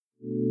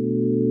Hello,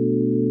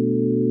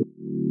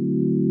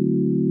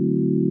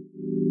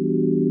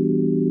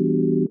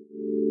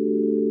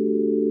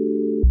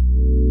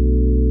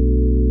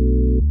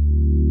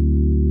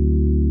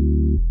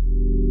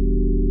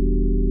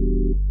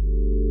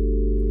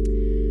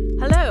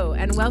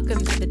 and welcome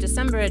to the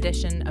December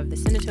edition of the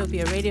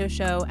Cinetopia radio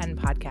show and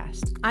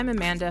podcast. I'm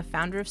Amanda,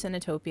 founder of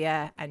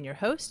Cinetopia, and your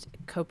host,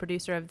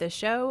 co-producer of this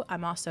show.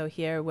 I'm also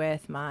here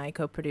with my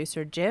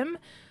co-producer, Jim,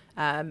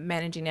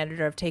 managing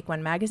editor of Take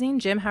One magazine.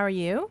 Jim, how are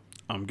you?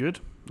 I'm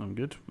good.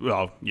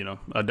 Well,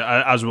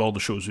 as with all the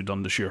shows we've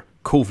done this year,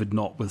 COVID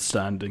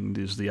notwithstanding,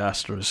 there's the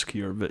asterisk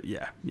here, but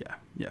yeah,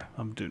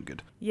 I'm doing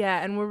good.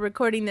 Yeah, and we're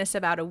recording this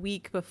about a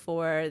week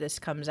before this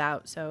comes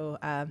out, so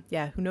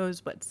who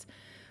knows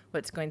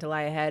what's going to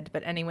lie ahead.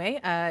 But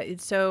anyway,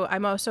 so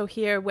I'm also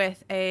here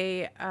with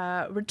a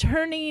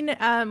returning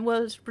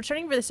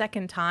for the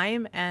second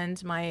time,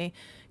 and my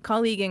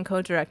colleague and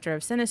co-director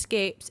of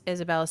Cinescapes,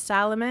 Isabel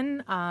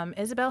Salomon.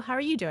 Isabel, how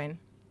are you doing?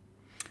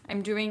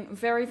 I'm doing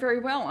very, very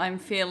well. I'm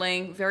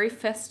feeling very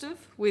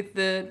festive with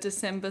the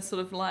December sort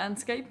of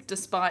landscape,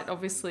 despite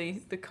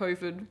obviously the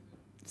COVID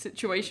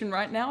situation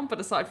right now.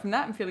 But aside from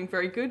that, I'm feeling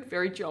very good,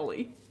 very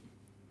jolly.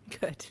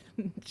 Good.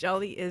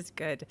 Jolly is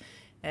good.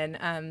 And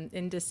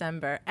in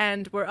December.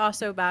 And we're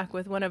also back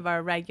with one of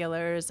our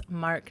regulars,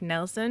 Mark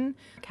Nelson.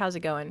 How's it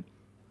going?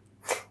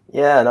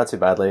 Yeah, not too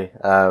badly.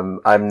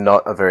 I'm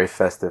not a very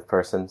festive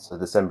person, so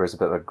December is a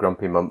bit of a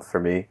grumpy month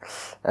for me,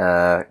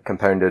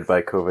 compounded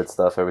by COVID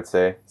stuff, I would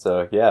say.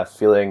 So yeah,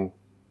 feeling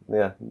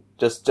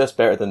just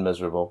better than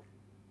miserable.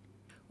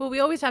 Well,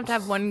 we always have to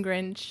have one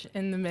Grinch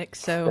in the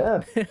mix,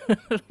 so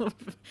yeah.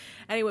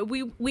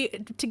 Anyway, we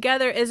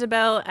together,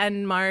 Isabel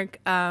and Mark,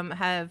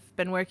 have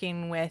been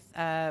working with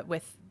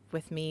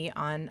me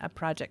on a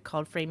project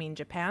called Framing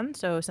Japan.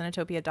 So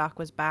Cinetopia Doc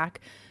was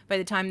back. By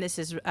the time this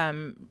is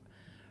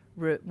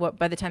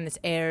by the time this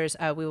airs,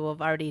 we will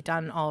have already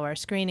done all of our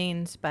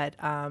screenings. But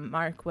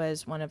Mark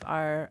was one of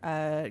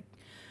our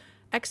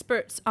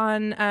experts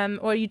on,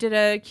 or you did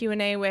a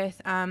Q&A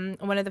with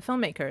one of the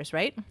filmmakers,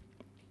 right?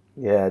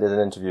 Yeah, I did an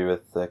interview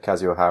with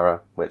Kazuo Hara,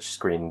 which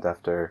screened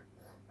after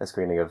a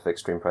screening of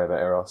Extreme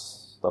Private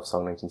Eros, Love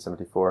Song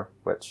 1974,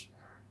 which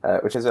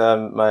is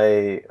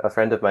a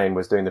friend of mine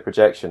was doing the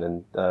projection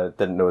and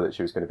didn't know that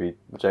she was going to be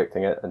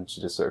projecting it, and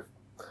she just sort of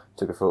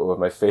took a photo of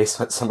my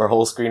face at Summer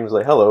Hall screen and was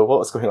like, hello,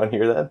 what's going on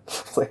here then?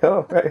 It's like,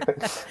 oh, right.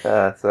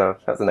 So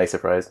that's a nice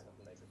surprise.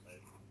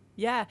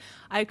 Yeah,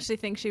 I actually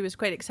think she was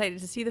quite excited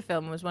to see the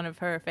film. It was one of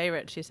her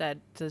favorites, she said.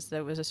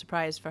 It was a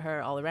surprise for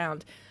her all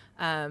around.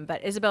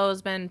 But Isabel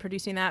has been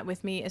producing that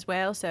with me as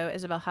well. So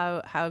Isabel,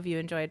 how have you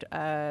enjoyed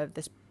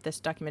this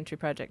documentary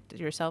project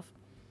yourself?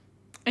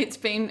 It's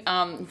been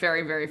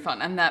very, very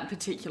fun. And that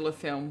particular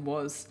film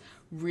was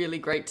really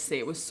great to see.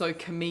 It was so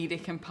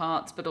comedic in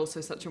parts, but also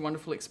such a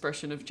wonderful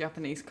expression of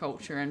Japanese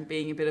culture. And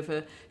being a bit of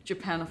a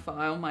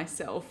Japanophile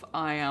myself,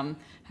 I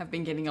have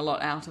been getting a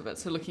lot out of it.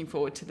 So looking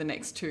forward to the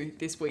next two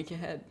this week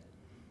ahead.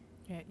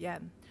 Yeah.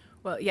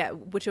 Well, yeah,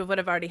 which would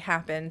have already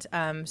happened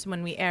so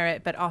when we air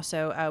it, but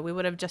also we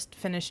would have just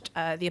finished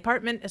The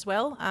Apartment as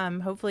well,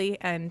 hopefully,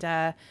 and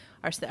our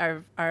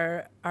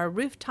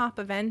rooftop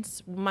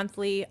events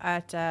monthly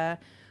at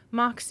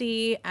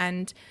Moxie,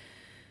 and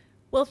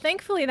well,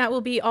 thankfully that will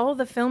be all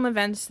the film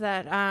events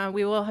that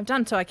we will have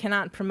done. So I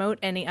cannot promote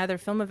any other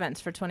film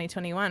events for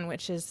 2021,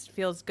 which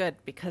feels good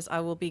because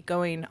I will be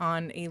going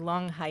on a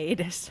long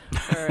hiatus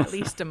for at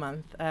least a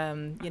month,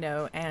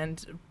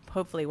 and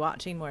hopefully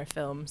watching more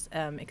films.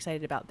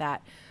 Excited about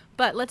that.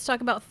 But let's talk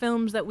about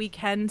films that we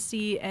can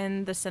see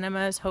in the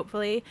cinemas,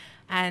 hopefully,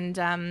 and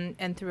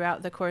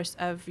throughout the course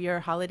of your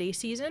holiday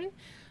season.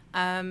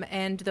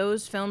 And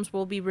those films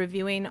we'll be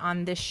reviewing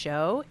on this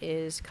show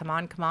is Come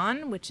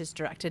On, which is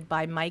directed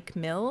by Mike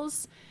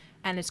Mills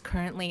and is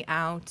currently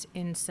out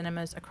in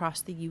cinemas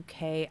across the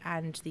UK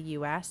and the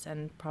US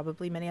and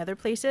probably many other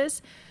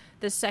places.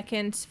 The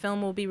second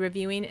film we'll be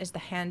reviewing is The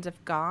Hand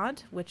of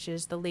God, which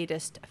is the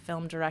latest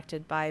film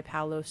directed by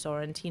Paolo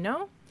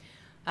Sorrentino.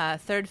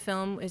 Third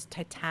film is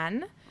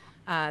Titane.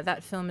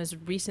 That film has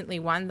recently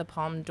won the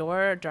Palme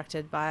d'Or,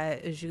 directed by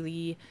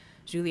Julia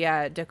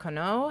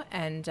Ducournau.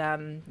 And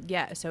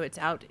so it's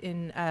out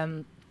in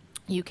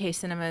UK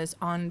cinemas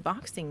on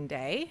Boxing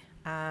Day.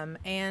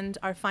 And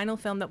our final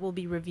film that we'll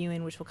be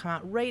reviewing, which will come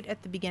out right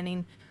at the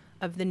beginning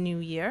of the new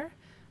year,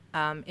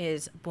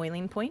 is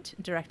Boiling Point,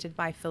 directed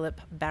by Philip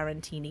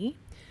Barantini.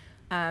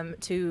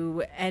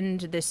 To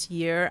end this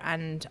year,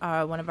 and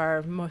one of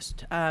our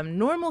most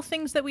normal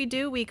things that we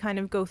do, we kind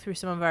of go through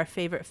some of our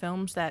favorite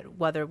films that,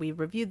 whether we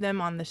reviewed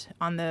them on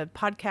the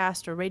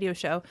podcast or radio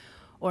show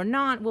or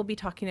not, we'll be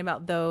talking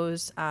about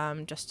those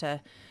just to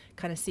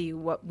kind of see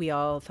what we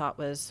all thought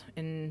was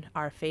in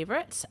our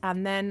favorites.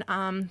 And then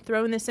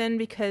throwing this in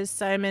because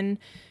Simon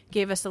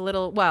gave us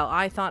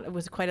I thought it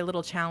was quite a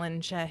little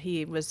challenge.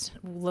 He was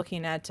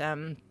looking at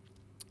a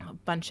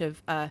bunch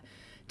of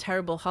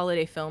terrible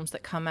holiday films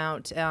that come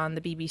out on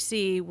the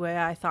BBC, where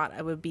I thought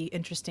it would be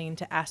interesting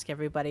to ask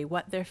everybody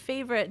what their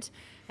favorite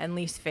and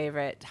least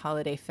favorite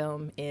holiday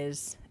film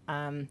is.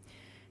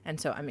 And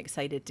so I'm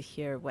excited to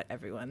hear what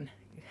everyone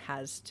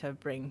has to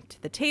bring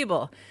to the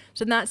table.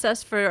 So that's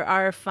us for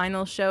our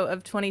final show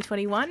of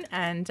 2021,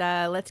 and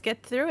let's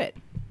get through it.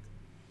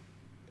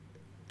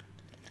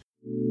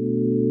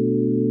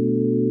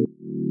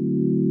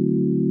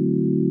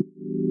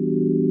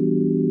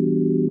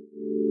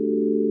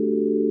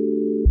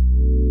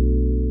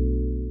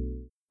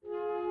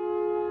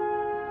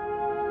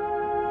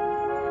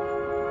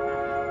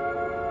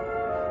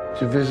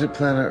 To visit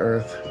planet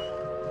Earth,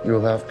 you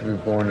will have to be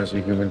born as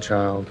a human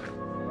child.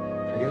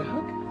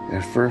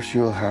 At first,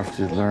 you will have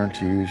to learn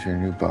to use your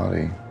new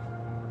body,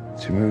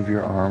 to move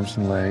your arms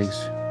and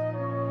legs.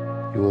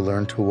 You will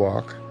learn to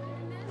walk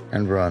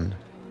and run,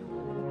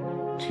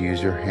 to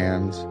use your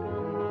hands,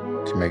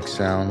 to make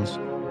sounds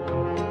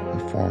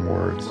and form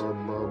words.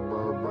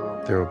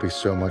 There will be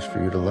so much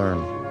for you to learn,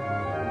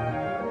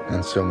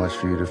 and so much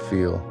for you to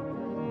feel.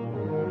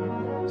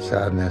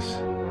 Sadness,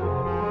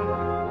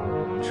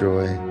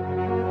 joy,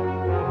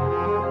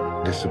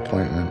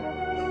 disappointment,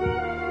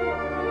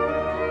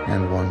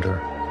 and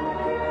wonder.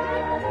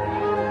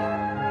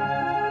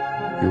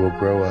 You will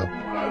grow up,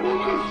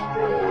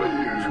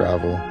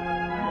 travel,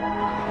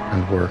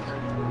 and work.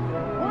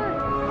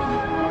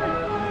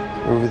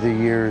 Over the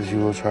years, you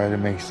will try to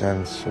make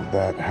sense of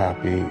that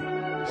happy,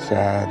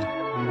 sad,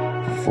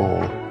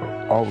 full,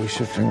 always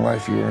shifting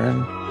life you are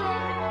in.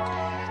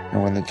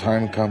 And when the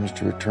time comes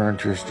to return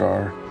to your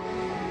star,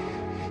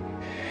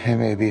 it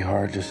may be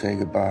hard to say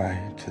goodbye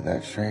to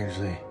that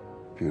strangely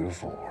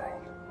beautiful world.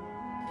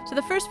 So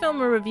the first film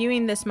we're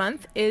reviewing this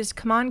month is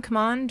Come On, Come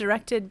On,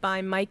 directed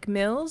by Mike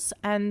Mills.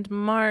 And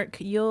Mark,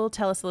 you'll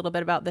tell us a little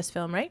bit about this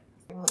film, right?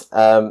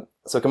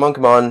 So Come On,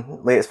 Come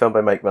On, latest film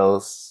by Mike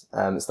Mills.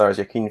 It stars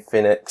Joaquin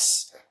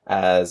Phoenix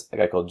as a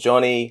guy called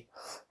Johnny,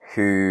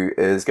 who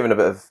is given a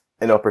bit of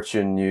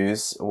inopportune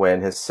news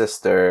when his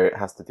sister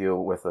has to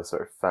deal with a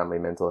sort of family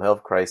mental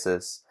health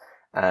crisis.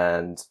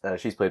 And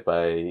she's played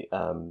by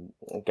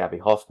Gabby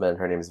Hoffman.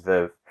 Her name is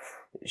Viv.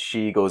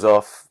 She goes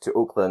off to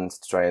Oakland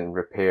to try and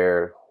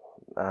repair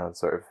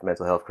sort of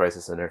mental health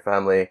crisis in her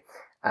family,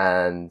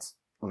 and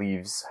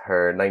leaves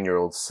her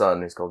 9-year-old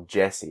son, who's called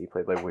Jesse,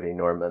 played by Woody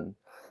Norman,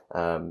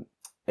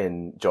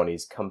 in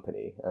Johnny's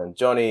company. And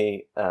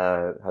Johnny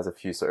has a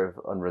few sort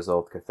of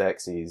unresolved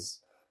cathexes,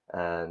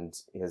 and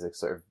he has a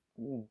sort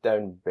of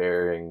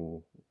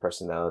down-bearing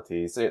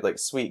personality. So, like,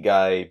 sweet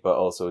guy, but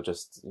also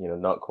just, you know,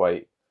 not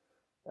quite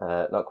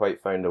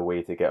found a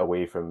way to get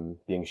away from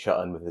being shut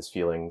in with his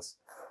feelings.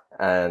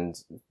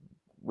 And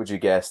would you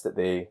guess that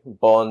they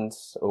bond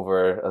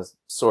over a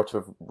sort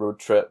of road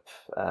trip?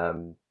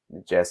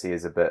 Jesse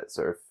is a bit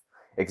sort of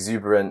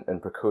exuberant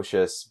and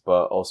precocious,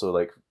 but also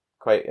like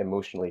quite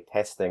emotionally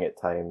testing at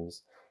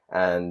times.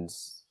 And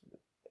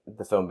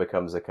the film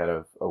becomes a kind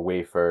of a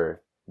way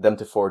for them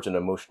to forge an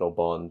emotional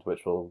bond,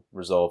 which will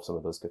resolve some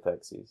of those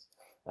cathexes.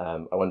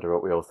 I wonder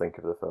what we all think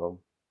of the film.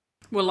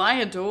 Well, I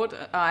adored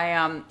it.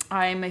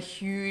 I'm a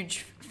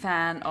huge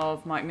fan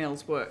of Mike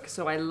Mills' work.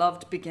 So I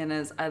loved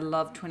Beginners, I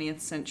loved 20th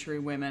Century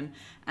Women,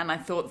 and I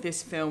thought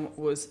this film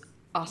was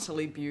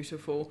utterly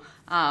beautiful.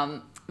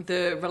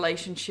 The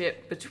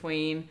relationship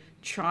between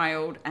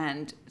child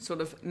and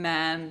sort of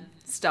man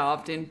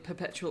starved in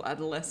perpetual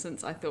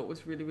adolescence I thought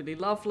was really, really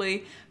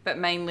lovely, but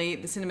mainly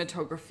the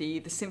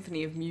cinematography, the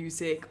symphony of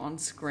music on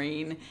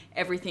screen,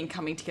 everything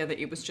coming together.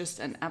 It was just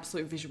an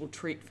absolute visual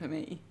treat for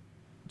me.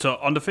 So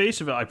on the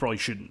face of it, I probably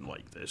shouldn't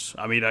like this.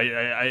 I mean,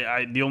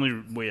 I the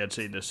only way I'd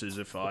say this is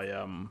if I,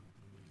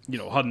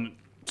 hadn't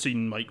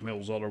seen Mike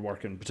Mills' other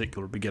work, in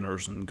particular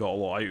Beginners, and got a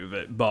lot out of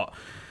it. But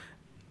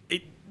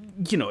it,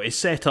 it's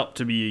set up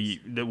to be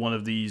one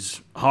of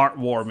these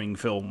heartwarming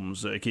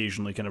films that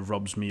occasionally kind of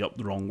rubs me up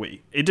the wrong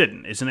way. It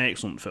didn't. It's an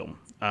excellent film,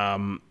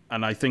 and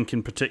I think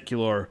in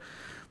particular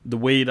the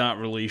way that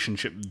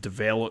relationship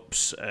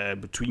develops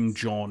between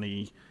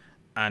Johnny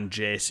and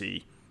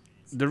Jesse.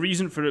 The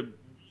reason for it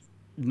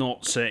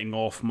not setting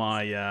off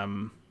my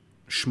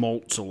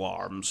schmaltz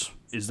alarms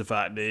is the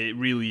fact that it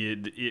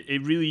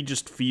really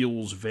just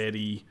feels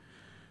very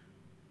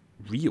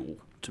real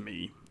to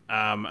me,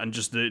 and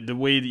just the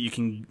way that you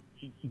can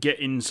get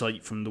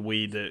insight from the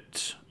way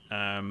that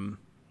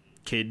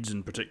kids,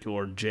 in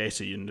particular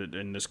Jesse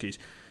in this case,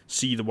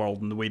 see the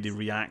world and the way they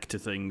react to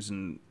things,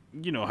 and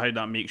how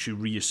that makes you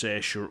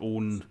reassess your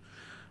own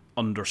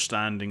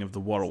understanding of the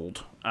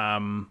world.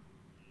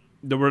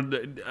 There were,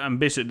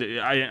 basically,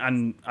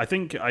 I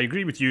think I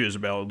agree with you,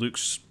 Isabel. It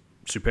looks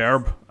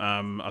superb.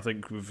 I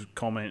think we've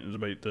commented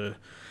about the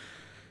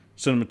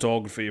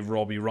cinematography of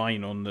Robbie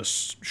Ryan on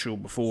this show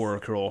before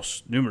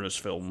across numerous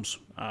films,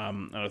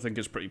 and I think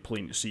it's pretty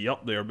plain to see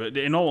up there. But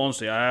in all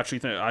honesty, I actually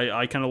think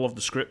I kind of love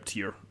the script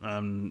here.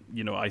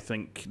 I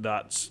think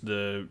that's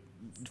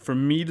for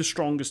me the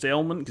strongest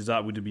element, because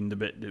that would have been the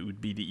bit that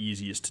would be the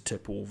easiest to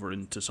tip over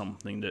into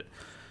something that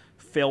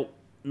felt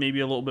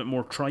maybe a little bit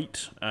more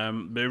trite,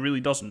 but it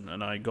really doesn't,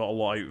 and I got a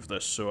lot out of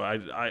this. So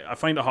I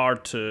find it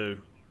hard to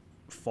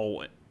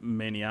fault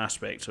many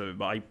aspects of it,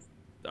 but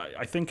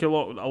I think a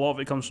lot of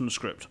it comes from the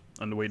script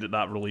and the way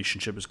that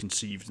relationship is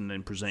conceived and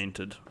then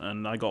presented,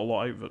 and I got a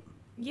lot out of it.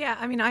 Yeah,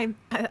 I mean, I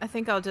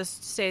think I'll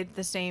just say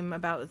the same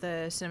about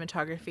the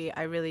cinematography.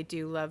 I really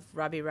do love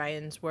Robbie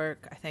Ryan's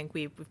work. I think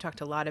we've talked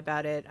a lot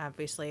about it.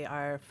 Obviously,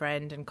 our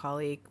friend and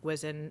colleague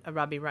was in a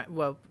Robbie Ryan,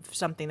 well,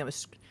 something that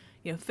was,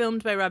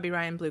 filmed by Robbie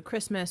Ryan, Blue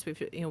Christmas,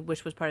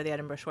 which was part of the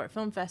Edinburgh Short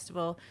Film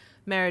Festival.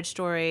 Marriage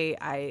Story.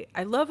 I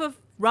love a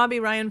Robbie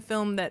Ryan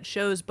film that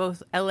shows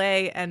both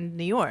L.A. and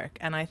New York,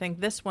 and I think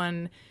this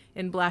one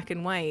in black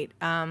and white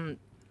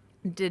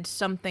did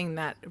something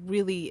that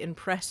really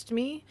impressed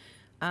me.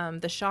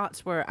 The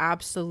shots were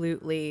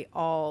absolutely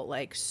all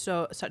like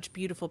such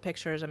beautiful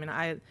pictures. I mean,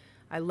 I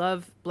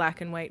love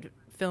black and white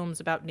films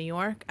about New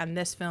York, and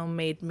this film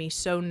made me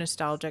so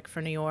nostalgic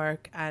for New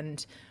York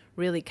and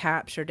really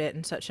captured it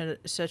in such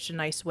a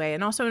nice way,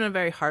 and also in a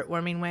very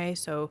heartwarming way.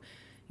 So,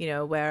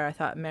 where I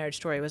thought Marriage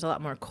Story was a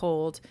lot more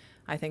cold,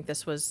 I think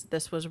this was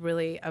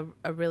really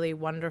a really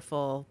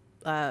wonderful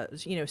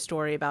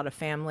story about a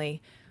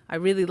family. I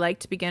really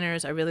liked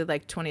Beginners. I really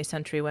liked 20th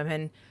Century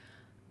Women.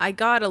 I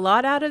got a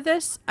lot out of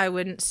this. I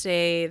wouldn't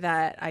say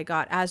that I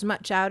got as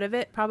much out of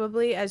it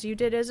probably as you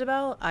did,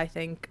 Isabel. I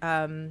think,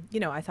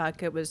 I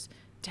thought it was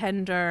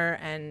tender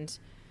and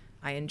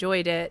I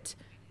enjoyed it.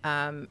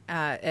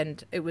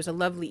 And it was a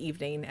lovely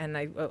evening, and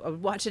I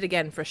would watch it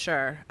again for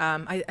sure.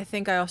 I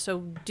think I also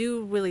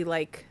do really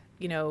like,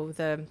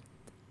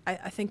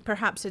 I think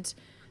perhaps it's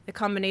the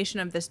combination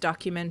of this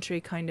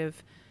documentary kind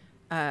of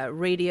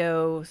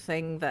radio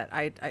thing that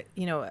I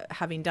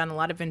having done a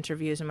lot of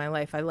interviews in my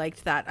life, I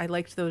liked that. I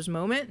liked those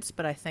moments,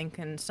 but I think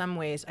in some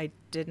ways I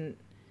didn't.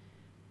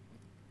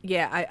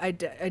 Yeah, I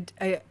didn't.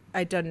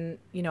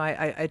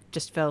 I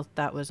just felt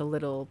that was a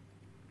little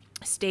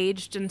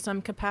staged in some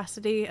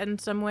capacity, in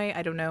some way.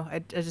 I don't know. I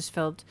just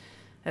felt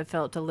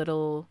a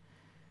little.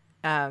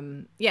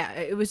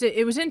 It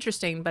was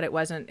interesting, but it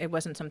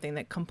wasn't something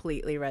that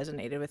completely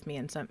resonated with me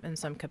in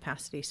some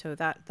capacity. So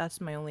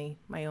that's my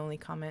only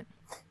comment.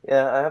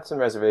 Yeah, I have some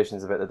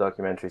reservations about the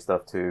documentary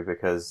stuff too,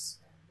 because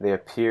they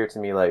appear to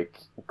me like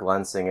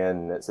glancing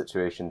in at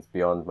situations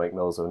beyond Mike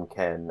Mill's own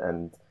ken,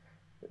 and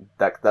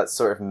that's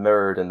sort of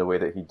mirrored in the way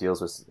that he deals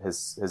with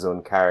his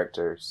own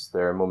characters.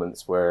 There are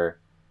moments where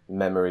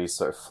memories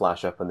sort of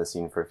flash up on the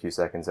scene for a few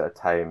seconds at a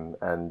time,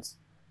 and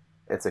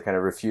it's a kind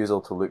of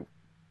refusal to look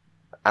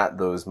at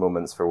those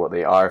moments for what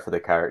they are for the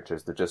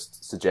characters. They're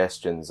just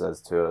suggestions as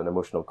to an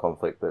emotional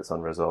conflict that's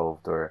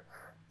unresolved, or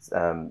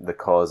the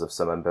cause of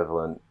some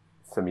ambivalent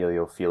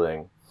familial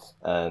feeling.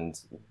 And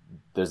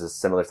there's a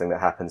similar thing that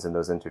happens in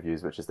those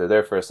interviews, which is they're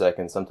there for a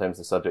second. Sometimes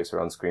the subjects are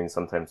on screen,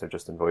 sometimes they're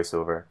just in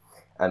voiceover.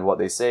 And what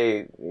they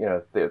say,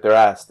 they're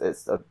asked,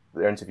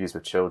 they're interviews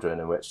with children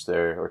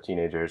or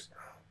teenagers,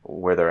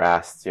 where they're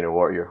asked,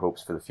 what are your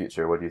hopes for the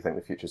future? What do you think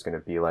the future is going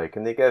to be like?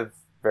 And they give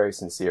very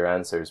sincere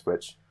answers,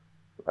 which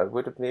I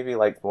would have maybe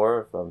liked more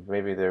of them.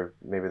 Maybe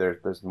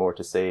there's more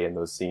to say in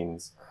those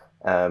scenes.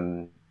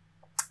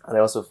 And I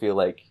also feel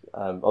like,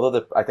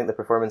 although I think the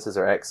performances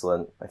are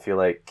excellent, I feel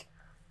like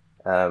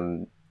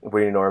Wayne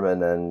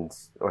Norman and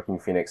Joaquin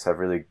Phoenix have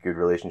really good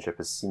relationship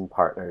as scene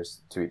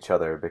partners to each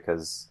other,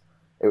 because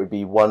it would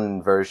be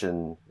one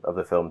version of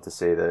the film to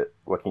say that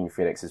Joaquin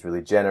Phoenix is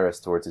really generous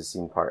towards his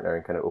scene partner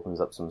and kind of opens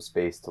up some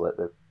space to let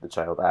the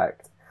child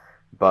act.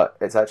 But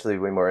it's actually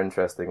way more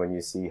interesting when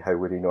you see how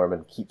Woody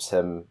Norman keeps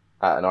him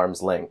at an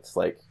arm's length,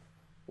 like,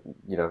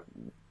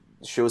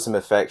 shows him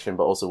affection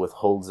but also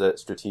withholds it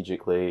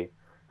strategically,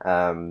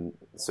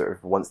 sort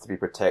of wants to be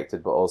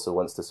protected but also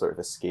wants to sort of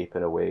escape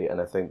in a way. And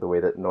I think the way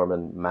that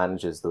Norman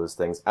manages those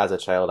things as a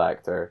child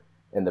actor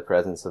in the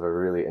presence of a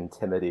really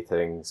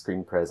intimidating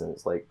screen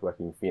presence like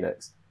Joaquin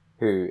Phoenix,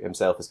 who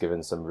himself is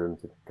given some room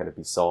to kind of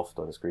be soft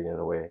on screen in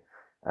a way,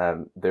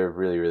 they're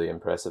really, really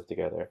impressive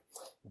together.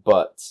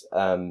 But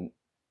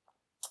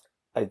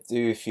I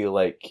do feel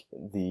like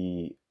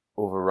the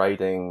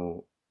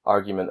overriding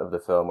argument of the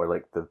film, or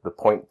like the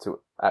point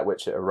at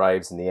which it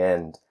arrives in the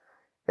end,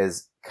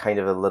 is kind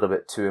of a little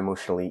bit too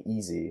emotionally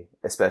easy,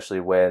 especially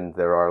when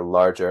there are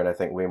larger and I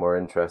think way more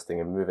interesting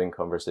and moving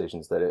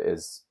conversations that it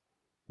is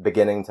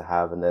beginning to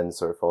have and then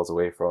sort of falls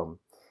away from.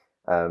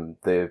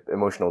 The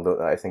emotional note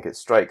that I think it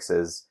strikes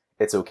is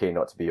it's okay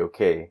not to be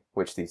okay,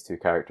 which these two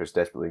characters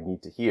desperately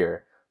need to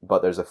hear.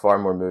 But there's a far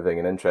more moving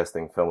and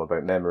interesting film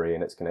about memory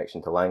and its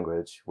connection to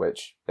language,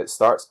 which it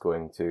starts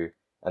going to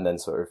and then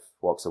sort of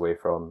walks away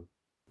from.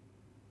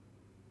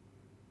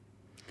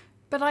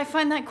 But I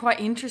find that quite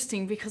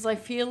interesting, because I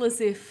feel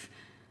as if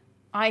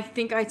I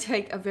think I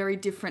take a very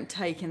different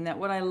take, in that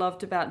what I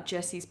loved about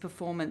Jesse's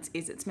performance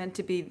is it's meant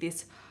to be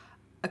this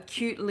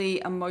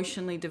acutely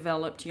emotionally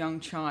developed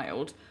young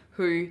child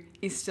who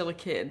is still a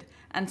kid.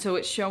 And so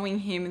it's showing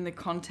him in the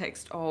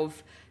context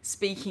of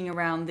speaking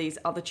around these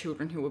other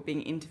children who are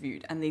being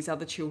interviewed, and these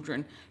other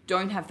children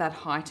don't have that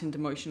heightened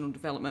emotional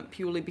development,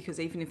 purely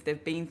because even if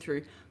they've been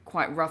through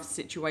quite rough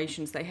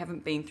situations, they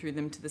haven't been through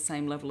them to the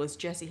same level as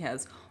Jesse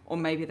has, or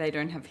maybe they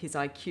don't have his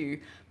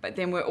IQ. But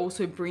then we're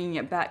also bringing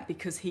it back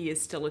because he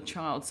is still a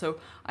child. So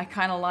I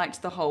kind of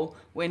liked the whole,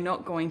 we're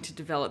not going to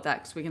develop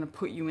that because we're going to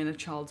put you in a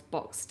child's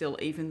box still,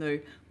 even though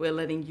we're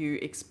letting you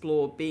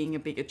explore being a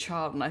bigger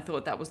child. And I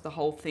thought that was the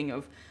whole thing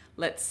of,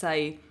 let's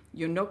say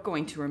you're not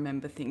going to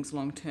remember things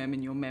long term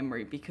in your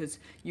memory because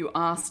you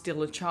are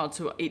still a child.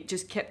 So it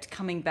just kept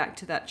coming back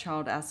to that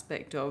child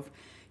aspect of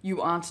you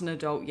aren't an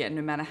adult yet,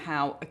 no matter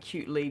how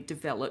acutely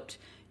developed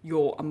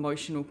your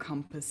emotional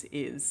compass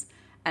is.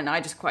 And I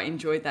just quite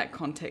enjoyed that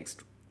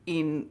context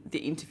in the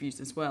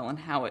interviews as well, and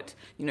how it,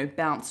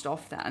 bounced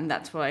off that. And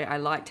that's why I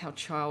liked how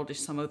childish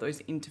some of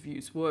those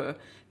interviews were,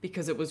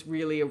 because it was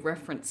really a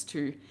reference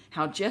to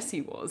how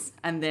Jesse was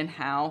and then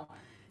how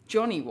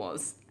Johnny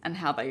was, and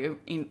how they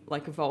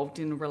evolved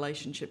in a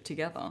relationship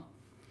together.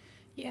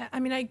 Yeah,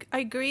 I mean, I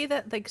agree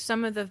that like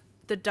some of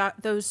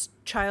those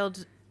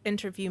child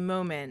interview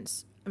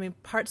moments, I mean,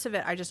 parts of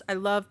it I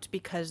loved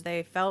because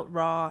they felt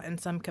raw in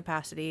some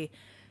capacity,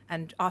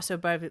 and also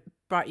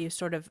brought you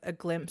sort of a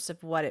glimpse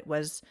of what it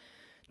was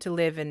to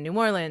live in New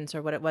Orleans,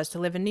 or what it was to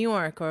live in New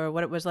York, or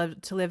what it was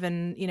to live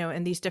in,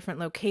 in these different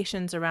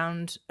locations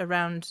around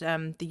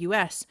the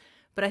U.S.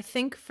 But I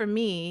think for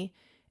me,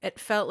 it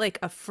felt like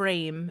a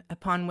frame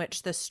upon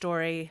which the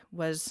story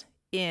was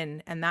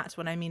in, and that's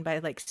what I mean by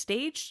like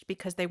staged,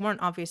 because they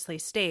weren't obviously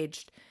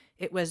staged.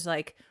 It was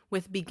like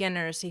with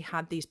beginners, he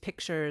had these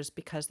pictures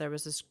because there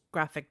was this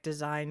graphic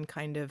design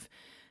kind of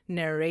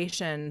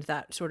narration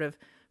that sort of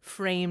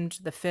framed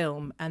the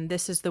film, and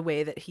this is the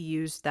way that he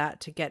used that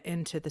to get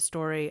into the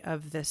story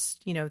of this,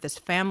 this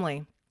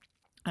family.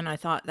 And I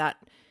thought that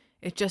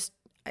it just,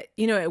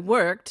 it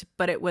worked,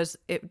 but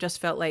it just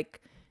felt like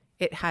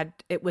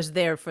it was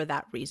there for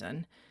that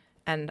reason.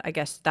 And I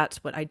guess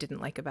that's what I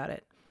didn't like about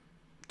it.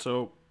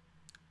 So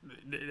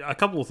a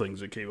couple of things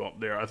that came up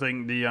there. I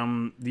think the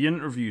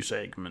interview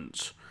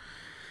segments,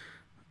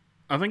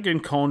 I think in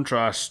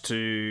contrast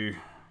to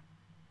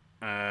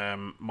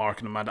Mark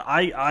and Amanda,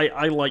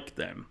 I like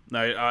them.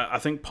 Now, I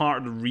think part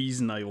of the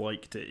reason I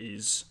liked it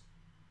is,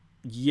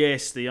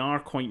 yes, they are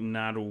quite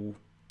narrow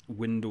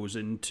windows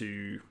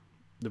into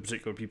the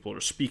particular people that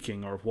are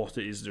speaking or what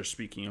it is they're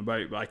speaking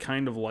about, but I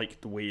kind of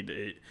liked the way that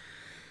it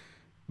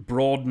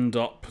broadened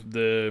up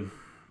the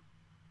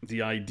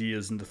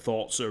ideas and the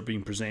thoughts that are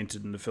being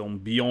presented in the film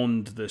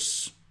beyond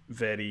this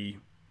very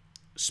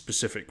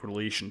specific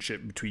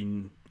relationship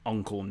between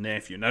uncle and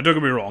nephew. Now, don't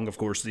get me wrong, of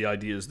course, the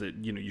idea is that,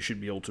 you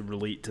should be able to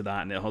relate to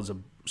that, and it has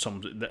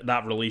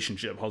that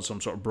relationship has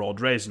some sort of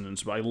broad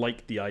resonance, but I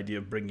like the idea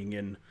of bringing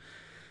in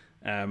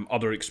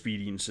other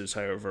experiences,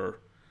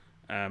 however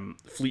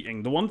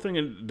fleeting. The one thing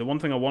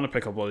I want to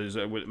pick up on is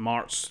with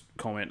Mark's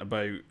comment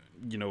about,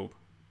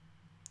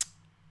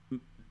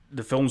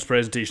 the film's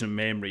presentation of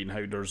memory and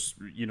how there's,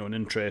 an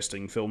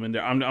interesting film in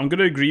there. I'm going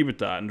to agree with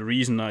that, and the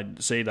reason I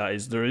say that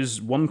is there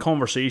is one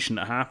conversation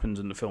that happens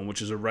in the film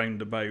which is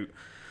around about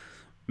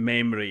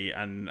memory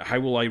and how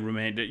will I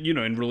remember,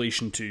 in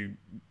relation to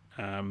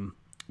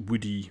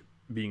Woody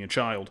being a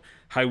child,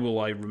 how will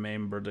I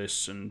remember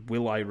this and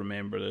will I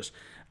remember this?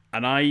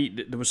 And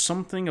there was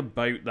something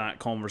about that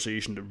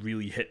conversation that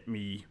really hit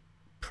me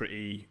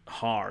pretty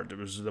hard. It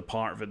was the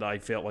part of it that I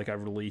felt like I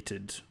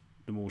related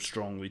the most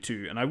strongly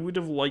to, and I would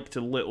have liked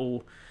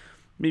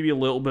maybe a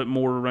little bit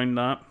more around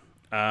that,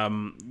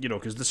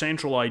 because the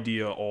central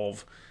idea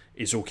of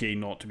it's okay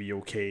not to be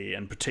okay,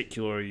 and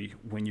particularly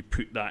when you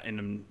put that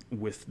in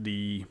with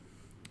the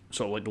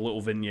sort of like the little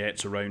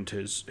vignettes around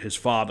his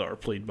father,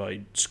 played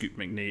by Scoot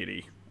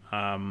McNairy.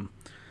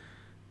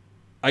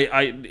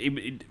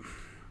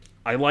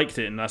 I liked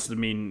it, and that's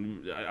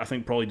I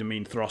think probably the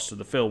main thrust of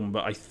the film,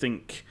 but I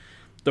think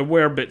there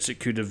were bits it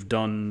could have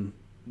gone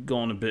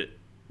a bit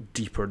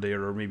deeper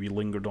there, or maybe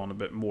lingered on a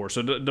bit more.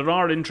 So there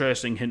are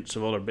interesting hints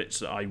of other bits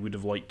that I would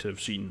have liked to have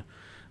seen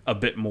a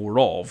bit more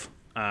of.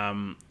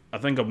 I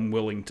think I'm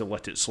willing to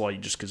let it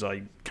slide just because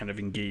I kind of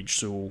engaged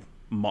so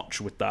much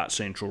with that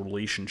central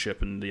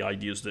relationship and the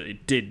ideas that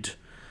it did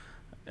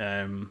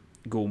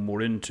go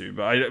more into.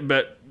 But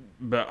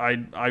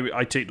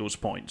I take those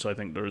points. I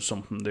think there is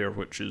something there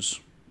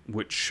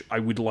which I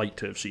would like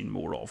to have seen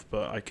more of,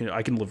 but I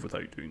can live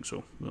without doing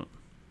so. But.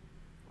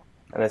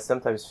 And I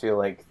sometimes feel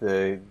like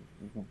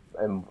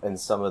in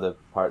some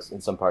parts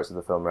of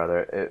the film,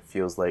 rather, it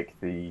feels like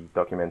the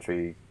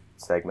documentary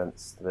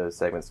segments, the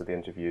segments of the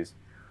interviews,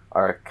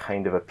 are a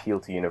kind of appeal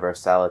to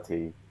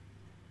universality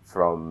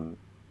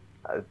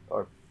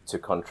or to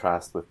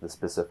contrast with the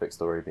specific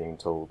story being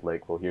told.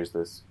 Like, well, here's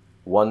this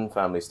one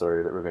family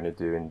story that we're going to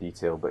do in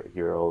detail, but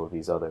here are all of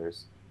these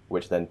others,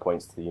 which then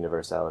points to the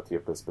universality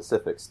of the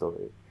specific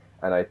story.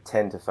 And I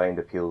tend to find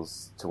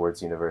appeals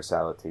towards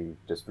universality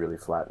just really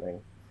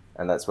flattening.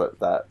 And that's what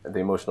the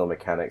emotional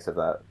mechanics of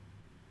that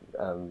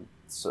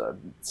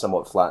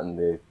somewhat flatten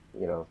the,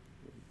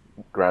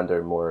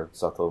 grander, more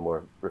subtle,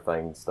 more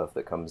refined stuff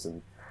that comes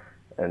in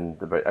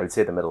I would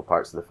say the middle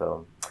parts of the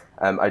film.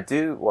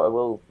 What I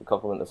will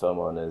compliment the film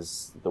on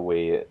is the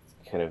way it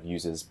kind of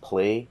uses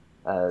play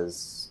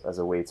as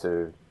a way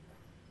to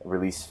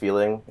release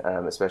feeling,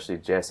 especially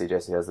Jesse.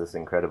 Jesse has this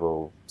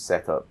incredible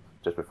setup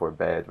just before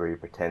bed where he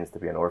pretends to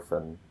be an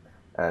orphan,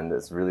 and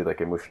it's really like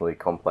emotionally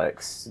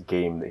complex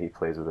game that he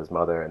plays with his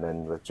mother and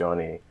then with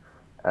Johnny,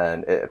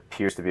 and it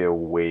appears to be a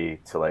way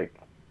to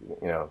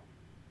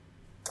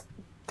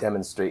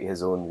demonstrate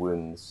his own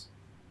wounds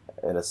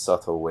in a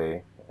subtle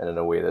way, and in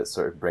a way that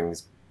sort of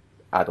brings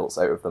adults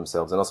out of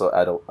themselves and also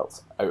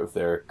adults out of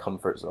their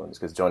comfort zones,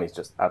 because Johnny's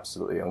just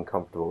absolutely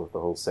uncomfortable with the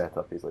whole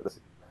setup. He's like,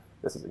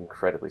 this is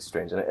incredibly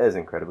strange, and it is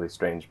incredibly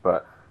strange,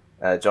 but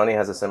Johnny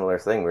has a similar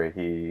thing where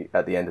he,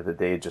 at the end of the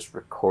day, just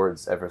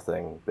records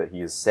everything that he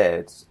has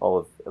said, all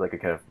of, like a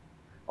kind of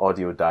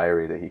audio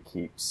diary that he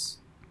keeps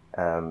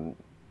in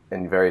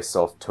very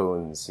soft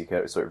tones. He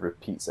kind of sort of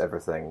repeats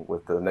everything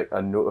with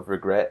a note of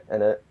regret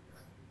in it,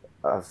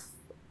 of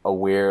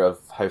aware of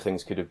how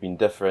things could have been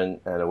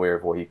different, and aware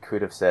of what he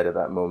could have said at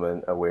that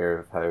moment, aware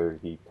of how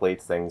he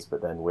played things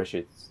but then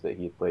wishes that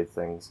he had played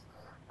things.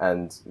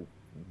 And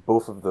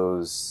both of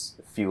those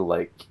feel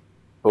like,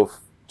 both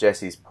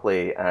Jesse's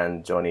play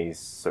and Johnny's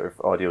sort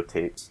of audio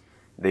tapes,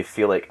 they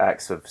feel like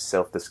acts of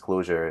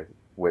self-disclosure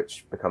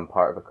which become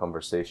part of a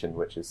conversation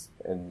which is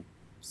in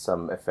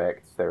some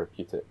effect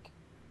therapeutic.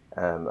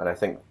 And I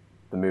think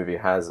the movie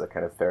has a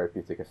kind of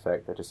therapeutic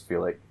effect. I just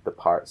feel like the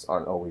parts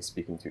aren't always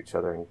speaking to each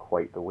other in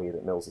quite the way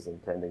that Mills is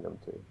intending them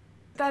to.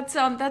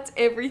 That's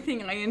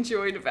everything I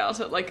enjoyed about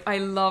it. Like, I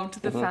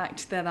loved the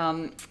fact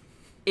that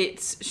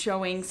it's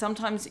showing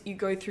sometimes you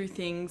go through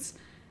things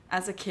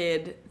as a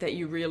kid that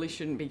you really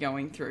shouldn't be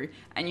going through,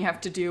 and you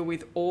have to deal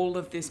with all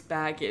of this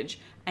baggage,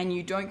 and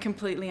you don't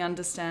completely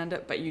understand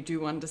it, but you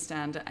do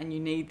understand it, and you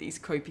need these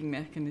coping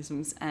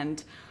mechanisms.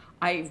 And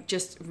I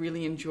just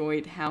really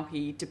enjoyed how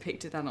he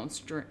depicted that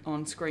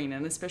on screen,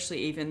 and especially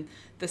even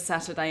the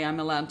Saturday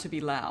I'm allowed to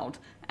be loud,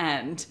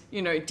 and,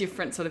 you know,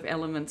 different sort of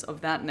elements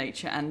of that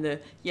nature, and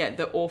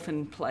the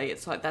orphan play.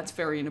 It's like, that's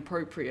very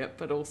inappropriate,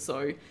 but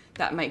also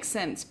that makes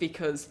sense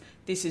because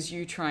this is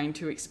you trying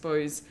to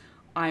expose,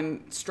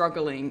 I'm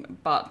struggling,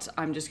 but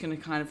I'm just going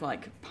to kind of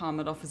like palm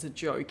it off as a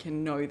joke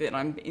and know that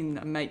I'm in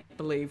a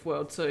make-believe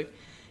world. So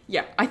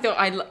yeah, I thought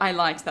I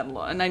liked that a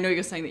lot. And I know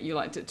you're saying that you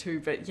liked it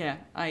too, but yeah,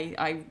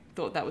 I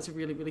thought that was a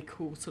really, really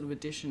cool sort of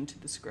addition to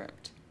the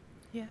script.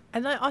 Yeah,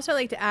 and I'd also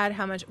like to add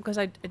how much, because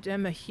I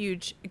am a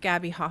huge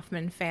Gabby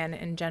Hoffman fan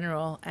in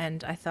general,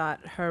 and I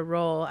thought her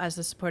role as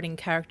a supporting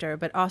character,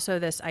 but also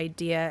this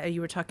idea,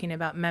 you were talking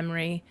about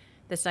memory,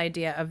 this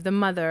idea of the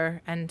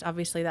mother, and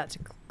obviously that's a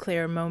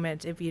clear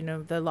moment if, you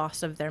know, the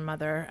loss of their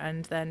mother,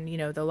 and then, you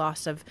know, the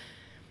loss of,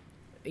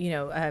 you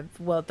know,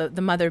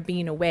 the mother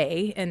being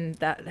away, and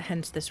that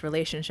hence this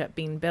relationship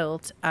being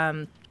built.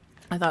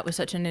 I thought was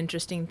such an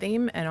interesting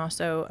theme, and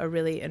also a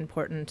really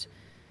important.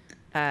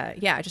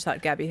 I just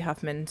thought Gabby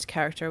Hoffman's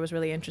character was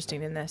really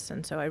interesting in this,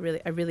 and so I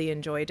really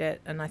enjoyed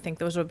it. And I think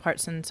those were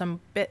parts and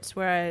some bits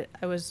where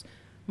I was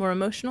more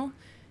emotional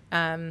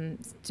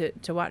to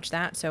watch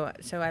that. So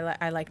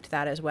I liked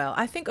that as well.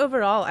 I think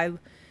overall,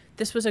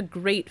 this was a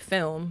great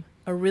film,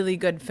 a really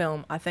good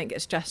film. I think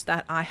it's just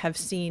that I have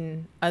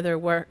seen other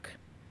work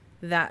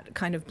that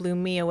kind of blew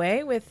me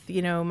away with,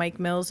 you know, Mike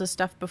Mills'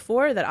 stuff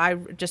before, that I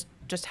just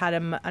had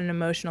an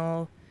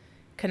emotional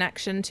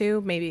connection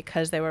to, maybe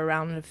because they were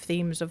around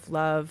themes of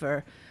love,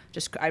 or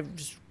I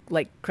just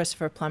like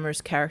Christopher Plummer's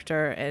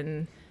character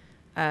in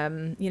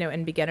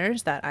in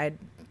Beginners, that I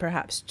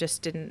perhaps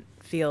just didn't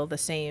feel the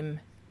same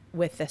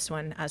with this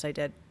one as I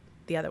did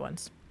the other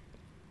ones.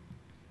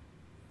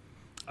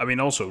 I mean,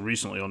 also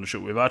recently on the show,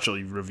 we've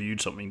actually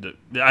reviewed something that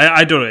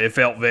I don't know. It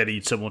felt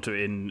very similar to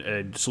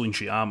in Celine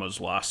Sciamma's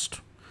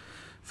last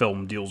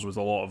film. Deals with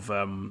a lot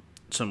of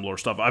similar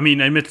stuff. I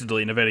mean,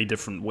 admittedly in a very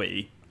different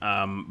way,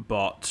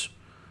 but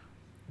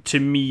to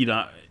me,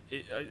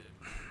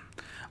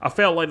 I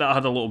felt like that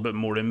had a little bit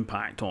more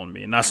impact on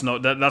me, and that's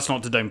not to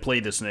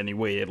downplay this in any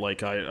way.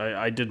 Like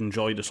I did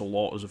enjoy this a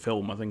lot as a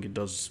film. I think it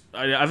does.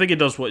 I think it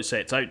does what it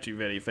sets out to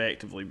very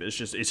effectively. But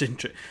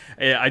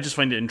I just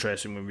find it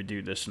interesting when we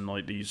do this, and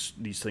like these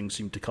things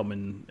seem to come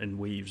in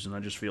waves, and I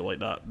just feel like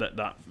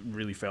that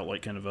really felt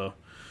like kind of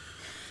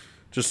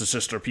just a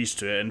sister piece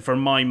to it. And for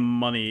my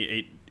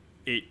money,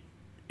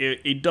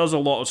 it does a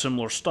lot of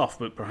similar stuff,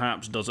 but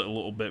perhaps does it a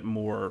little bit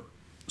more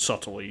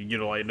subtly. You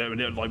know,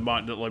 like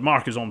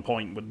Mark is on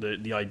point with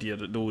the idea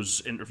that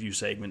those interview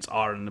segments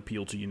are an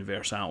appeal to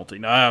universality.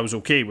 Now, I was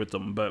okay with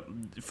them, but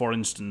for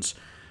instance,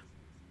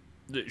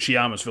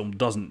 Sciamma's film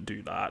doesn't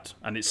do that,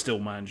 and it still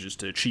manages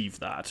to achieve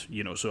that.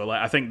 You know, so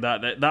like, I think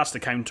that's the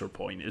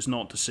counterpoint. It's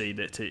not to say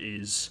that it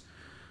is.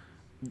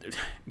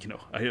 You know,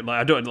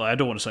 I don't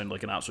want to sound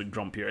like an absolute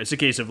grump here. It's a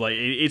case of like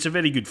it's a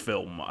very good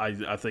film.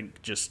 I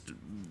think just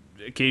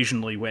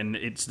occasionally when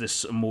it's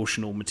this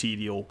emotional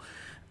material,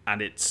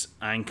 and it's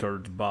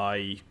anchored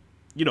by,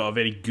 you know, a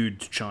very good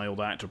child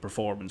actor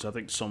performance, I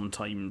think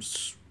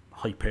sometimes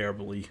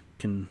hyperbole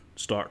can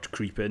start to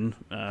creep in.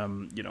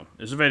 You know,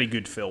 it's a very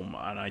good film,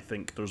 and I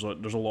think there's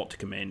a lot to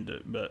commend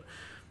it. But,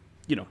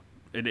 you know,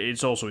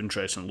 it's also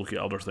interesting to look at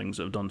other things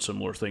that have done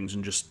similar things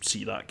and just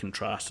see that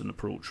contrast and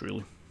approach,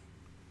 really.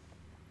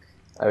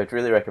 I would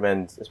really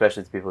recommend,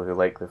 especially to people who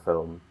like the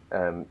film,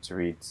 to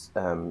read,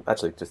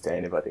 actually just to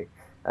anybody,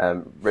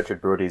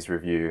 Richard Brody's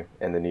review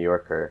in The New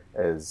Yorker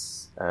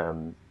is,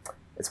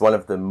 it's one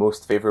of the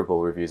most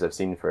favourable reviews I've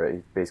seen for it.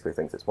 He basically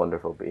thinks it's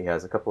wonderful, but he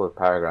has a couple of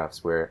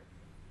paragraphs where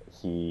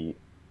he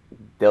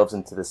delves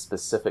into the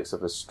specifics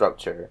of the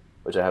structure,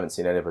 which I haven't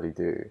seen anybody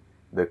do,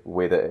 the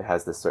way that it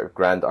has this sort of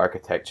grand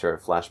architecture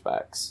of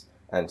flashbacks,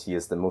 and he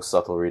is the most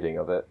subtle reading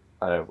of it.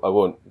 I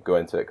won't go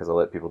into it because I'll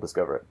let people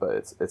discover it,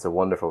 but it's a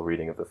wonderful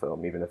reading of the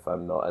film, even if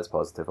I'm not as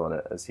positive on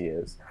it as he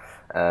is.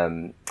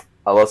 I'll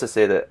also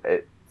say that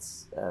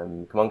it's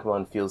Come On, Come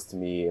On feels to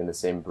me in the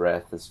same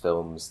breath as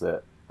films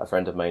that a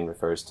friend of mine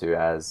refers to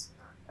as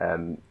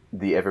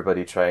the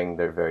everybody trying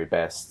their very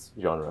best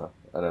genre.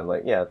 And I'm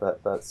like, yeah,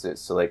 that's it.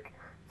 So like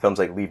films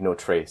like Leave No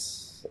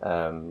Trace,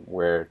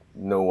 where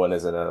no one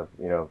is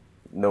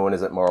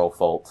at moral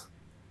fault,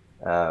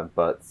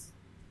 but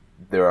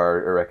there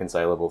are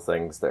irreconcilable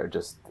things that are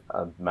just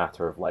a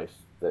matter of life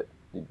that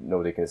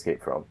nobody can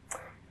escape from.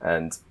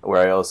 And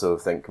where I also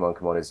think Come On,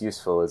 Come On is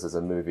useful is as a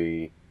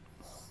movie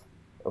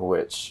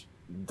which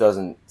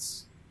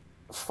doesn't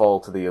fall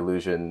to the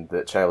illusion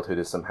that childhood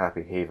is some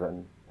happy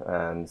haven,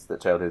 and that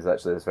childhood is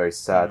actually this very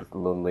sad,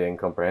 lonely,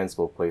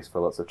 incomprehensible place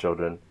for lots of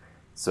children.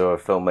 So a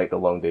film like The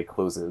Long Day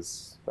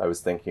Closes, I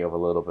was thinking of a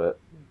little bit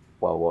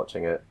while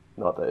watching it.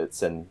 Not that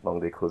it's in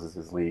Long Day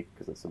Closes' league,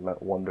 because it's a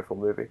wonderful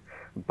movie,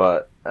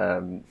 but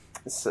it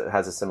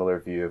has a similar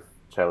view of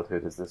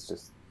childhood as this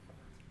just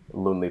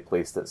lonely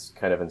place that's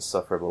kind of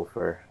insufferable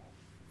for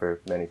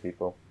many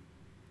people.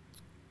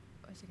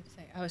 What was I going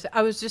to say?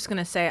 I was just going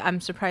to say,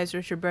 I'm surprised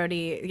Richard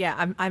Brody.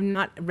 Yeah, I'm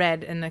not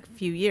read in a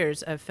few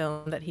years a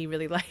film that he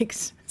really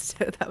likes,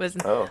 so that was.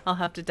 Oh. I'll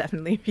have to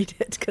definitely read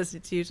it because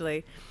it's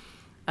usually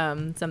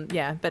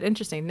but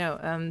interesting.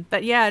 No,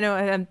 but yeah,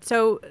 no.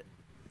 So.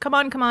 Come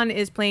On, Come On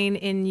is playing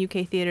in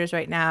UK theaters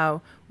right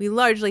now. We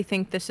largely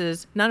think this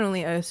is not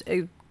only a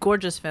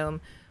gorgeous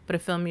film, but a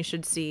film you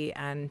should see,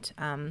 and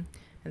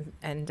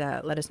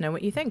let us know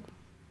what you think.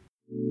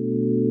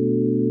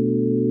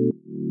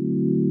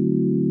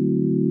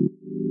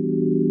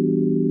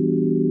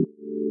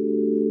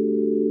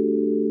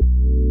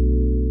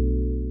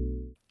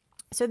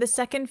 So the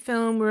second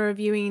film we're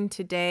reviewing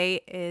today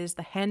is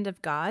The Hand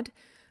of God,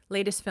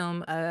 latest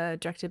film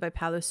directed by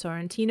Paolo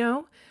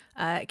Sorrentino.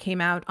 It came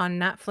out on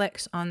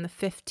Netflix on the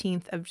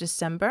 15th of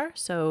December,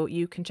 so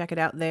you can check it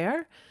out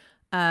there.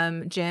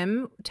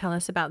 Jim, tell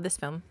us about this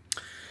film.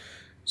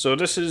 So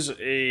this is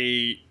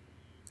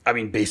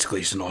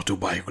basically it's an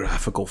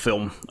autobiographical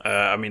film.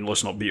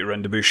 Let's not beat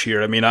around the bush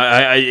here.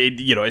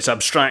 It's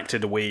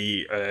abstracted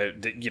away,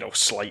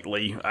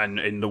 slightly, and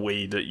in the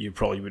way that you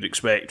probably would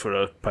expect for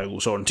a Paolo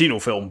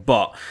Sorrentino film,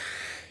 but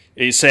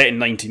it's set in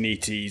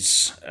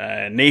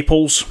 1980s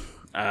Naples,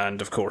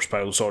 and of course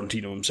Paolo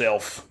Sorrentino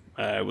himself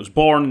was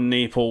born in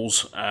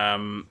Naples,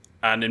 and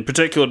in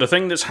particular the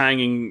thing that's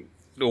hanging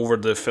over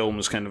the film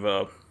is kind of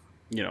a,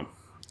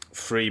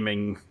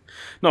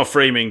 not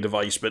framing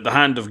device, but the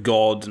hand of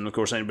God, and of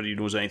course anybody who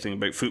knows anything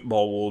about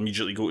football will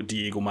immediately go to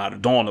Diego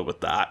Maradona with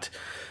that,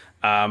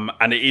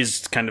 and it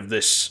is kind of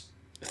this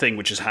thing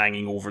which is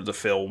hanging over the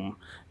film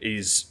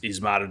is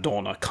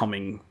Maradona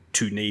coming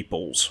to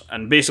Naples,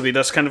 and basically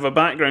that's kind of a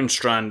background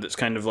strand that's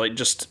kind of like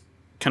just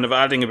kind of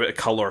adding a bit of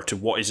colour to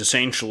what is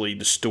essentially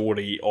the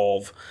story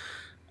of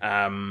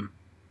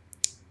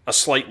a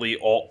slightly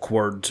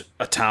awkward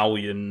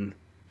Italian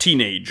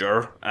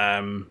teenager.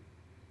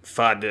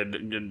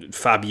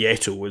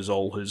 Fabietto is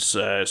all his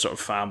sort of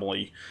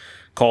family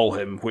call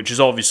him, which is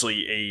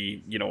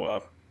obviously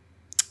a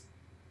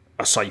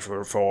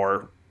cipher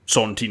for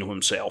Sorrentino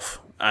himself.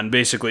 And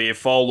basically it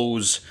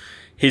follows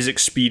his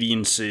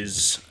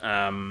experiences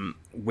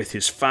with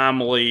his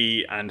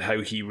family and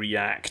how he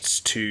reacts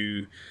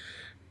to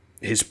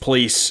his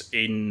place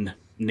in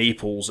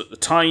Naples at the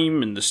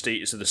time and the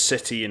status of the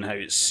city and how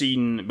it's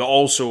seen, but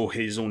also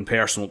his own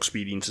personal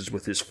experiences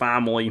with his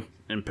family.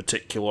 In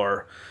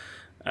particular,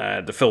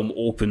 the film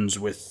opens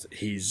with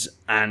his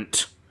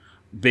aunt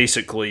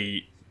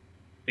basically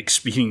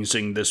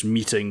experiencing this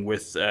meeting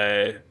with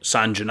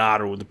San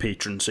Gennaro, the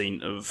patron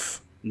saint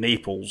of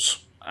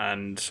Naples,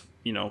 and,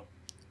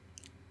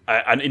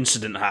 an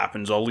incident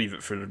happens. I'll leave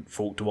it for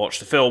folk to watch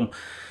the film,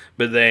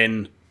 but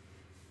then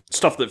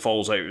stuff that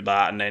falls out of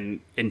that, and then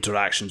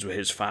interactions with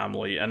his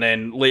family, and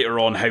then later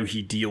on how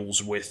he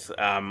deals with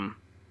kind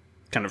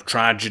of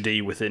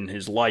tragedy within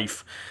his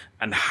life,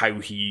 and how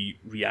he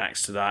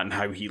reacts to that, and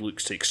how he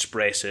looks to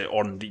express it,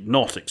 or indeed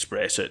not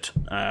express it,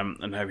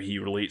 and how he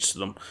relates to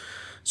them.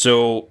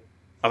 So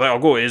I think I'll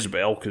go to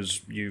Isabel,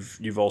 because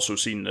you've also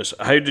seen this.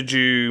 How did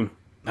you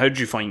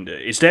find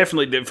it? It's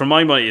definitely, from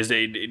my mind,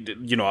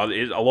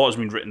 a lot has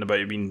been written about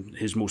it being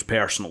his most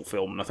personal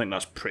film, and I think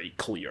that's pretty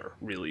clear,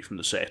 really, from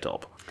the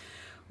setup.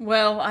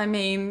 Well,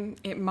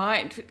 it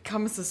might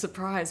come as a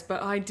surprise,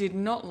 but I did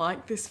not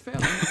like this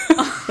film.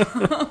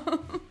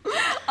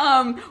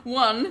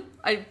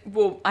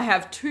 I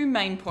have two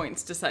main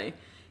points to say.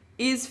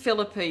 Is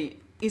Filippo,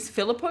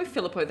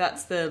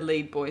 that's the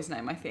lead boy's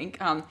name, I think.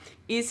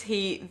 Is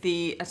he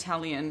the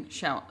Italian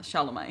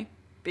Chalamet?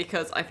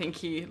 Because I think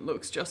he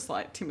looks just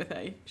like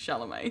Timothée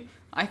Chalamet.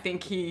 I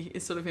think he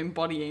is sort of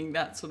embodying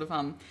that sort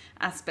of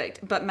aspect.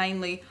 But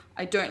mainly,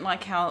 I don't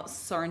like how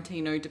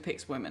Sorrentino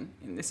depicts women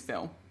in this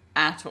film.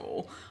 at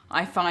all.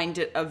 I find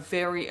it a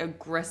very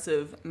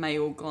aggressive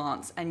male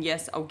glance. And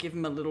yes, I'll give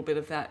him a little bit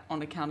of that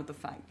on account of the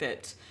fact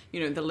that,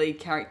 the lead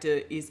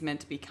character is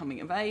meant to be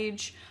coming of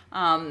age.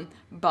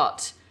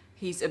 But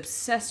he's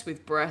obsessed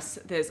with breasts.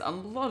 There's a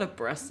lot of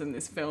breasts in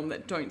this film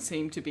that don't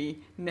seem to be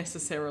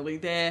necessarily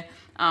there.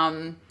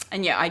 And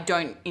yeah, I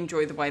don't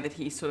enjoy the way that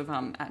he's sort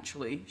of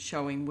actually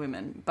showing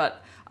women.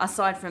 But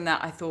aside from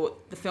that, I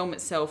thought the film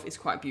itself is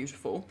quite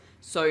beautiful.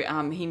 So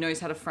he knows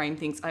how to frame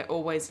things. I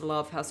always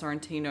love how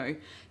Sorrentino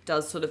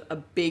does sort of a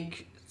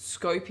big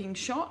scoping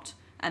shot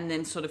and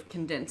then sort of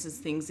condenses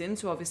things in.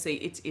 So obviously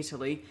it's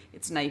Italy,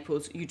 it's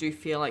Naples. You do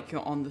feel like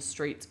you're on the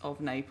streets of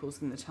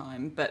Naples in the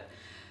time. But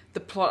the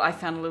plot I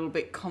found a little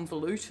bit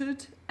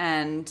convoluted,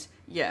 and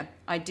yeah,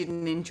 I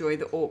didn't enjoy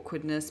the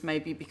awkwardness,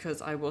 maybe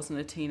because I wasn't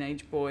a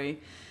teenage boy.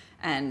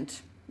 And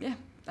yeah,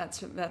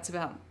 that's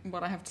about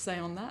what I have to say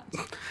on that.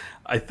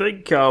 I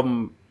think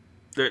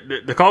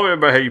the comment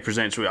about how you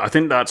present it, I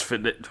think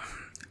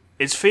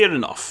it's fair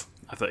enough,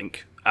 I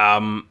think.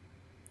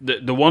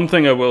 The one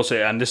thing I will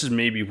say, and this is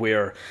maybe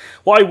where,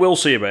 what I will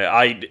say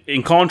about it,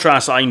 in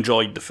contrast, I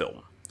enjoyed the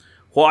film.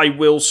 What I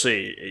will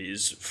say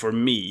is, for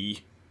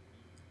me,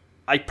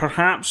 I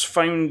perhaps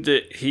found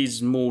it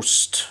his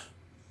most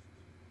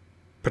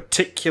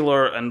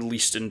particular and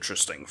least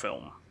interesting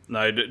film.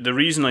 Now, the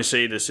reason I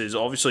say this is,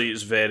 obviously,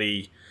 this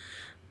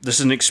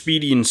is an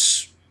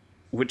experience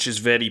which is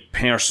very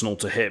personal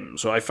to him.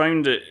 So I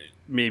found it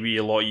maybe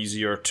a lot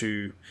easier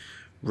to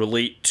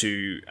relate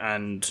to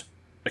and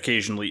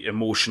occasionally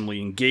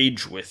emotionally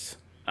engage with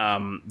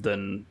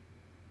than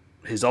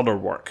his other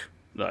work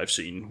that I've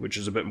seen, which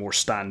is a bit more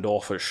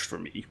standoffish for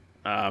me.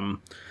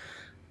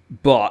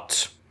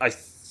 But I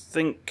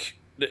think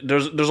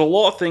there's a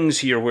lot of things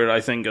here where I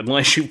think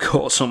unless you've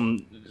got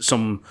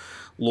some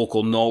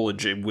local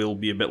knowledge, it will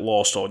be a bit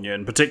lost on you.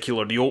 In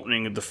particular, the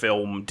opening of the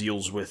film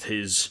deals with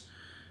his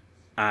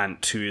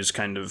aunt, who is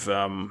kind of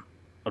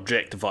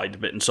objectified a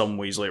bit in some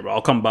ways later.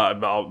 I'll come back,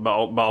 but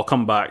I'll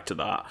come back to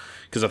that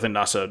because I think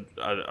that's a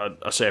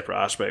separate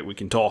aspect we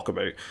can talk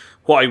about.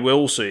 What I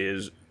will say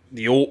is,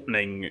 the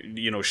opening,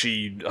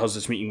 she has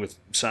this meeting with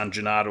San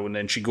Gennaro, and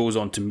then she goes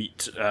on to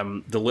meet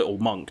the little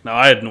monk. Now,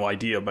 I had no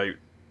idea about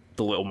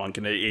the little monk,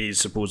 and it is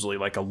supposedly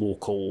like a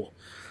local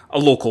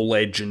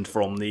legend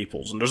from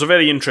Naples. And there's a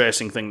very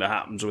interesting thing that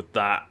happens with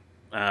that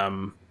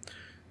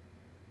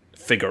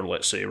figure,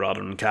 let's say,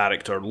 rather than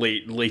character,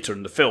 later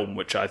in the film,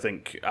 which I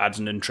think adds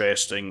an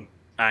interesting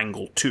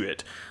angle to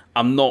it.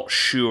 I'm not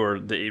sure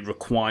that it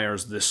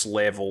requires this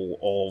level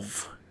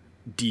of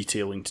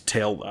detailing to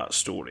tell that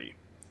story.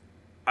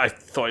 I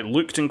thought it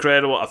looked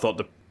incredible. I thought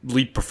the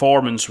lead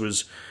performance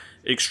was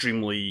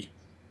extremely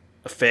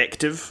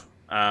effective.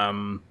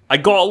 I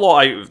got a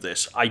lot out of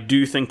this. I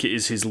do think it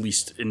is his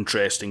least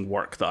interesting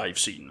work that I've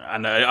seen.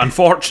 And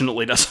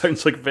unfortunately, that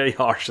sounds like a very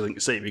harsh thing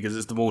to say because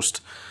it's the most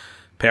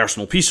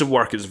personal piece of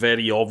work. It's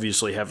very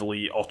obviously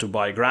heavily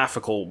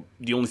autobiographical.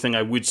 The only thing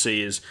I would say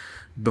is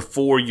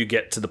before you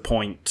get to the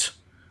point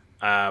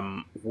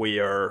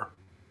where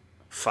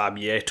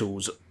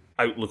Fabietto's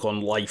outlook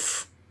on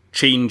life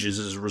changes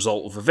as a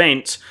result of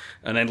events,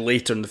 and then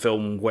later in the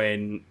film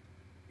when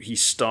he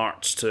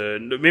starts to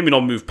maybe not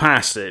move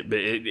past it, but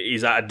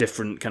he's at a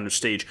different kind of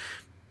stage,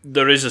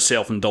 there is a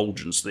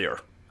self-indulgence there.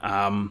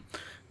 On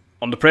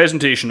the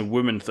presentation of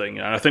women thing,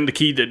 and I think the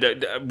key,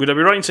 would I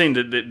be right in saying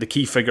that the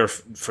key figure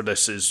for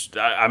this is,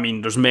 I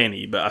mean, there's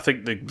many, but I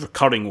think the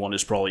recurring one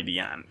is probably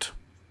the aunt.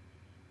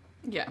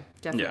 Yeah,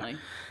 definitely. Yeah.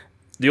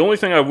 The only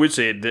thing I would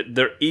say that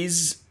there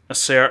is a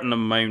certain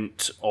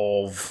amount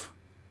of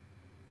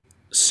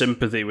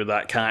sympathy with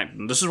that character.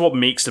 And this is what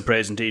makes the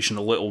presentation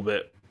a little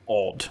bit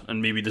odd,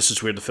 and maybe this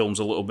is where the film's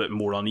a little bit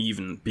more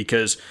uneven,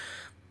 because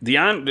the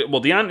aunt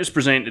is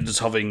presented as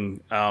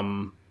having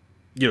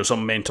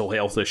some mental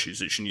health issues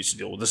that she needs to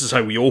deal with. This is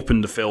how we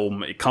open the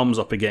film. It comes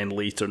up again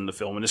later in the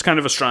film, and it's kind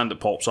of a strand that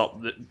pops up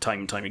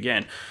time and time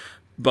again.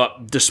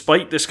 But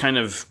despite this kind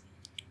of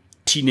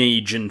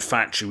teenage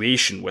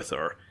infatuation with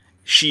her,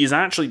 she is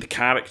actually the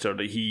character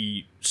that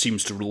he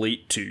seems to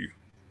relate to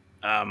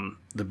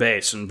the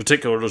best. In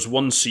particular, there's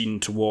one scene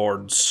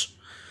towards,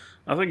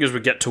 I think as we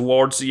get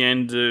towards the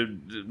end,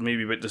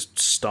 maybe about the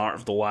start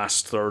of the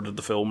last third of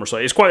the film or so,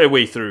 it's quite a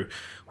way through,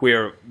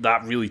 where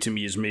that really to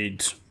me is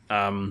made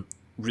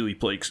really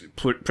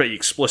pretty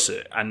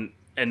explicit. And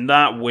in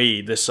that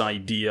way, this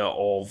idea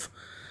of,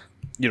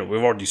 we've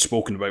already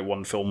spoken about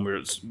one film where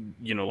it's,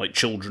 like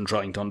children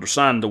trying to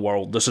understand the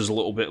world. This is a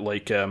little bit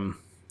like a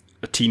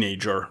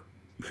teenager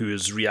who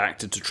has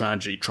reacted to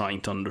tragedy, trying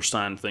to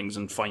understand things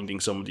and finding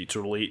somebody to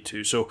relate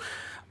to. So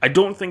I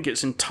don't think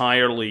it's an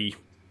entirely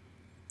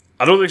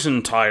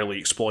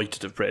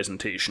exploitative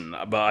presentation,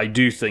 but I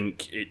do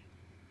think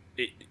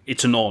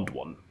it's an odd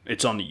one.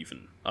 It's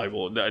uneven.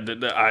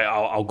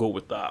 I'll go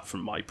with that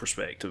from my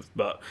perspective.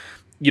 But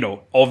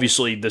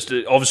obviously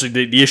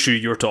the issue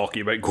you're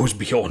talking about goes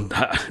beyond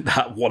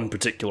that one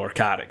particular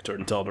character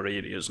into other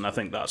areas, and I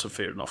think that's a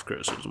fair enough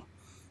criticism.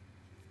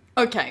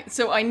 Okay,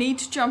 so I need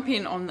to jump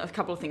in on a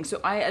couple of things. So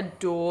I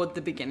adored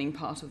the beginning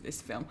part of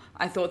this film.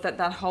 I thought that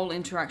whole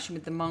interaction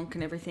with the monk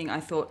and everything,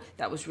 I thought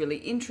that was really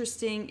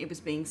interesting. It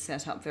was being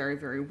set up very,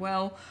 very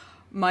well.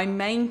 My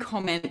main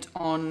comment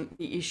on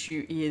the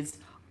issue is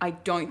I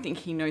don't think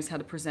he knows how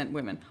to present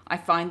women. I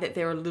find that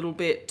they're a little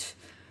bit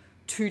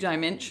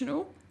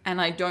two-dimensional. And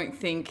I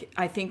think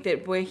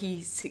that where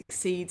he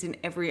succeeds in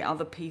every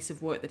other piece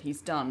of work that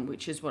he's done,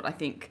 which is what I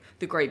think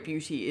The Great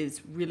Beauty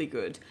is really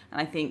good. And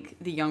I think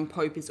The Young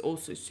Pope is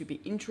also super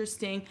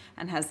interesting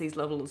and has these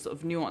levels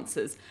of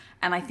nuances.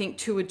 And I think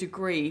to a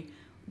degree,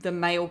 the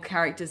male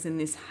characters in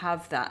this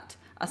have that,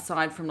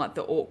 aside from like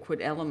the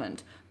awkward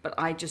element. But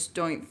I just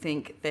don't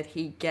think that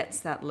he gets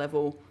that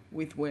level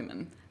with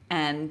women.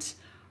 And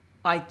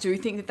I do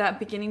think that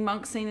beginning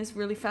monk scene is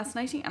really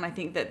fascinating, and I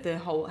think that the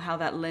whole how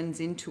that lends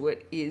into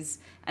it is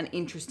an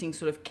interesting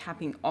sort of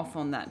capping off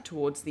on that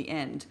towards the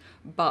end.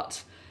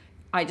 But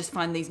I just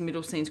find these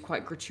middle scenes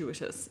quite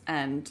gratuitous,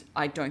 and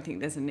I don't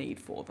think there's a need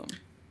for them.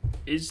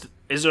 Is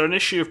there an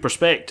issue of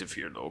perspective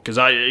here though? Because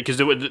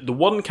the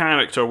one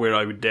character where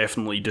I would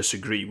definitely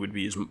disagree would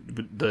be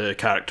the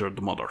character of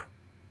the mother.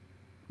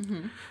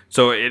 Mm-hmm.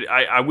 So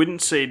I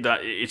wouldn't say that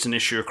it's an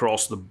issue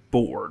across the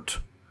board.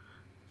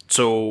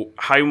 So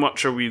how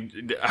much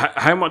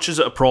is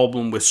it a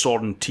problem with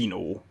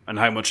Sorrentino, and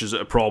how much is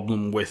it a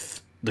problem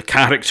with the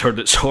character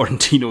that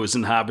Sorrentino is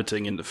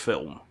inhabiting in the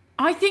film?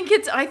 I think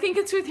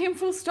it's with him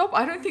full stop.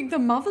 I don't think the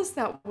mother's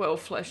that well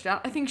fleshed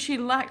out. I think she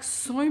lacks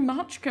so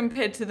much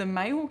compared to the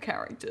male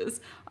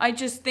characters. I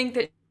just think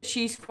that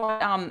she's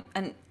quite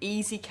an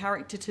easy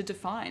character to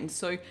define.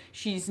 So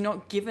she's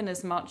not given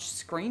as much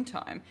screen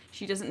time.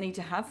 She doesn't need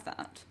to have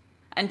that.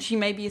 And she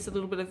maybe is a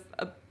little bit of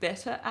a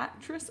better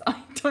actress.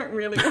 I don't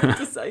really want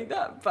to say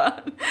that,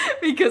 but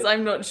because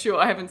I'm not sure.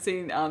 I haven't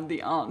seen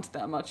The Aunt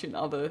that much in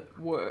other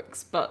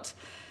works. But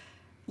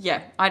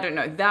yeah, I don't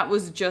know. That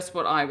was just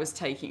what I was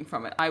taking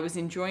from it. I was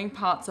enjoying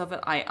parts of it.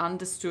 I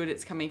understood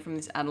it's coming from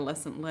this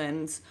adolescent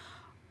lens.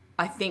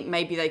 I think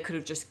maybe they could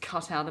have just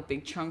cut out a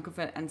big chunk of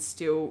it and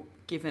still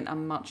given a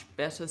much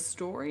better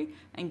story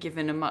and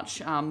given a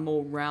much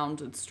more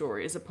rounded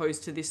story, as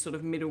opposed to this sort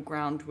of middle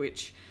ground,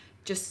 which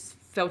just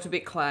felt a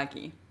bit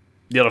claggy.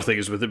 The other thing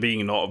is, with it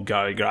being not a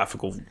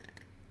biographical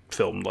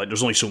film, like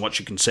there's only so much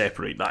you can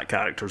separate that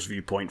character's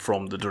viewpoint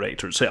from the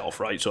director itself,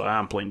 right? So I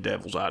am playing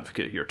devil's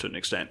advocate here to an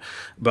extent.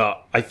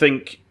 But I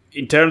think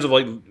in terms of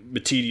like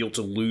material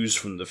to lose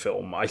from the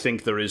film, I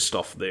think there is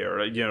stuff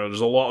there. You know, there's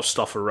a lot of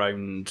stuff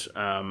around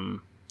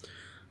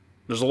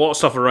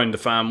the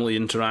family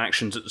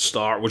interactions at the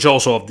start, which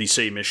also have the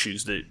same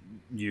issues that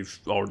you've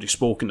already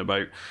spoken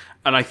about.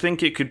 And I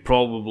think it could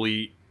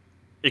probably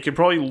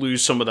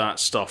lose some of that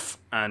stuff,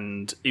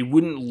 and it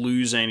wouldn't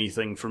lose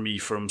anything for me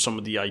from some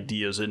of the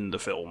ideas in the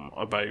film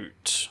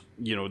about,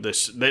 you know,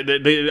 this.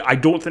 I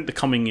don't think the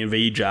coming of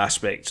age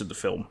aspects of the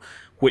film,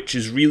 which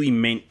is really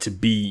meant to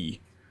be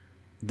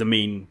the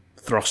main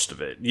thrust of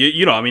it.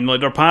 You know, I mean,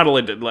 like they're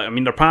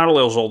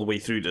parallels all the way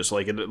through this.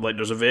 Like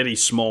there's a very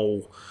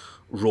small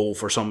role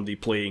for somebody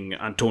playing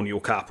Antonio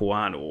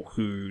Capuano,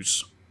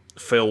 whose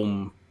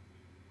film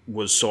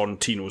was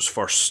Sorrentino's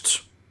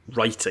first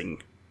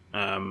writing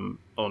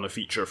on a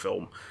feature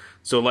film.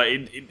 So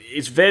like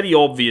it's very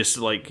obvious,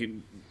 like,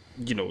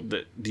 you know,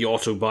 the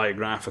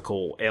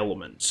autobiographical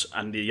elements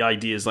and the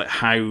ideas like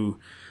how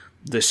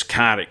this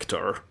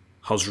character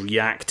has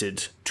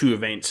reacted to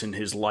events in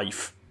his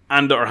life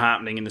and that are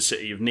happening in the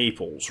city of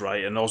Naples,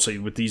 right? And also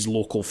with these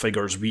local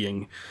figures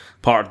being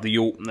part of the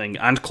opening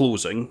and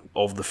closing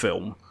of the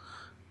film,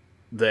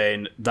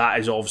 then that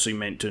is obviously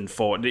meant to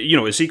inform, you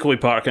know, it's equally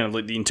part of kind of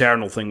like the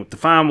internal thing with the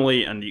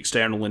family and the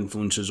external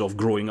influences of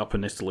growing up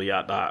in Italy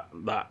at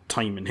that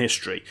time in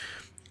history.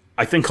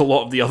 I think a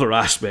lot of the other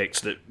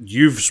aspects that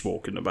you've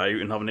spoken about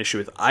and have an issue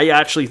with, I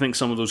actually think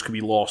some of those could be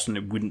lost and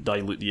it wouldn't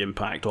dilute the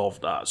impact of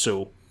that.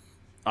 So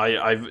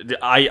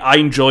I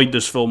enjoyed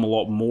this film a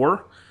lot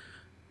more,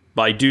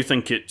 but I do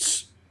think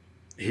it's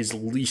his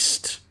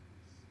least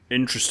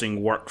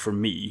interesting work for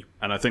me,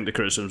 and I think the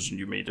criticisms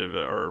you made of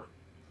it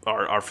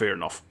are fair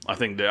enough. I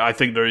think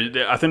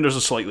there's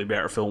a slightly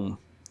better film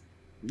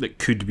that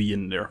could be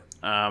in there.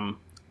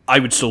 I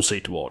would still say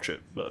to watch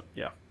it, but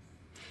yeah.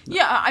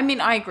 Yeah, I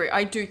mean, I agree.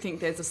 I do think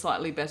there's a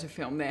slightly better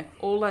film there.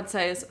 All I'd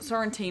say is,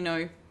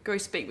 Sorrentino, go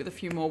speak with a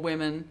few more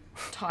women,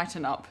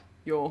 tighten up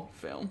your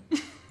film.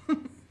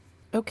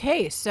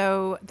 Okay,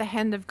 so The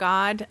Hand of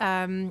God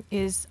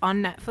is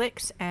on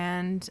Netflix,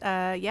 and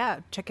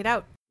yeah, check it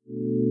out.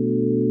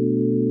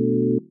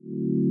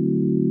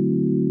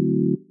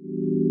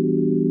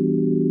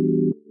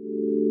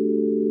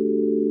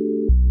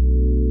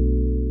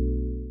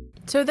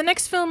 So the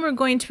next film we're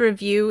going to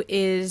review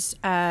is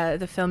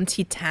the film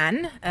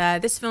Titane.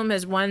 This film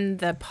has won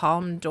the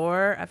Palme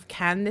d'Or of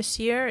Cannes this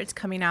year. It's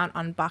coming out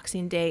on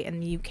Boxing Day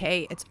in the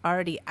UK. It's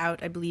already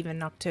out, I believe,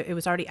 in October. It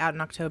was already out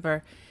in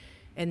October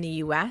in the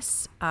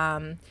US.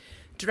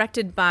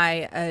 Directed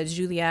by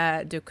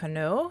Julia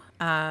Ducournau,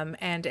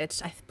 and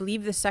it's, I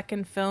believe, the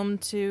second film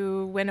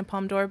to win a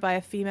Palme d'Or by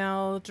a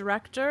female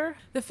director.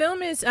 The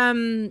film is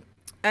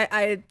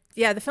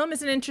Yeah, the film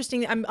is an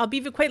interesting. I'll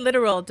be quite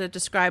literal to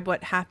describe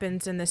what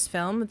happens in this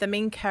film. The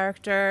main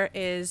character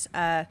is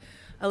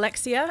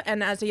Alexia,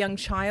 and as a young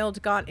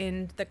child, got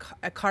in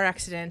a car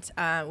accident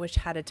which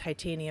had a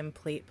titanium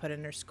plate put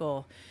in her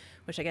skull,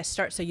 which I guess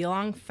starts a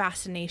long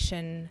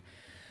fascination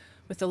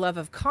with the love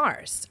of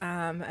cars.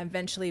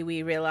 Eventually,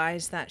 we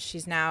realize that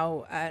she's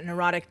now an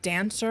erotic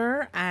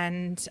dancer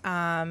and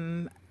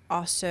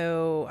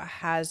also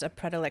has a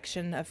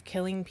predilection of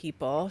killing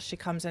people she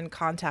comes in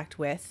contact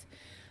with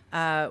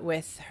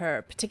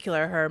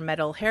her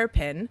metal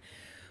hairpin.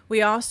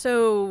 We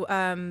also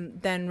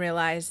then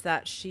realize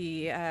that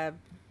she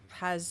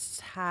has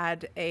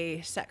had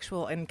a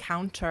sexual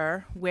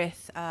encounter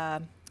with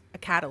a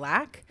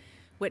Cadillac,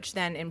 which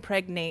then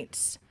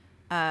impregnates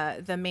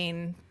the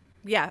main,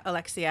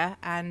 Alexia,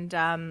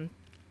 and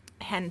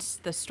hence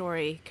the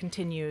story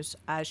continues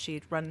as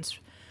she runs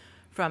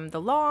from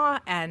the law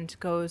and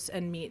goes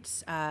and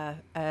meets,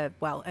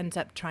 ends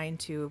up trying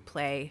to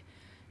play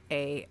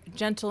a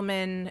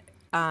gentleman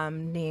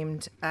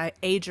named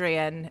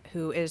Adrian,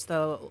 who is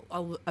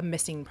a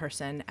missing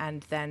person.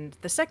 And then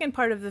the second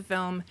part of the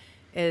film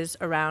is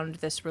around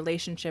this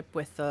relationship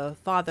with the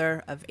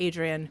father of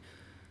Adrian,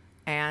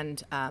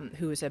 and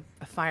who is a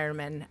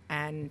fireman,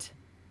 and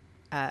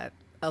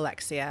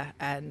Alexia,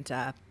 and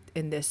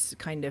in this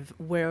kind of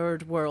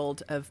weird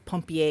world of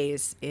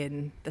pompiers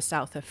in the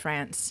south of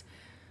France.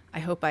 I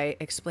hope I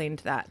explained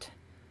that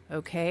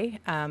okay.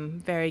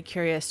 Very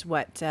curious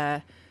what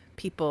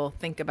people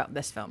think about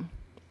this film.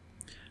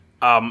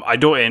 I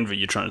don't envy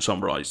you trying to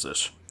summarize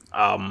this.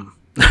 I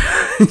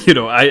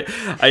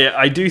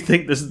do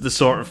think this is the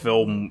sort of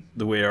film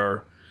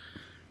where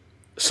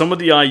some of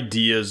the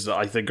ideas that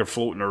I think are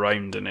floating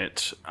around in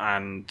it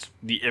and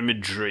the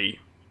imagery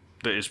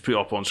that is put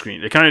up on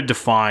screen, it kind of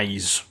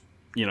defies,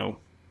 a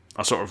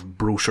sort of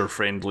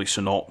brochure-friendly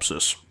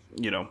synopsis.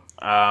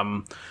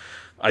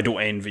 I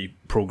don't envy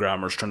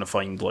programmers trying to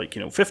find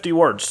 50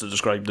 words to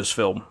describe this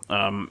film,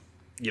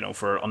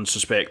 for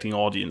unsuspecting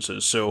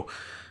audiences. So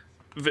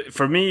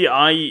for me,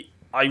 I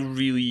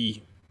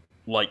really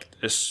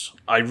liked this.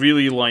 I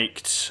really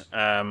liked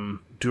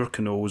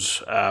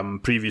Ducournau's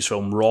previous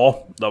film,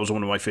 Raw. That was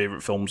one of my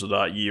favourite films of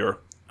that year.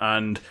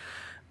 And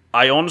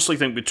I honestly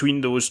think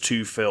between those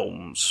two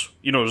films,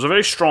 there's a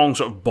very strong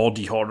sort of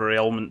body horror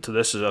element to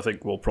this, as I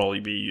think will probably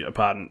be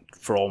apparent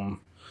from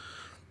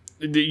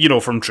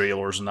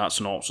trailers and that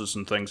synopsis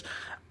and things.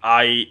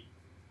 I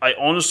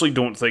honestly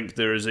don't think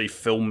there is a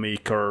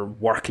filmmaker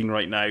working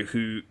right now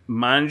who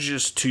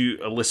manages to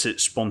elicit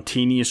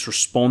spontaneous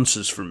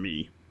responses from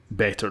me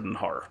better than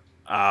her.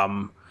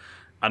 And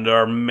there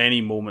are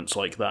many moments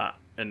like that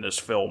in this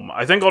film.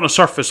 I think on a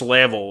surface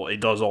level,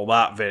 it does all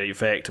that very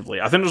effectively.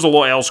 I think there's a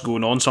lot else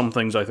going on. Some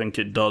things I think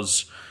it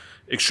does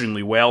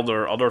extremely well.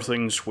 There are other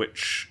things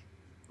which,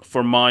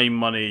 for my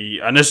money,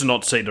 and this is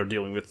not to say they're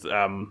dealing with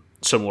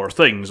similar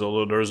things,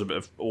 although there is a bit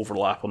of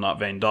overlap on that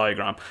Venn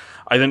diagram.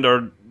 I think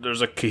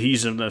there's a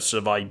cohesiveness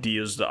of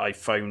ideas that I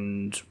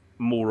found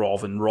more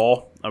of in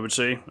Raw, I would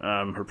say,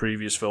 her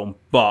previous film.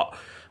 But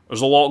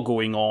there's a lot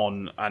going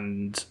on,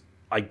 and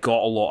I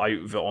got a lot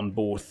out of it on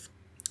both.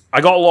 I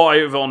got a lot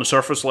out of it on the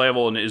surface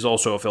level, and it is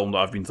also a film that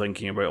I've been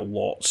thinking about a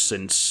lot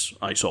since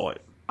I saw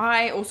it.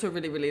 I also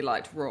really, really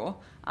liked Raw.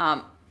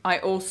 I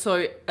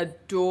also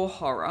adore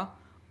horror.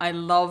 I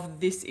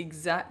love this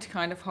exact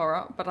kind of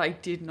horror, but I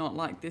did not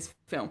like this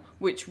film,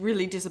 which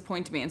really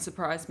disappointed me and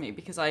surprised me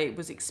because I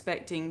was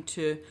expecting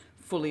to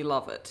fully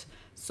love it.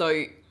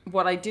 So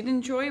what I did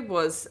enjoy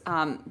was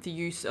the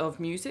use of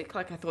music.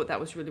 I thought that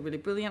was really, really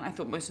brilliant. I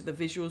thought most of the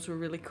visuals were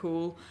really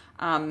cool.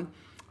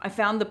 I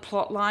found the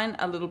plot line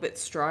a little bit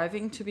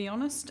striving, to be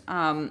honest.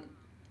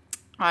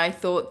 I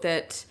thought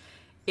that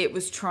it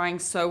was trying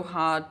so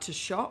hard to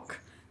shock,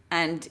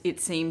 and it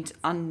seemed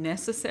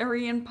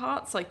unnecessary in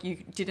parts. You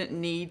didn't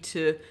need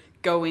to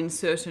go in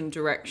certain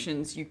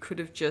directions. You could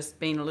have just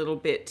been a little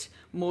bit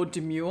more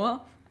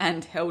demure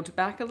and held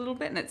back a little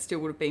bit, and it still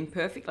would have been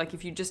perfect.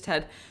 If you just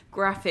had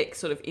graphic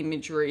sort of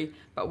imagery,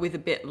 but with a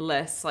bit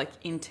less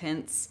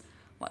intense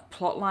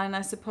plot line,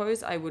 I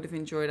suppose, I would have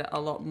enjoyed it a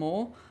lot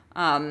more.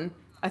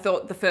 I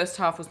thought the first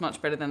half was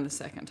much better than the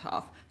second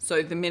half.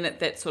 So the minute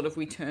that sort of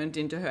we turned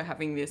into her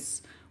having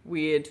this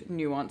weird,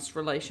 nuanced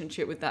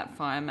relationship with that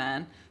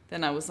fireman,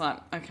 then I was like,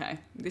 okay,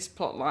 this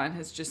plot line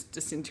has just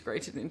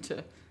disintegrated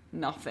into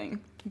nothing.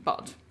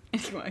 But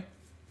anyway,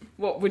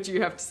 what would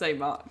you have to say,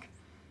 Mark?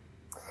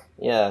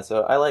 Yeah,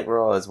 so I like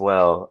Raw as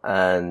well,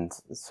 and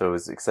so I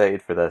was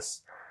excited for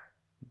this.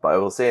 But I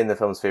will say in the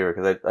film's favour,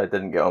 because I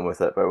didn't get on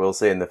with it, but I will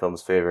say in the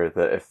film's favour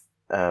that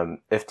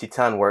if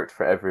Titan worked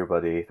for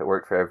everybody, if it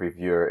worked for every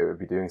viewer, it would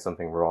be doing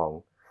something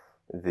wrong.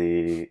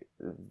 The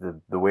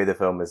way the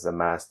film is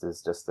amassed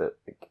is just that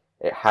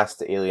it has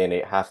to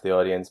alienate half the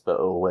audience, but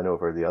it'll win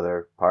over the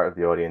other part of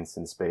the audience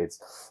in spades.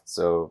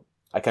 So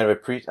I kind of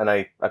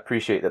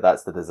appreciate that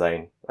that's the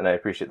design, and I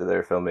appreciate that there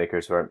are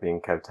filmmakers who aren't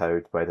being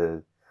kowtowed by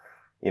the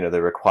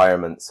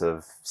requirements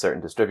of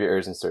certain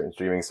distributors and certain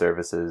streaming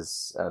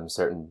services,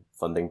 certain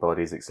funding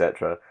bodies,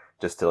 etc.,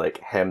 just to like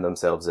hem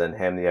themselves in,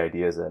 hem the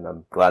ideas in.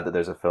 I'm glad that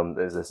there's a film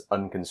that is this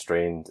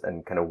unconstrained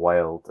and kind of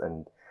wild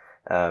and,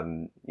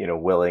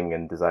 willing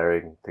and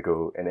desiring to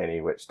go in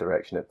any which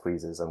direction it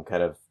pleases. I'm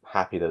kind of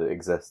happy that it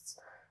exists.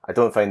 I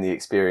don't find the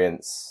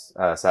experience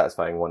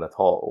satisfying one at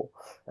all.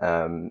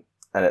 And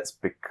it's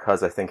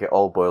because I think it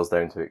all boils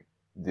down to,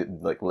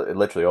 it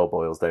literally all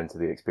boils down to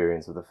the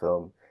experience of the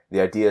film.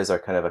 The ideas are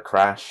kind of a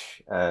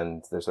crash,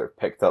 and they're sort of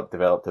picked up,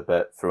 developed a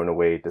bit, thrown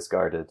away,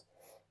 discarded.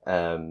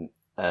 And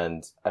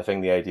I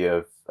think the idea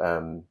of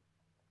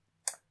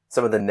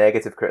some of the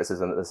negative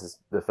criticism that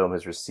the film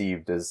has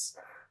received is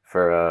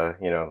for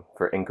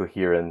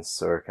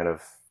incoherence or kind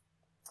of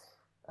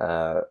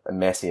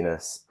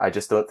messiness. I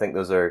just don't think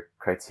those are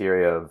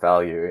criteria of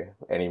value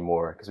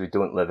anymore, because we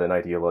don't live in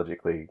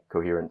ideologically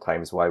coherent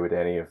times. Why would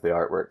any of the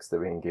artworks that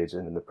we engage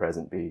in the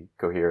present be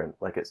coherent?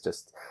 Like,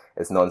 it's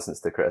nonsense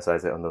to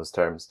criticize it on those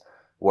terms.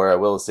 Where I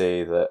will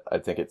say that I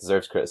think it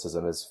deserves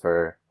criticism is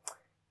for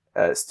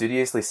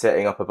studiously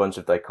setting up a bunch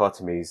of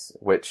dichotomies,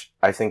 which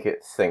I think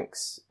it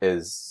thinks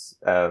is,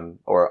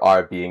 or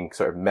are being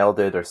sort of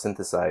melded or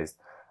synthesized.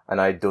 And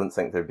I don't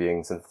think they're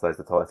being synthesized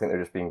at all. I think they're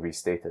just being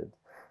restated.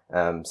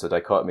 So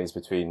dichotomies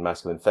between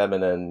masculine,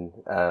 feminine,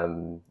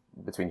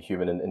 between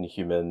human and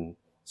inhuman,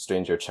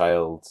 stranger,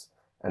 child,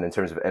 and in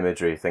terms of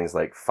imagery, things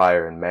like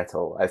fire and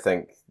metal. I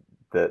think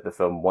that the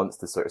film wants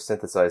to sort of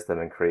synthesize them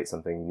and create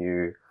something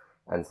new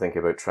and think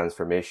about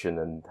transformation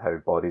and how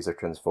bodies are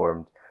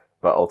transformed,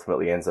 but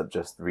ultimately ends up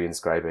just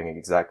reinscribing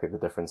exactly the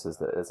differences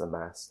that is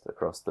amassed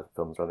across the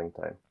film's running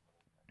time.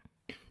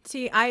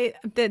 See,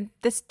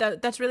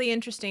 that's really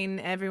interesting,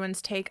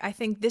 everyone's take. I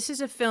think this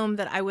is a film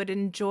that I would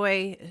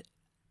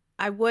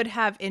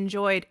have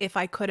enjoyed if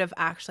I could have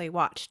actually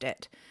watched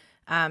it.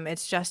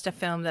 It's just a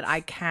film that I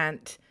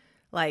can't,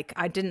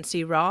 I didn't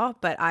see Raw,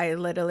 but I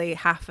literally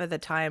half of the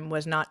time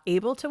was not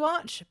able to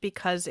watch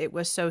because it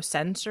was so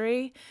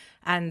sensory.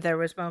 And there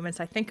was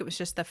moments, I think it was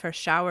just the first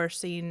shower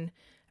scene,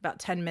 about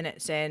 10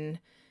 minutes in,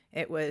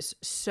 it was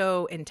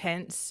so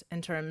intense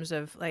in terms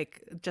of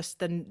just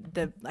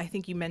the I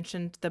think you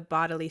mentioned the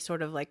bodily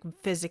sort of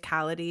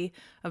physicality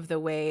of the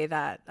way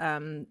that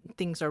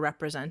things are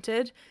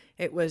represented.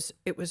 It was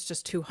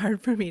just too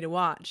hard for me to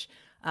watch.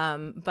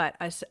 But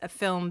a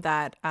film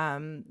that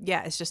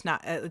it's just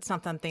not, it's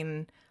not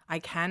something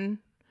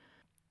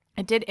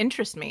it did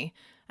interest me.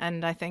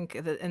 And I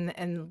think that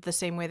in the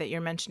same way that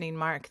you're mentioning,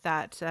 Mark,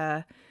 that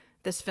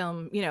this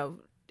film,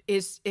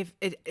 is, if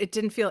it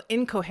didn't feel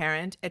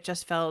incoherent, it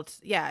just felt,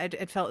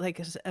 it felt like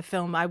a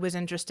film I was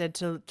interested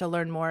to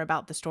learn more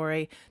about the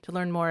story, to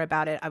learn more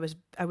about it. I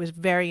was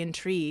very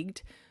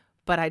intrigued,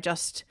 but I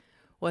just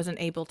wasn't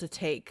able to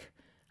take,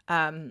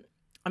 I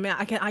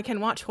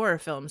can watch horror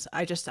films.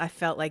 I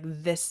felt like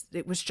this,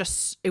 it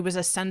was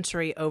a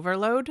sensory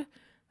overload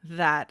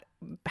that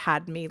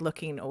had me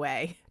looking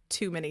away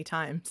too many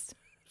times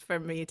for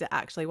me to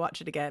actually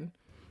watch it again.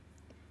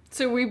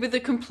 So we were the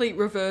complete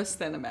reverse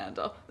then,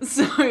 Amanda.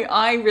 So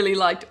I really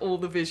liked all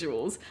the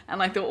visuals,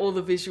 and I thought all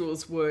the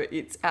visuals were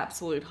its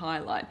absolute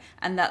highlight.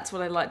 And that's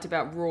what I liked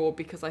about Raw,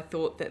 because I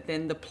thought that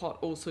then the plot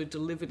also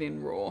delivered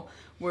in Raw.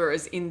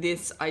 Whereas in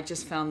this, I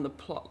just found the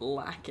plot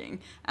lacking.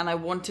 And I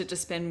wanted to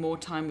spend more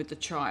time with the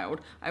child.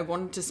 I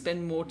wanted to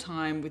spend more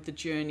time with the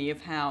journey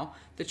of how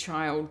the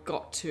child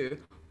got to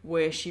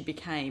where she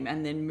became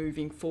and then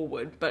moving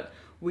forward. But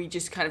we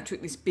just kind of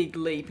took this big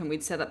leap and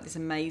we'd set up this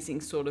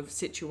amazing sort of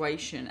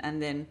situation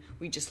and then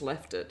we just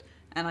left it.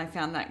 And I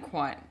found that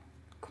quite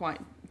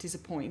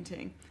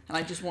disappointing. And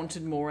I just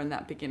wanted more in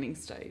that beginning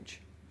stage.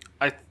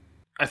 I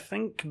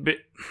think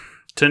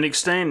to an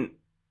extent,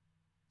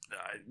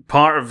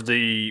 part of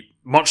the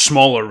much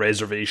smaller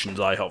reservations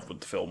I have with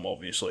the film,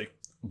 obviously,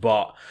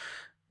 but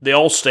they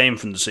all stem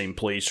from the same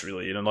place,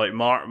 really.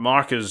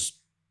 Mark has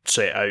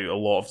set out a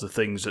lot of the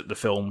things that the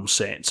film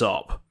sets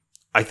up.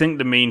 I think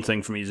the main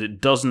thing for me is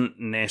it doesn't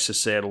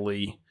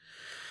really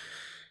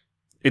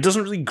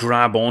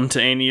grab onto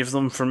any of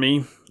them for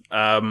me.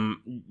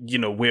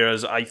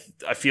 Whereas I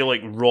feel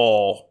like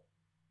Raw,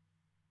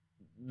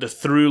 the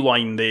through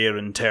line there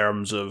in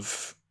terms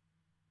of,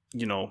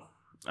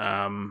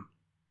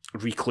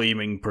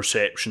 reclaiming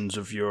perceptions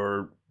of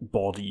your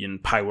body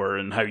and power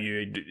and how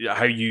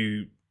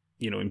you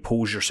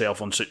impose yourself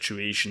on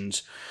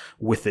situations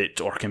with it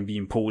or can be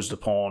imposed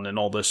upon and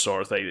all this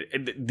sort of thing.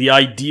 The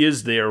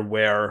ideas there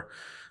were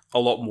a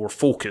lot more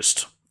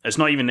focused. It's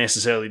not even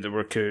necessarily that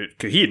we're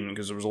coherent,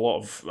 because there was a lot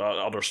of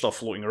other stuff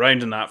floating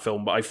around in that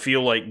film, but I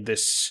feel like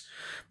this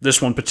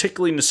one,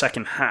 particularly in the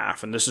second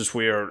half, and this is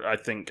where I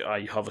think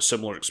I have a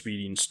similar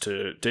experience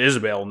to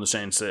Isabel, in the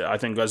sense that I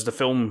think as the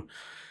film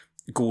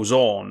goes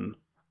on,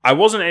 I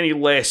wasn't any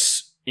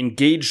less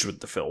engaged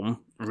with the film,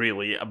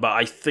 really, but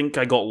I think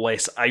I got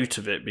less out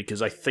of it,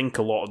 because I think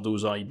a lot of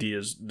those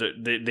ideas,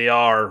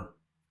 they're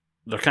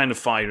kind of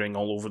firing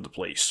all over the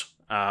place.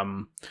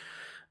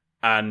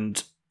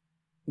 And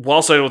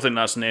whilst I don't think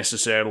that's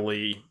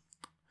necessarily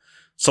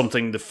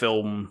something the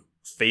film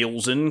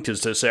fails in,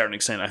 because to a certain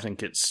extent I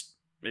think it's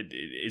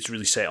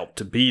really set up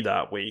to be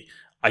that way,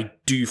 I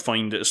do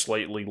find it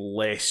slightly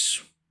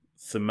less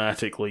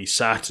thematically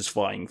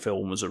satisfying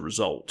film as a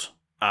result.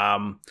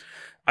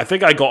 I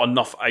think I got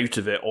enough out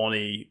of it on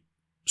a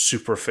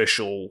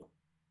superficial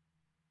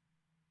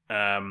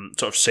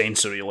sort of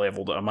sensory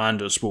level that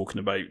Amanda has spoken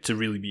about to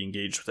really be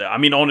engaged with it. I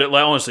mean,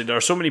 honestly, there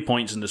are so many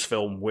points in this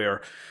film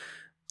where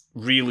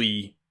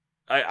really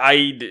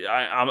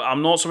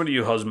I'm not somebody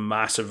who has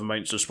massive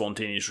amounts of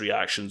spontaneous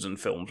reactions in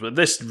films, but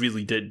this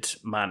really did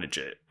manage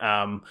it.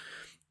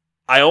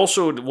 I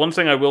also, one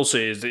thing I will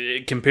say is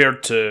that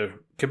compared to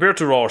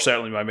Raw, or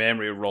certainly my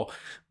memory of Raw,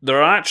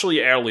 there are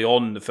actually early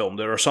on in the film,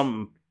 there are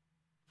some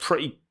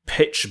pretty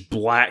pitch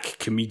black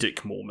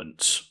comedic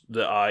moments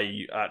that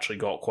I actually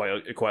got quite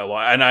a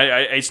lot, and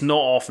it's not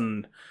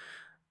often.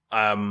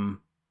 I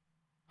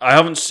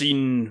haven't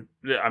seen.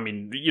 I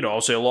mean,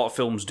 I'll say a lot of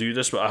films do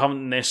this, but I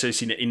haven't necessarily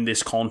seen it in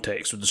this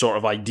context with the sort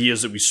of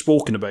ideas that we've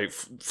spoken about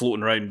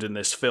floating around in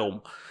this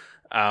film.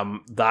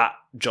 That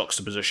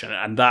juxtaposition,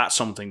 and that's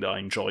something that I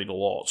enjoyed a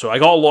lot. So I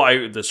got a lot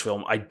out of this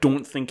film. I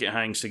don't think it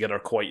hangs together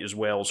quite as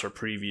well as her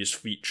previous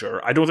feature.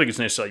 I don't think it's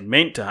necessarily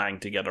meant to hang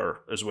together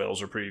as well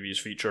as her previous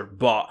feature,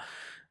 but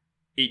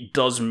it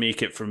does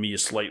make it for me a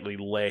slightly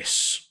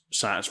less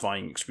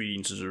satisfying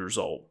experience as a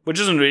result. Which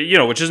isn't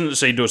to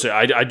say don't say.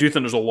 I do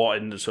think there's a lot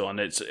in this film, and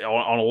it's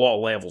on a lot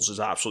of levels is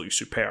absolutely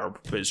superb.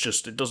 But it's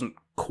just it doesn't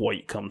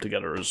quite come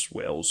together as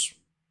well as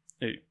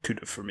it could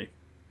have for me.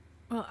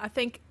 Well, I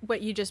think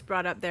what you just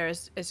brought up there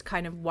is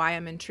kind of why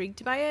I'm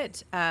intrigued by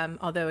it.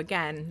 Although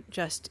again,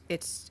 just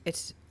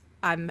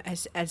I'm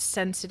as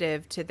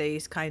sensitive to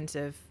these kinds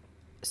of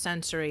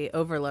sensory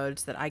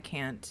overloads that I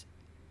can't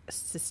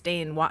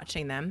sustain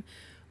watching them.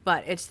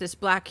 But it's this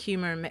black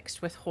humor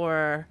mixed with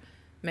horror,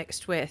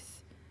 mixed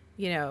with,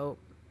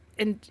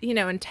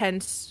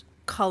 intense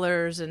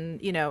colors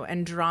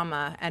and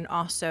drama, and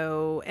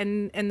also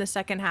in the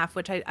second half,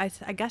 which I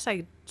guess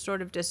I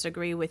sort of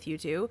disagree with you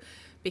too,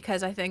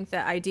 because I think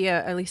the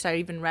idea, at least I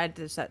even read,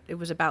 is that it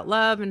was about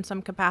love in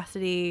some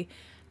capacity.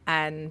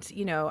 And,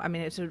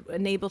 it's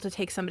able to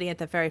take somebody at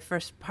the very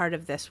first part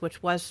of this, which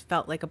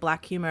felt like a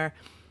black humor.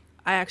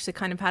 I actually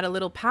kind of had a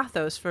little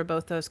pathos for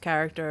both those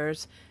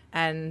characters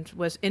and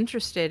was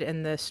interested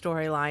in the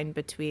storyline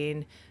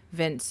between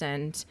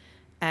Vincent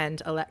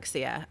and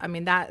Alexia. I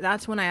mean,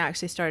 that's when I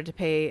actually started to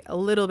pay a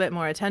little bit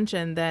more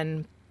attention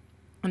than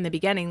in the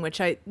beginning,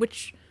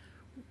 which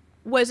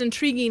was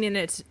intriguing in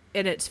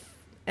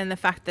the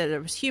fact that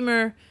there was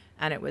humor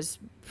and it was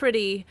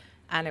pretty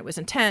and it was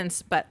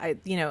intense, but it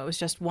was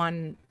just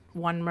one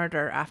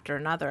murder after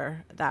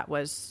another that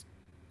was,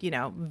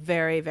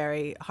 very,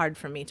 very hard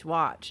for me to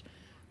watch,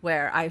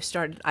 where I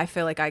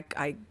feel like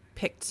I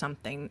picked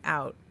something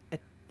out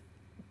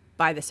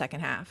by the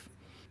second half.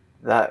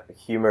 That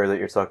humor that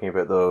you're talking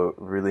about, though,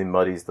 really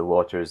muddies the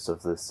waters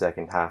of the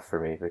second half for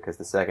me, because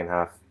the second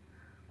half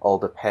all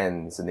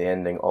depends, and the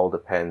ending all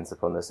depends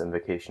upon this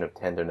invocation of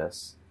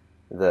tenderness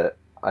that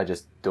I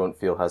just don't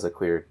feel has a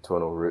clear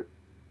tonal root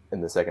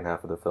in the second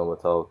half of the film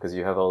at all, because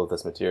you have all of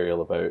this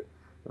material about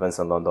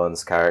Vincent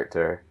Lindon's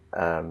character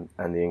and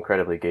the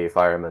incredibly gay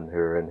firemen who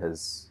are in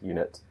his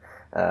unit,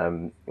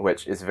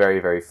 which is very,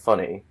 very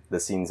funny. The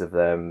scenes of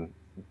them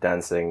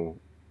dancing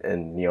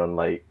in neon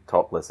light,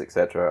 topless,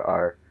 etc.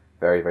 are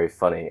very, very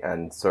funny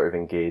and sort of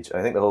engaged.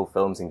 I think the whole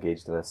film's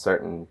engaged in a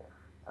certain,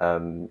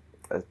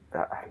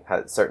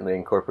 certainly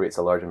incorporates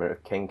a large amount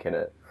of kink in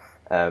it.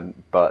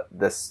 But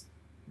this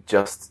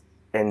just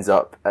ends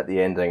up at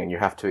the ending, and you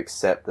have to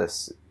accept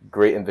this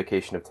great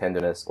invocation of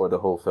tenderness or the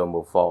whole film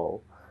will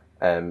fall,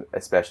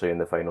 especially in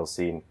the final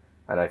scene.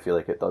 And I feel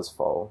like it does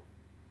fall.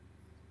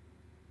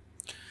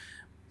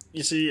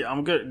 You see,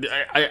 I'm good.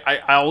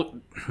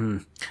 I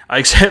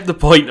accept the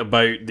point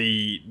about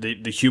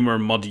the humor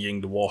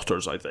muddying the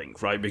waters, I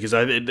think, right? Because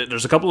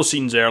there's a couple of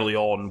scenes early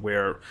on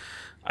where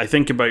I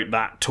think about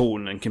that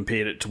tone and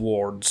compare it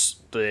towards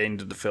the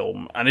end of the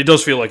film, and it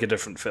does feel like a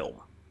different film.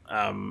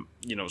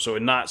 So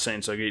in that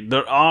sense, I agree.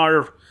 There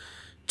are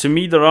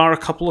a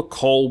couple of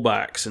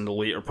callbacks in the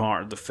later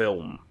part of the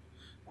film,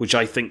 which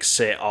I think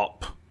set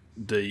up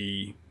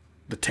the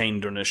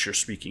tenderness you're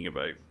speaking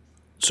about.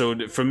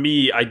 So for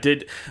me, I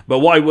did. But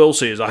what I will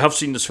say is I have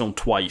seen this film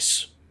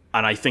twice,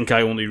 and I think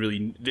I only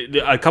really...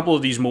 A couple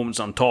of these moments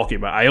I'm talking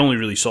about, I only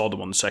really saw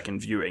them on the second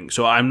viewing.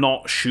 So I'm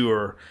not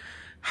sure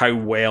how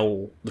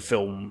well the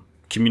film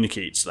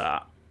communicates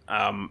that.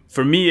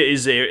 For me,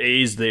 it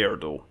is there,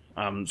 though.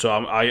 So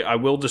I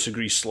will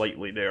disagree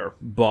slightly there.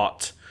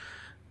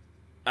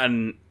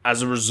 And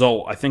as a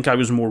result, I think I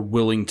was more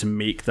willing to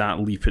make that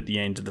leap at the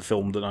end of the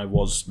film than I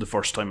was the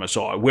first time I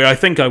saw it. Where I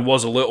think I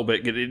was a little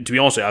bit, to be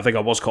honest, I think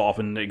I was caught up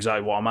in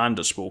exactly what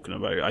Amanda's spoken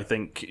about. I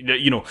think,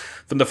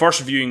 from the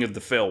first viewing of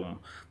the film,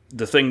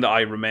 the thing that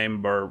I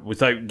remember,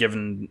 without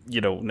giving,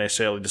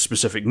 necessarily the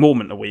specific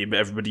moment away, but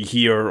everybody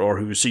here or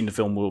who has seen the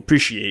film will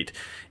appreciate,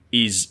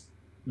 is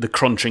the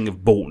crunching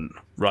of bone,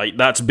 right?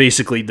 That's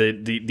basically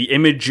the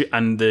image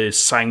and the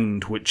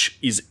sound which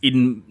is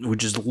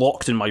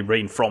locked in my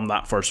brain from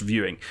that first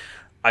viewing.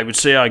 I would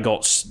say I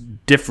got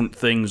different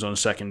things on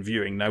second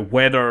viewing. Now,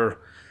 whether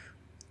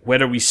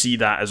whether we see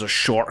that as a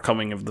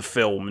shortcoming of the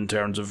film in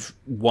terms of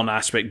one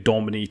aspect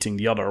dominating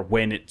the other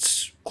when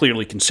it's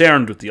clearly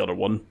concerned with the other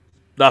one,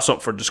 that's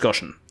up for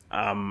discussion.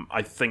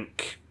 I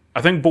think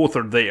both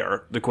are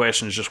there. The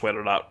question is just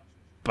whether that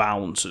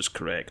balance is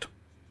correct.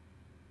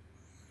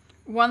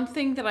 One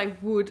thing that I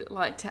would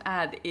like to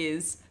add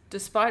is,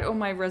 despite all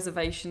my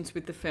reservations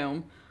with the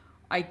film,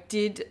 I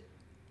did,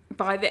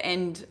 by the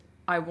end,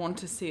 I want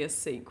to see a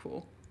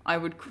sequel. I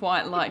would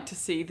quite like to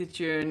see the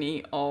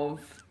journey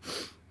of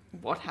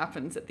what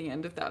happens at the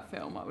end of that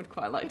film. I would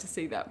quite like to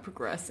see that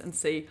progress and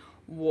see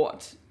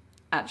what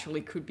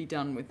actually could be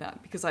done with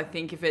that. Because I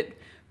think if it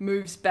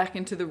moves back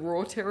into the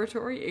Raw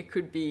territory, it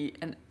could be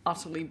an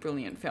utterly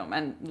brilliant film.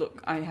 And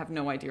look, I have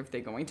no idea if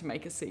they're going to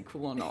make a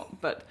sequel or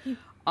not, but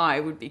I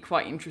would be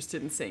quite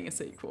interested in seeing a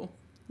sequel.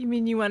 You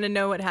mean you want to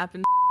know what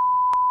happens?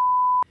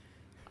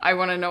 I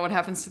want to know what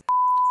happens to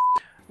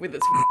with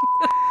its...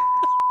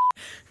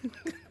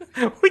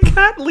 We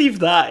can't leave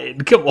that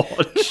in. Come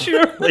on,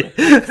 surely.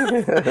 That's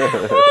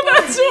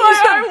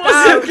why I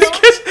wasn't...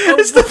 Because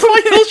it's the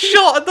final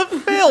shot of the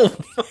film.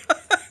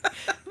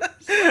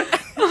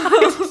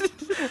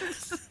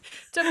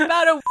 It's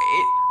about a...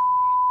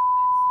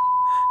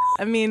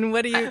 I mean,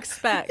 what do you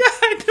expect? Yeah,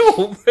 I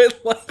know,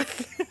 but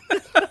like...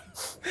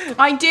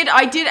 I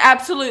did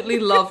absolutely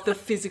love the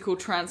physical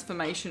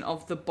transformation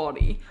of the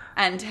body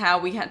and how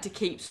we had to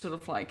keep sort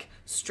of like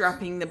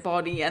strapping the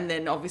body and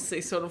then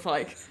obviously sort of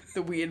like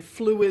the weird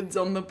fluids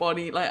on the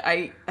body. Like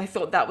I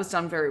thought that was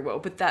done very well,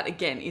 but that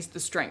again is the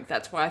strength.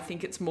 That's why I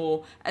think it's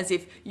more as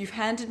if you've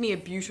handed me a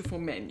beautiful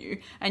menu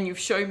and you've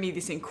shown me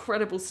this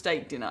incredible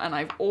steak dinner and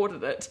I've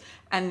ordered it,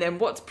 and then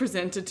what's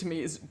presented to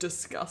me is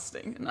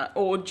disgusting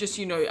or just,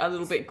 you know, a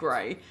little bit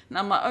grey. And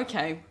I'm like,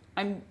 okay,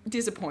 I'm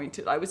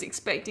disappointed. I was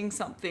expecting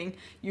something.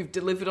 You've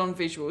delivered on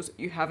visuals.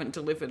 You haven't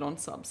delivered on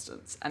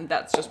substance. And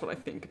that's just what I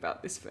think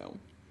about this film.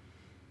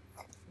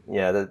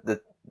 Yeah,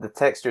 the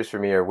textures for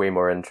me are way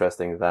more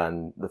interesting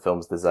than the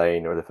film's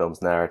design or the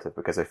film's narrative,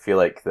 because I feel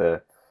like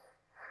there's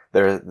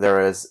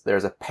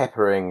a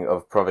peppering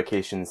of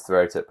provocations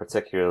throughout it,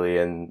 particularly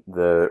in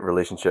the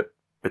relationship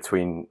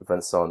between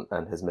Vincent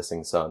and his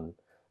missing son,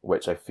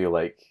 which I feel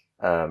like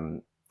are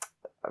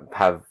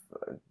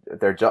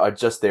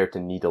just there to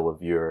needle a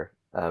viewer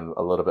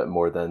a little bit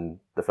more than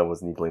the film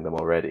was needling them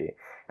already.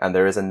 And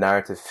there is a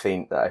narrative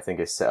feint that I think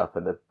is set up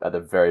at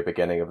the very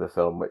beginning of the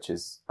film, which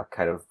is a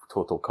kind of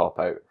total cop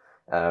out,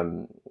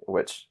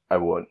 which I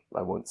won't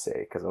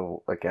say because I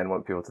again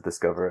want people to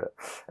discover it.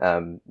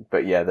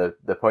 But yeah,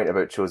 the point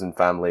about chosen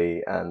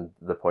family and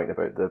the point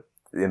about the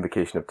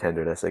invocation of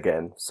tenderness,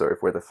 again, sort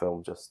of where the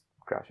film just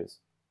crashes.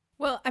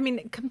 Well, I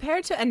mean,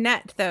 compared to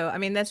Annette, though, I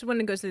mean, that's when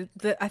it goes to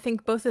I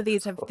think both of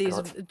these have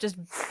just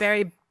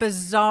very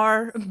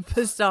bizarre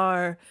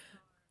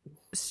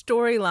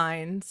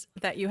storylines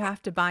that you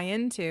have to buy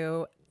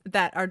into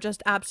that are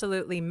just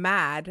absolutely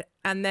mad.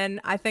 And then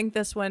I think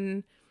this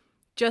one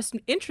just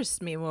interests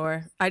me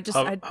more. Have you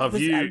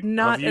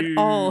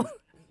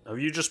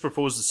just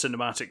proposed a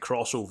cinematic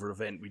crossover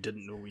event we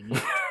didn't know we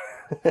needed?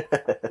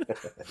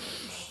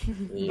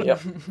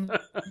 Yep.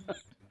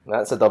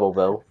 That's a double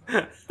bill.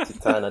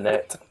 Titan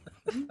Annette.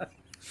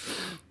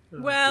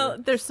 Well,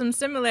 there's some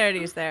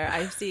similarities there,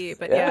 I see,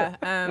 but yeah.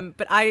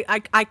 But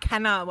I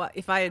cannot.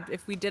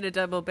 If we did a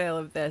double bill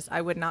of this,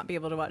 I would not be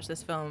able to watch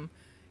this film,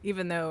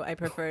 even though I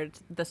preferred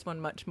this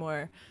one much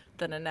more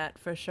than Annette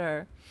for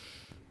sure.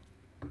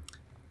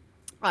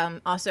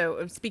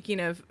 Also, speaking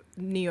of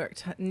New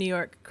York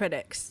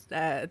critics,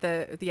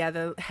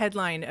 the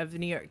headline of the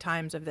New York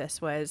Times of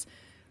this was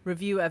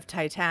 "Review of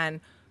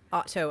Titan,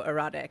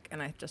 Autoerotic,"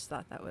 and I just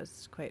thought that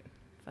was quite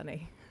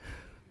funny.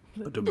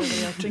 Nobody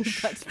else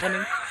thinks that's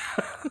funny.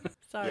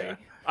 Sorry.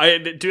 Yeah.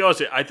 To be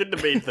honest, I think the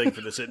main thing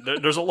for this,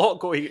 there's a lot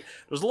going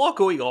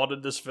on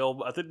in this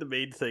film. I think the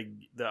main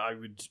thing that I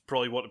would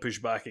probably want to push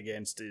back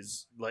against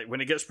is like when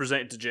it gets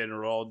presented to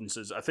general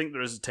audiences. I think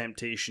there is a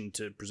temptation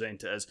to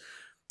present it as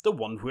the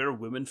one where a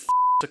woman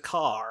a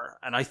car,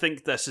 and I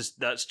think that's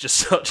just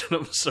such an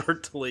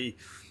absurdly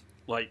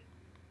like.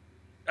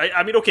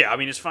 I mean,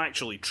 it's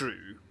factually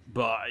true,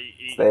 but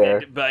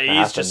it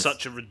is just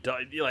such a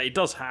it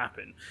does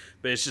happen,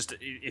 but it's just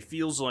it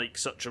feels like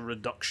such a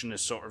reductionist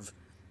sort of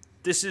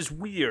this is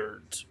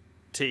weird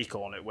take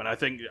on it. When I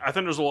think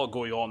there's a lot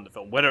going on in the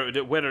film,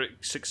 whether it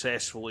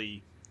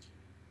successfully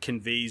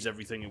conveys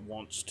everything it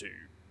wants to,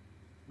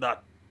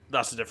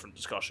 that's a different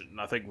discussion.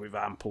 And I think we've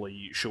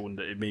amply shown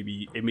that it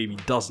maybe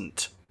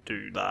doesn't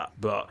do that,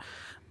 but.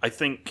 I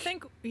think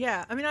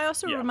yeah. I mean, I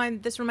also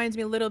this reminds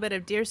me a little bit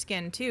of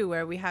Deerskin too,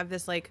 where we have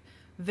this like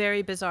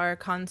very bizarre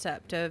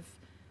concept of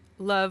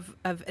love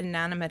of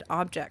inanimate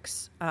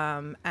objects,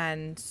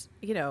 and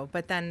you know.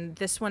 But then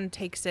this one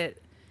takes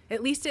it.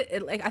 At least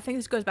it like I think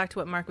this goes back to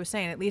what Mark was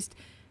saying. At least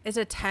it's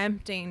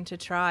attempting to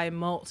try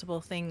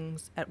multiple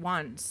things at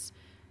once,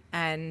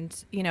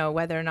 and you know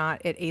whether or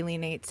not it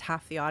alienates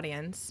half the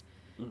audience.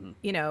 Mm-hmm.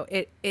 You know,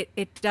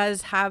 it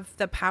does have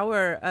the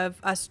power of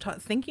us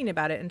thinking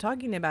about it and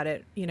talking about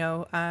it. You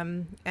know,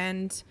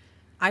 and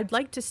I'd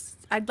like to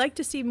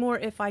see more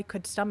if I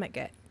could stomach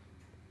it.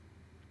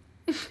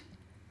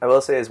 I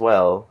will say as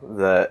well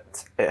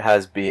that it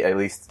has been, at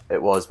least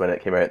it was when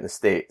it came out in the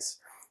States,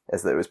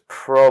 is that it was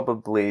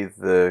probably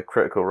the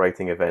critical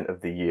writing event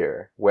of the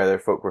year. Whether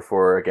folk were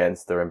for or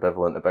against or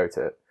ambivalent about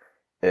it,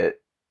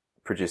 it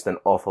produced an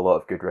awful lot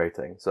of good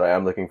writing. So I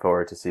am looking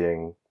forward to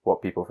seeing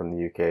what people from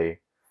the UK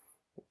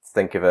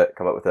think of it,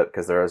 come up with it,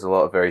 because there is a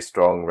lot of very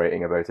strong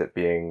writing about it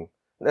being,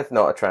 if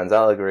not a trans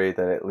allegory,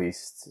 then at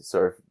least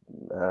sort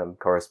of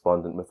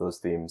correspondent with those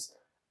themes.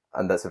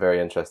 And that's a very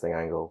interesting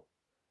angle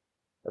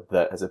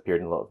that has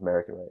appeared in a lot of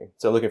American writing.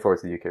 So I'm looking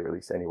forward to the UK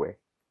release anyway.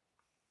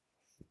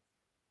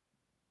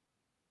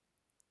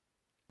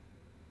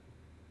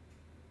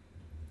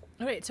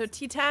 All right, so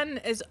Titan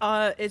is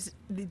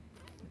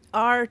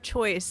our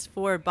choice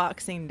for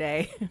Boxing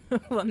Day.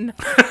 Well, no.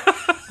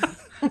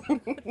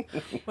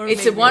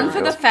 It's a one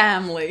for the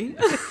family.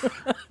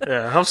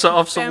 Yeah, have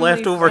some Family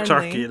leftover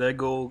friendly. turkey, then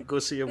go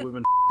see a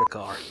woman a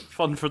car.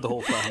 Fun for the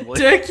whole family.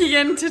 Turkey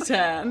and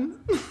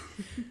Titan.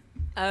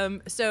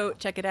 So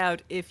check it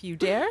out if you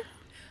dare.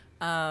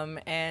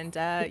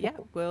 Yeah,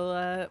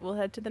 we'll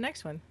head to the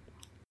next one.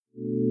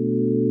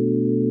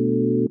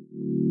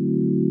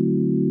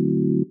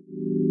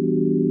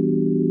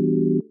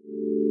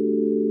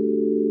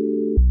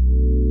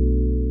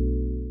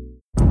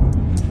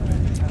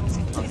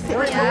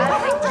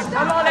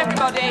 Come on,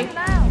 everybody.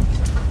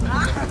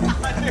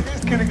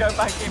 Who's gonna go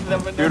back in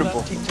them?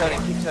 Beautiful. Keep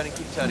turning, keep turning,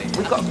 keep turning.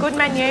 We've got a good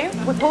menu.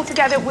 We pull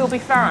together, we'll be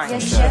fine.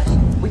 Yes, chef.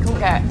 We can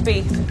get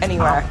beef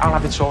anywhere. I'll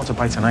have it sorted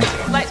by tonight.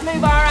 Let's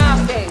move our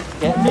asses.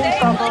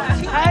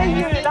 Hey,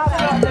 you,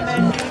 that's not the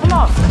menu. Come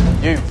on.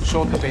 You,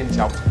 sort the bins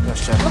out.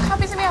 Yes, chef. Look how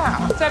busy we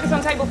are. Service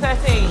on table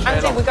 13.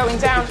 Andy, we're going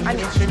down.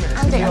 Andy, I need you.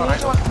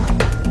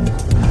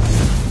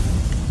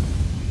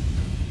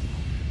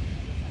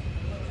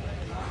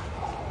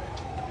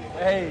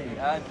 Hey,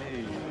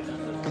 Andy.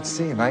 Good to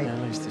see you, mate.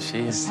 Nice to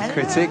see you.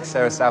 Critic,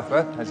 Sarah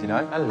Southworth, as you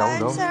know.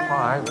 Hello.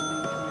 Hi.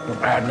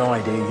 I had no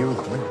idea you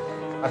were coming.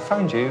 I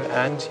phoned you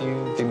and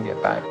you didn't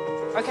get back.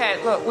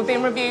 Okay, look, we've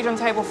been reviewed on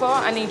table 4.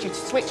 I need you to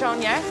switch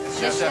on, yeah?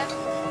 Yes, chef.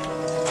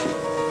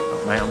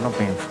 Look, mate, I'm not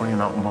being funny or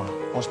not, but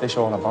what's this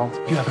all about?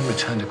 You haven't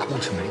returned a call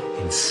to me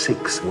in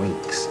 6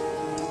 weeks.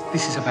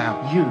 This is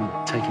about you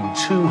taking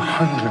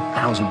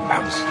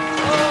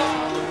 £200,000.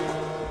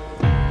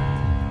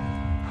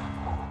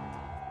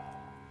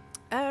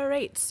 All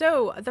right,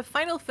 so the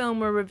final film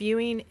we're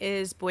reviewing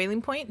is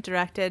Boiling Point,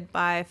 directed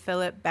by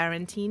Philip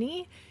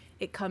Barantini.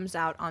 It comes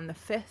out on the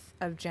 5th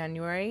of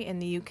January in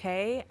the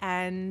UK.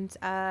 And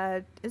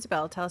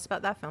Isabel, tell us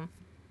about that film.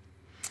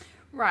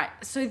 Right,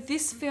 so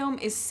this film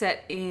is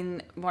set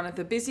in one of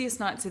the busiest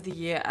nights of the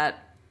year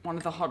at one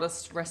of the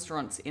hottest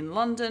restaurants in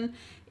London.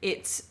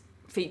 It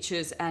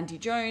features Andy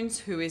Jones,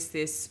 who is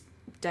this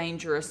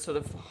dangerous, sort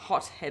of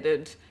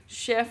hot-headed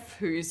chef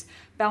who's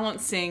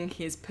balancing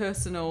his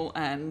personal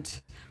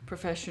and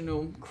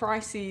professional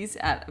crises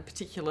at a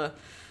particular,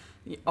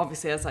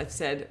 obviously, as I've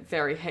said,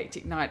 very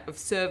hectic night of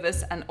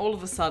service. And all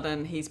of a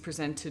sudden he's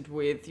presented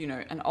with,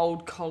 an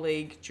old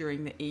colleague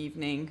during the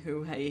evening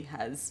who he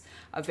has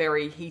a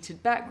very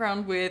heated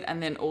background with,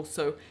 and then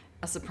also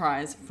a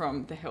surprise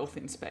from the health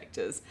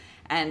inspectors.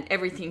 And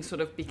everything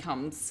sort of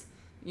becomes,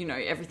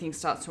 everything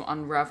starts to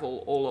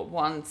unravel all at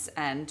once,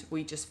 and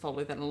we just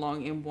follow that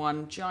along in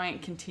one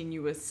giant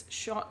continuous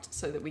shot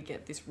so that we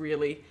get this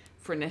really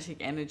frenetic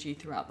energy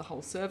throughout the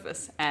whole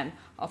service. And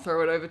I'll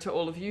throw it over to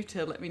all of you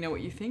to let me know what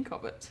you think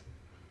of it.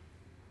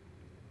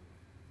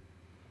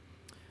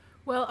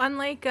 Well,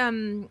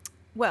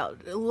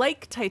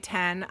 like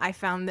Titan, I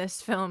found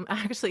this film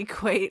actually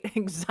quite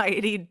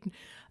anxiety.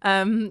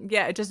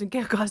 It just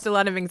caused a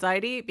lot of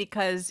anxiety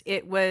because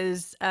it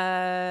was,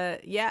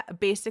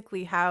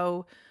 basically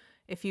how,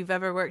 if you've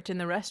ever worked in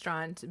the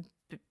restaurant,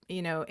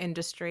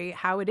 industry,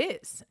 how it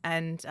is,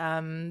 and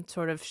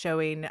sort of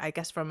showing, I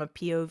guess, from a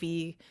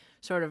POV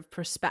sort of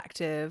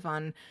perspective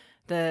on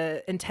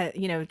the intent,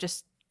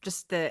 just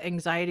the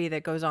anxiety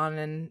that goes on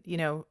in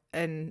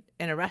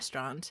a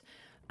restaurant.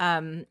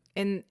 In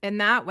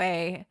that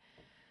way,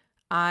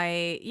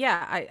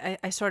 I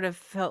sort of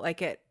felt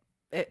like it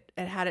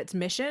had its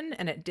mission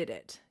and it did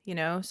it,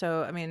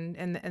 so I mean,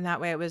 in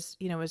that way it was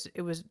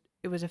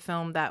a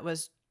film that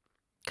was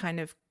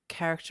kind of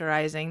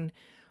characterizing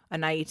a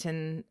night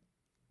in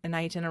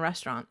a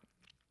restaurant,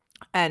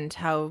 and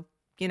how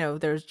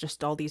there's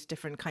just all these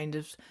different kind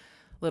of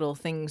little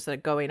things that are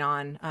going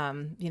on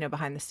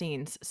behind the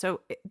scenes.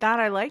 So that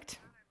I liked.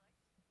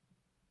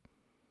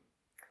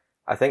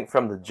 I think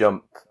from the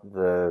jump,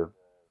 the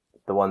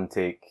one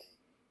take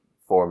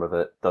form of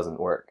it doesn't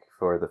work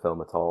for the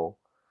film at all.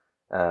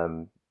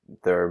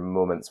 There are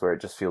moments where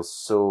it just feels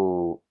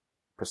so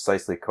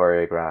precisely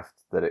choreographed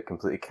that it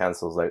completely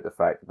cancels out the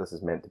fact that this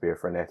is meant to be a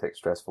frenetic,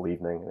 stressful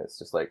evening. And it's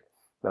just like,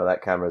 no,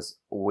 that camera's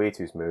way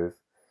too smooth.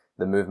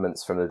 The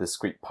movements from the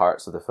discrete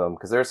parts of the film,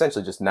 because they're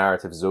essentially just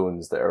narrative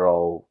zones that are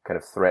all kind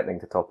of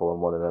threatening to topple on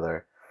one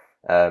another.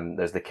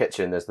 There's the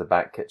kitchen, there's the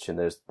back kitchen,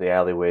 there's the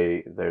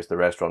alleyway, there's the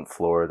restaurant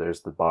floor,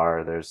 there's the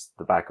bar, there's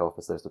the back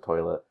office, there's the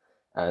toilet.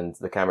 and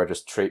the camera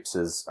just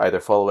traipses, either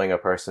following a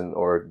person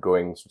or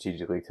going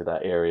strategically to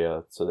that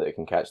area so that it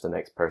can catch the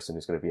next person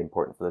who's going to be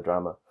important for the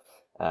drama.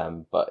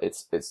 But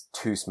it's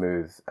too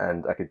smooth,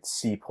 and I could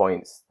see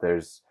points.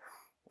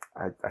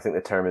 I think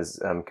the term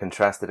is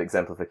contrasted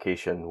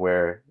exemplification,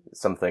 where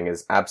something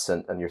is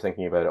absent and you're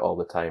thinking about it all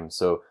the time.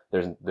 So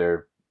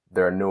there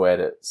are no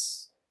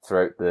edits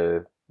throughout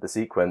the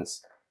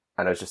sequence,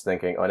 and I was just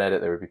thinking, on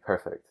edit, they would be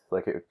perfect.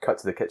 Like, it would cut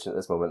to the kitchen at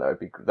this moment,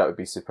 that would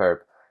be superb.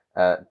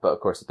 But of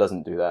course, it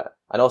doesn't do that,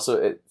 and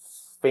also it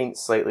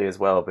faints slightly as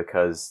well,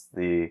 because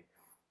the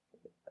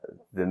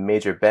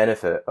major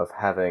benefit of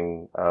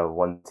having a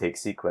one take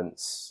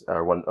sequence,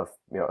 or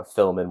a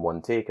film in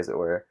one take, as it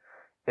were,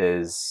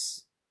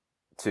 is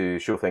to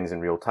show things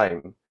in real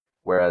time.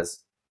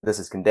 Whereas this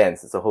is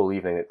condensed; it's a whole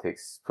evening that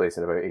takes place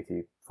in about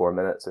 84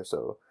 minutes or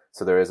so.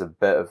 So there is a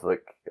bit of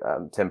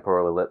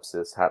temporal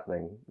ellipsis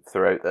happening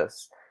throughout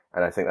this,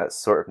 and I think that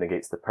sort of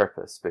negates the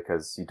purpose,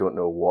 because you don't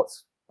know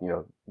what's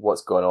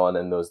going on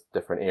in those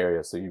different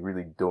areas. So you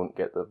really don't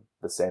get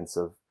the sense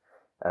of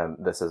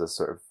this as a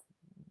sort of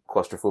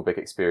claustrophobic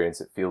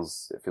experience. It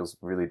feels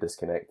really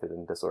disconnected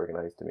and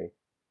disorganized to me.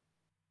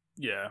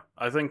 Yeah,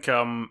 I think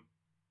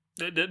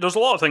there's a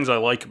lot of things I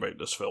like about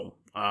this film.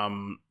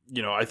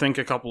 I think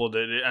a couple of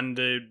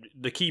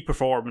the key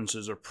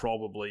performances are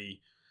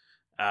probably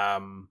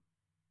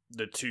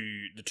the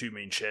two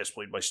main chefs,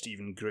 played by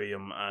Stephen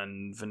Graham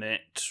and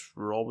Vinette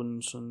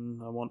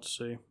Robinson, I want to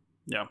say.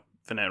 Yeah,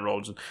 Vinette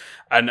Robinson.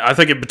 And I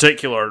think in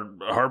particular,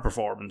 her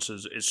performance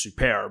is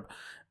superb.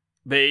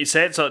 But it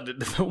sets up,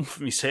 the film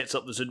for me sets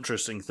up this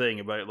interesting thing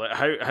about like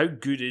how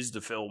good is the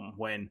film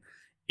when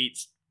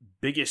its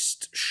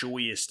biggest,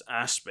 showiest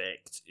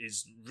aspect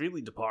is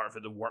really the part of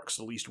it that works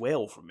the least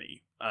well for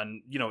me.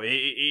 And,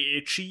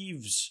 it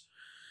achieves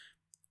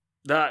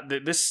that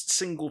this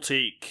single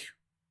take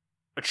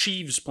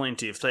achieves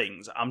plenty of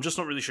things. I'm just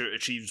not really sure it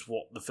achieves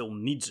what the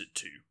film needs it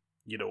to.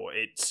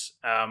 It's,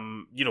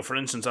 for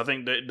instance, I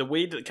think the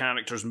way that the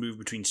characters move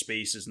between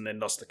spaces and then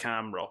thus the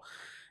camera,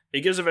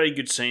 it gives a very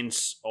good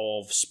sense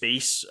of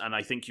space, and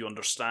I think you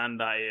understand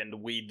that in the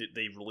way that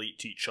they relate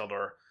to each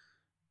other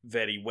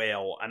very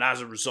well. And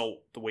as a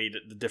result, the way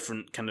that the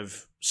different kind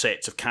of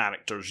sets of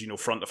characters,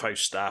 front of house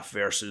staff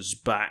versus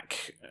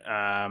back,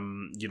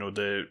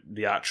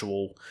 the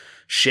actual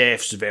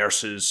chefs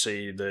versus,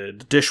 say, the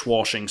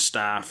dishwashing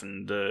staff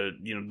and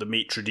the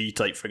maitre d'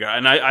 type figure.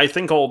 And I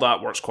think all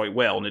that works quite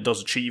well, and it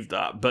does achieve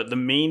that. But the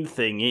main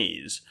thing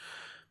is,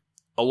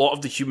 a lot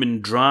of the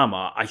human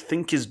drama, I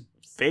think, is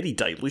very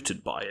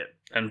diluted by it.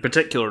 In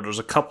particular, there's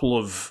a couple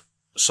of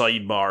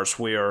sidebars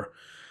where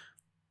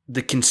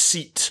the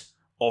conceit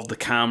of the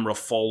camera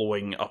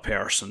following a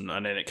person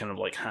and then it kind of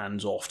like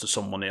hands off to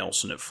someone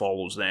else and it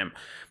follows them,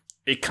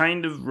 it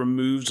kind of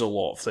removes a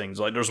lot of things.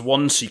 Like, there's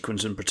one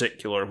sequence in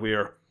particular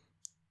where,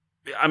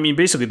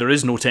 basically there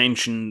is no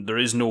tension, there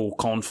is no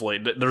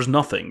conflict, there's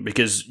nothing,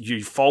 because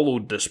you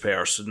followed this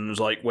person and it was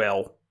like,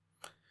 well,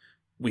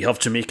 we have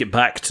to make it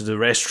back to the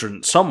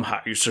restaurant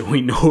somehow, so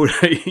we know,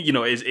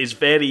 it's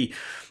very,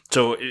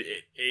 so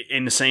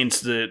in a sense,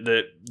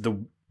 the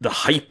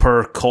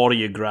hyper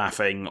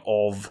choreographing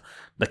of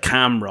the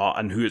camera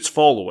and who it's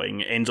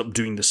following ends up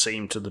doing the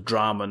same to the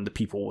drama and the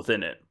people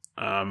within it.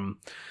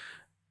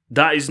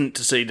 That isn't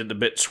to say that the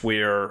bits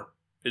where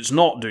it's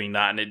not doing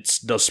that and it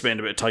does spend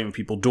a bit of time with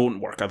people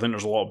don't work. I think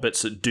there's a lot of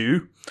bits that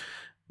do.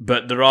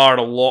 But there are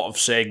a lot of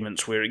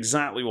segments where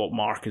exactly what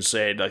Mark has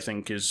said, I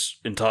think, is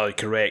entirely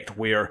correct,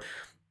 where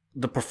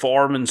the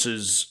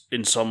performances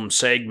in some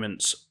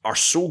segments are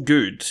so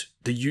good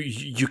that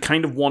you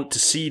kind of want to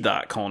see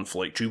that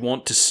conflict. You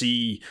want to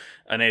see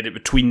an edit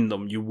between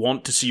them. You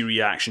want to see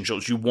reaction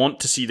shots. You want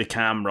to see the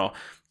camera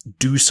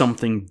do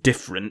something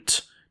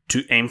different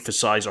to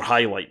emphasize or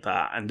highlight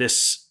that. And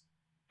this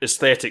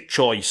aesthetic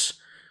choice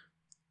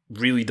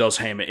really does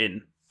hem it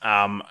in.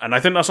 And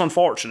I think that's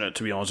unfortunate,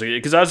 to be honest with you,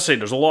 because as I say,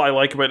 there's a lot I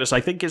like about this. I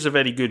think it's a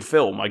very good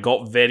film. I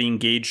got very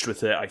engaged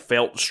with it. I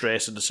felt the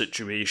stress of the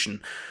situation,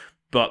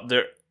 but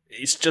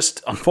it's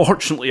just,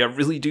 unfortunately, I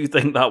really do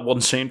think that one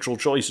central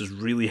choice has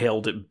really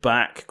held it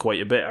back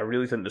quite a bit. I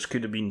really think this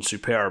could have been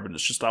superb, and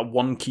it's just that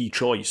one key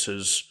choice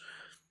has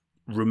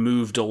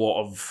removed a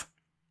lot of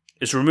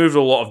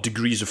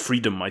degrees of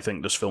freedom I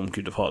think this film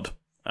could have had,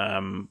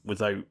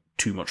 without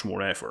too much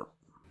more effort.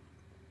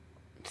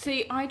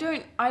 See, I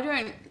don't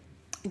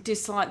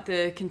dislike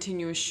the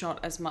continuous shot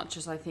as much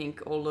as I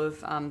think all of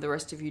the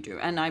rest of you do,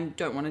 and I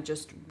don't want to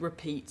just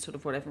repeat sort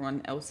of what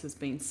everyone else has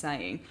been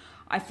saying.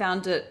 I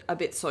found it a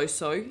bit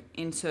so-so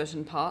in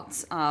certain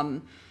parts.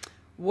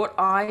 What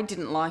I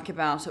didn't like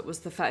about it was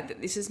the fact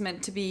that this is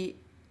meant to be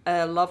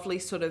a lovely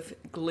sort of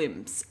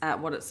glimpse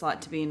at what it's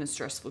like to be in a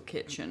stressful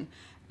kitchen,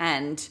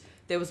 and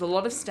there was a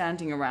lot of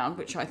standing around,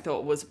 which I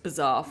thought was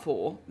bizarre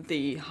for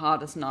the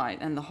hardest night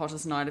and the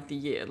hottest night of the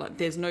year. Like,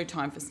 there's no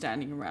time for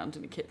standing around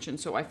in a kitchen,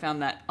 so I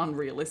found that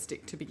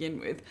unrealistic to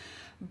begin with.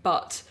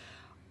 But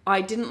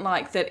I didn't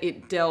like that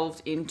it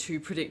delved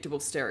into predictable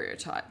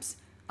stereotypes.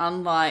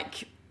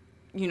 Unlike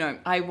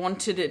I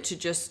wanted it to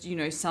just,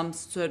 some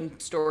certain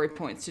story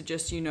points to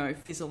just,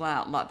 fizzle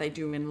out like they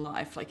do in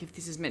life. Like if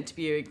this is meant to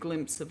be a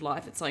glimpse of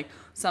life, it's like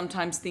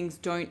sometimes things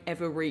don't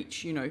ever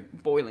reach,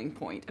 boiling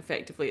point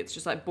effectively. It's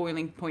just like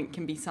boiling point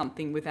can be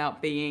something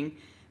without being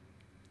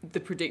the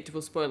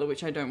predictable spoiler,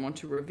 which I don't want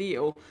to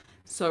reveal.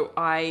 So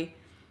I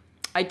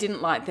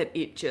didn't like that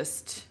it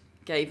just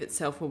gave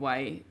itself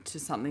away to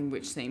something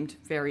which seemed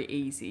very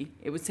easy.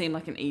 It would seem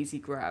like an easy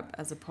grab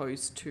as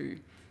opposed to,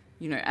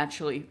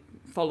 actually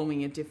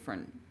following a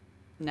different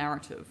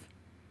narrative.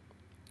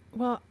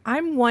 Well,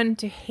 I'm one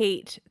to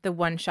hate the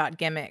one-shot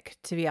gimmick,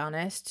 to be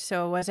honest.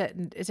 So is it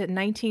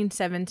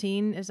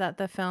 1917? Is that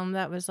the film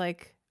that was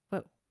like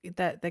what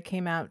that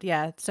came out?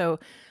 Yeah. So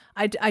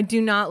I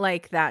do not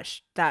like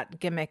that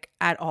gimmick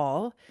at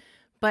all.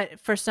 But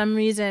for some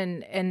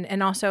reason,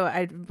 and also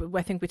I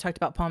think we talked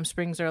about Palm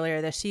Springs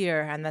earlier this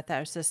year, and that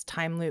there's this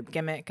time loop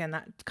gimmick, and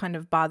that kind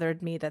of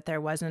bothered me that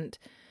there wasn't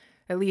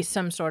at least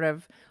some sort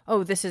of,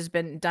 oh, this has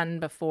been done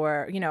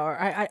before, or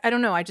I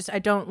don't know. I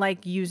don't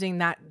like using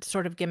that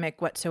sort of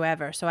gimmick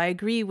whatsoever. So I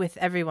agree with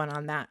everyone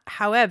on that.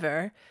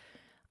 However,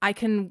 I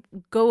can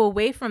go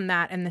away from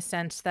that in the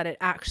sense that it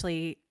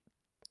actually,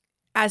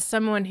 as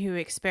someone who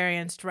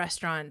experienced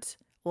restaurant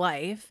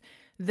life,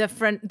 the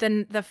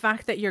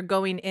fact that you're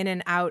going in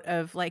and out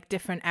of like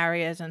different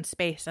areas and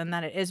space, and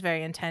that it is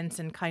very intense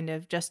and kind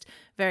of just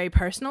very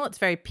personal. It's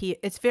very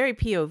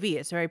POV.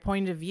 It's very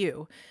point of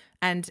view.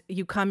 And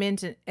you come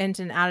into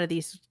and out of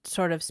these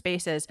sort of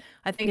spaces,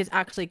 I think it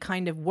actually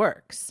kind of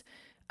works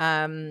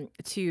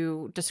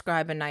to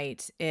describe a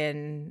night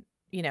in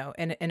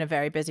a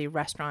very busy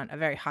restaurant, a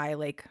very high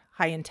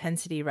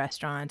intensity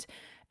restaurant.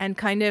 And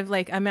kind of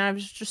like, I mean, I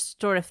was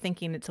just sort of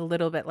thinking it's a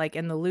little bit like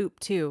In the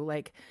Loop too.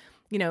 Like,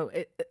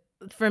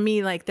 for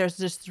me, like there's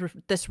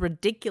this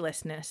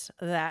ridiculousness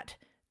that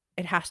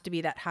it has to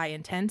be that high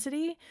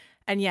intensity.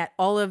 And yet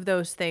all of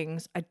those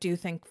things I do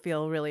think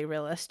feel really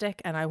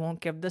realistic, and I won't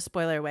give the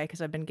spoiler away because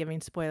I've been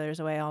giving spoilers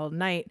away all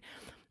night.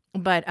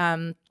 But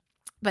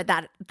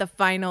that the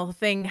final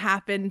thing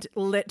happened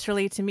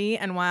literally to me,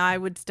 and why I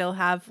would still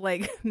have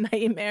like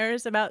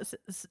nightmares about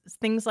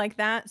things like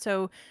that.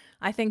 So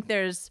I think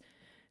there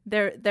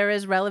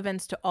is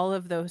relevance to all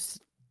of those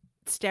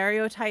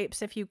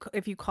stereotypes, if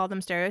you call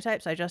them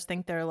stereotypes. I just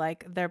think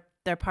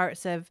they're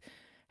parts of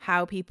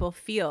how people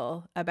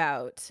feel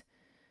about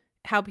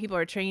how people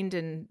are trained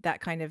in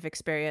that kind of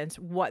experience,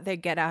 what they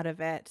get out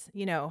of it,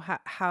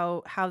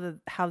 how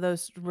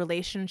those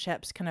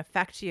relationships can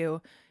affect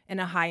you in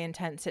a high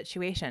intense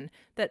situation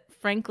that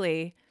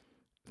frankly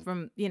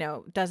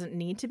doesn't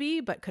need to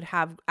be, but could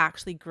have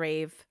actually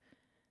grave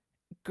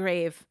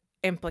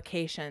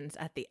implications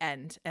at the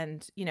end,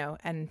 and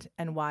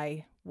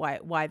why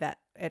that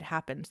it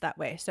happens that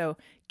way. So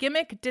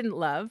gimmick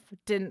didn't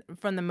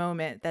from the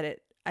moment that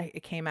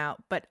it came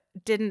out, but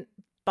didn't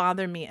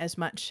bother me as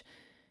much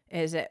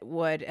as it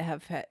would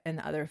have in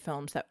other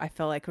films that I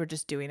feel like we're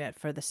just doing it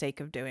for the sake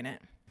of doing it.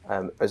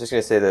 I was just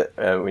going to say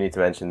that we need to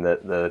mention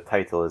that the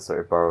title is sort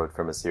of borrowed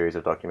from a series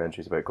of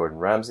documentaries about Gordon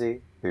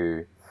Ramsay,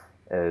 who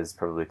is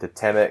probably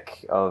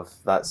totemic of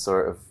that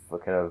sort of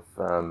kind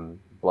of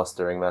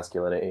blustering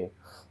masculinity,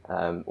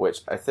 which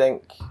I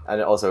think,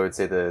 and also I would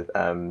say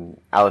the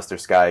Alistair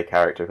Skye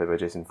character played by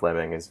Jason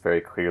Fleming is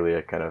very clearly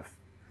a kind of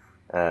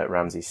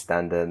Ramsay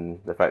stand-in.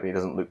 The fact that he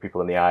doesn't look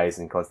people in the eyes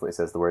and constantly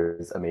says the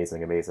words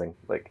amazing, amazing,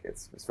 like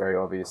it's very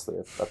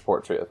obviously a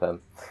portrait of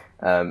him.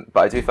 But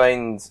I do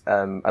find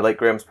I like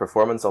Graham's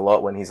performance a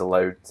lot when he's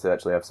allowed to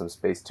actually have some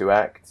space to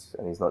act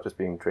and he's not just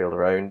being trailed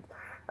around,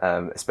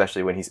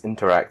 especially when he's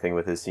interacting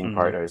with his scene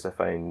partners. I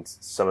find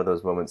some of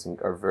those moments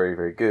are very,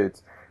 very good.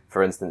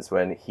 For instance,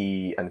 when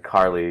he and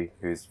Carly,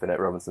 who's Vanette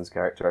Robinson's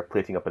character, are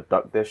plating up a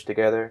duck dish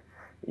together,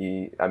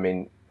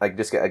 I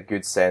just get a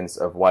good sense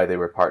of why they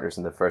were partners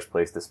in the first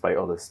place, despite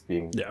all this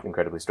being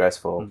incredibly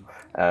stressful.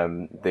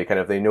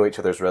 They know each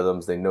other's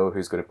rhythms. They know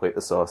who's going to plate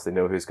the sauce. They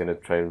know who's going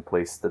to try and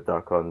place the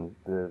duck on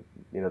the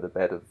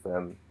bed of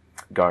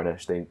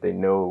garnish. They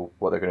know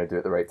what they're going to do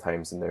at the right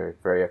times, and they're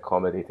very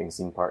accommodating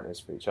scene partners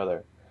for each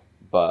other.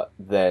 But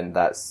then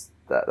that's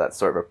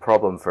sort of a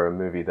problem for a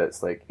movie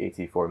that's like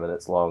 84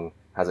 minutes long,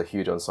 has a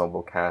huge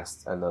ensemble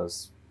cast, and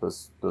those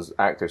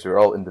actors who are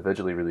all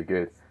individually really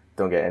good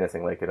don't get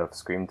anything like enough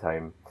screen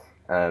time.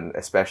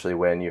 Especially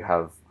when you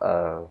have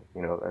a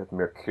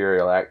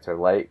mercurial actor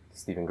like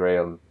Stephen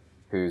Graham,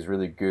 who's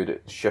really good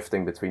at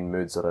shifting between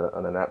moods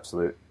on an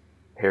absolute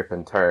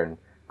hairpin turn,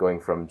 going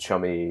from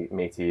chummy,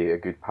 matey, a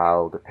good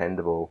pal,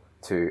 dependable,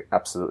 to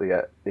absolutely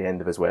at the end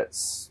of his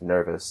wits,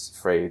 nervous,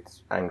 afraid,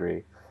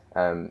 angry.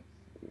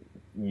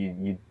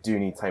 You do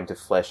need time to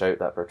flesh out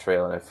that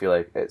portrayal, and I feel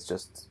like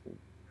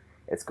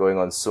it's going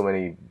on so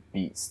many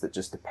beats that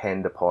just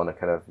depend upon a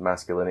kind of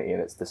masculinity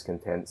and its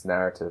discontents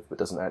narrative, but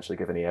doesn't actually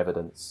give any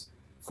evidence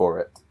for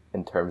it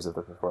in terms of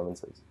the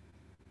performances.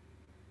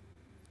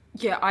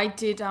 Yeah, I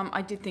did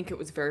think it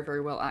was very,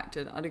 very well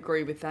acted. I'd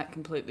agree with that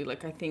completely.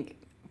 Like, I think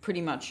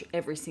pretty much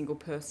every single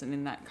person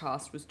in that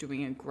cast was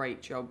doing a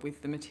great job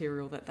with the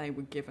material that they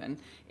were given.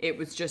 It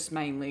was just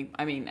mainly,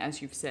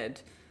 as you've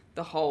said,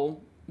 the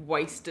whole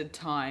wasted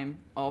time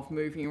of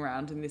moving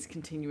around in this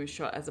continuous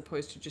shot as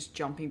opposed to just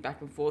jumping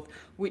back and forth,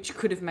 which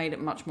could have made it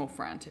much more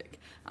frantic.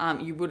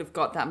 You would have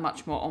got that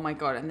much more, oh my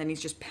god, and then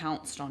he's just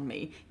pounced on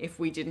me, if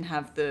we didn't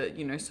have the,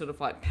 sort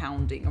of like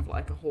pounding of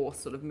like a horse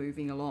sort of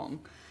moving along.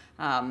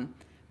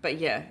 But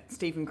yeah,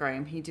 Stephen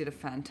Graham, he did a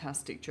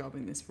fantastic job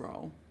in this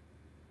role.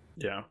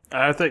 Yeah,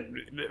 I think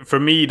for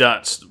me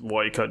that's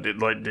what he did.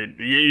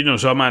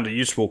 So Amanda,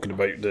 you've spoken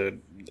about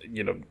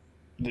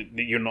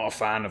you're not a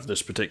fan of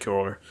this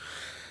particular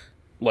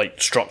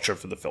structure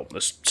for the film,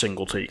 this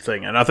single take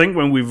thing. And I think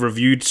when we've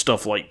reviewed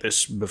stuff like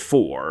this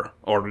before,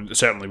 or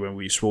certainly when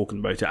we've spoken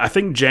about it, I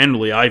think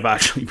generally I've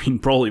actually been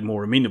probably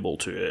more amenable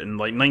to it. And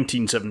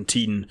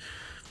 1917,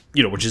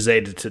 which is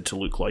edited to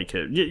look like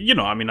it,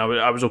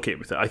 I was okay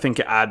with it. I think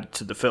it added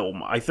to the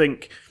film. I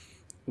think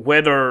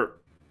whether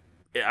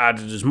it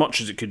added as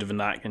much as it could have in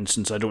that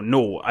instance, I don't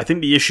know. I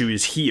think the issue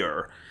is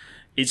here.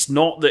 It's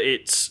not that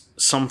it's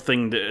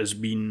something that has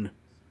been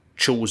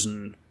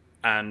chosen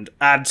and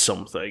add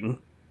something,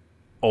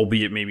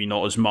 albeit maybe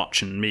not as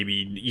much, and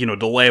maybe,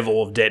 the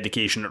level of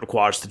dedication it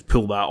requires to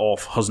pull that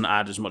off hasn't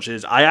added as much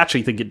as. I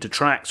actually think it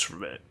detracts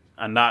from it,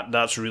 and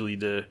that's really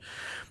the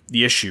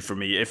issue for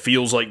me. It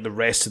feels like the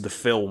rest of the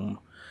film,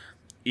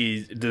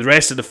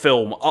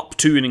 up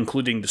to and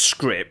including the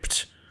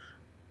script,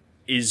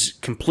 is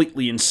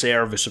completely in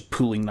service of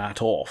pulling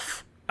that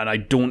off, and I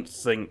don't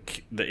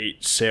think that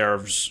it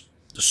serves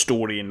the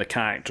story and the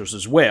characters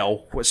as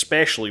well,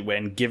 especially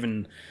when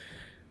given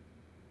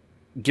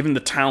the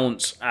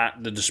talents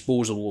at the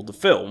disposal of the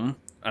film.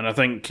 And I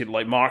think,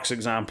 like Mark's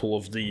example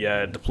of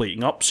the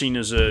plating up scene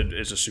is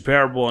a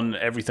superb one.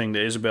 Everything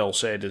that Isabel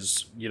said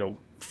is,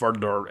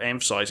 further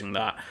emphasising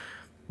that.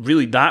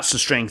 Really, that's the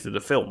strength of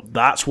the film.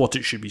 That's what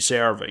it should be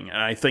serving.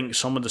 And I think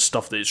some of the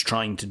stuff that it's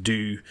trying to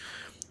do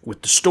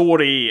with the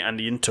story and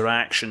the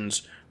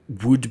interactions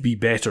would be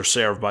better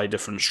served by a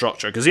different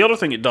structure. Because the other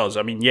thing it does,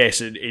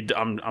 yes,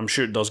 I'm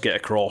sure it does get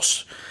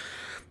across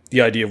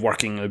the idea of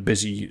working in a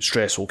busy,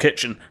 stressful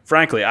kitchen.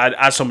 Frankly,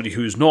 as somebody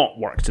who's not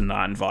worked in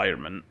that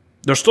environment,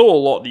 there's still a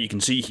lot that you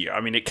can see here.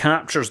 It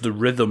captures the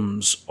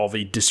rhythms of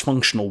a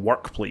dysfunctional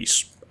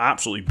workplace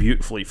absolutely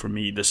beautifully for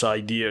me. This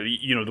idea,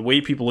 the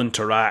way people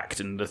interact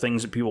and the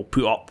things that people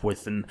put up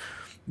with, and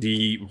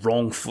the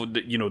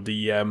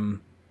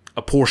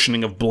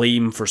apportioning of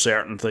blame for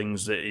certain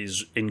things that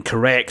is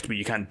incorrect, but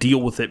you can't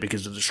deal with it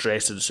because of the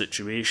stress of the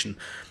situation.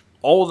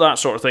 All of that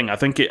sort of thing, I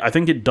think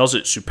it does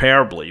it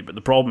superbly, but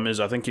the problem is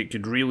I think it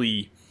could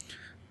really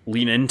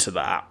lean into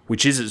that,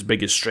 which is its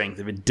biggest strength,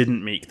 if it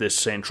didn't make this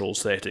central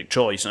aesthetic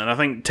choice. And I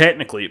think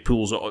technically it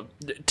pulls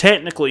it,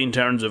 technically in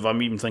terms of,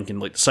 I'm even thinking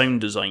like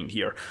sound design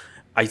here,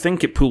 I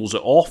think it pulls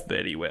it off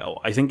very well.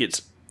 I think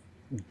it's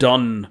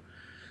done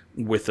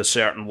with a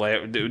certain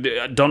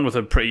done with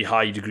a pretty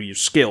high degree of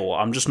skill.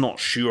 I'm just not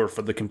sure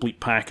for the complete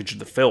package of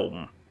the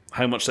film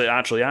how much that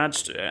actually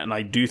adds to it, and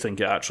I do think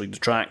it actually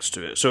detracts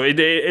to it. So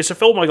it's a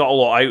film I got a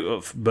lot out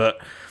of, but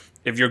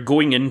if you're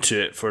going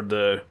into it for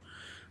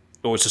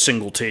it's a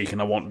single take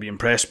and I want to be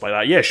impressed by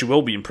that, yes, you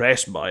will be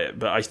impressed by it,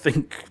 but I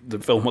think the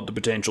film had the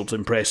potential to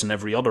impress in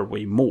every other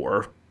way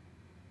more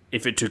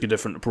if it took a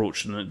different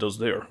approach than it does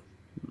there.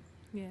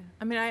 Yeah,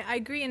 I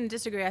agree and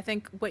disagree. I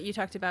think what you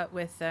talked about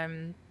with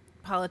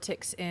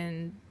politics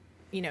in,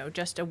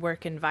 just a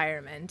work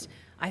environment,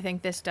 I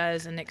think this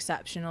does an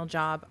exceptional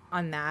job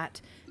on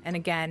that. And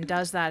again,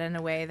 does that in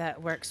a way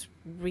that works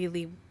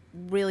really,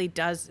 really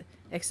does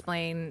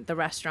explain the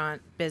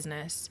restaurant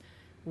business,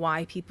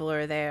 why people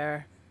are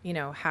there,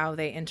 how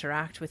they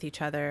interact with each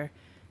other.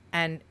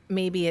 And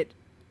maybe it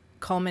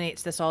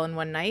culminates this all in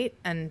one night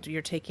and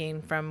you're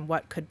taking from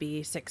what could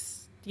be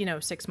 6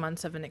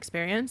 months of an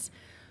experience.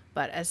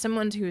 But as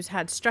someone who's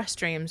had stress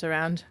dreams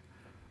around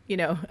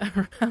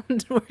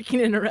working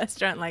in a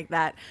restaurant like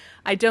that,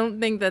 I don't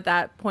think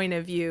that point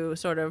of view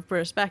sort of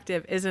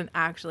perspective isn't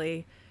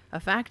actually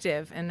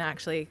effective in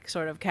actually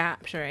sort of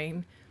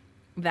capturing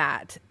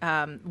that,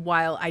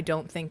 while I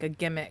don't think a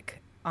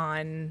gimmick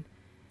on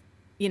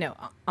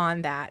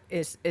that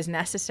is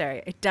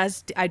necessary. It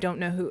does, I don't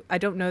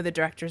know the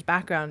director's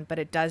background, but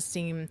it does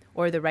seem,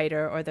 or the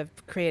writer or the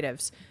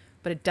creatives,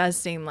 but it does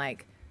seem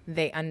like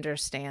they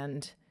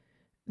understand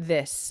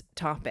this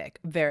topic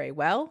very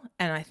well,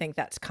 and I think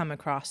that's come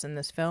across in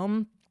this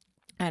film,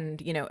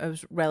 and it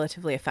was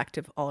relatively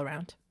effective all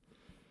around.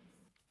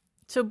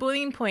 So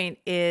Boiling Point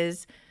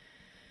is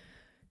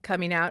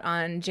coming out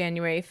on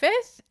January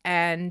 5th,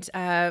 and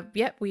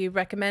we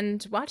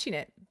recommend watching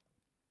it.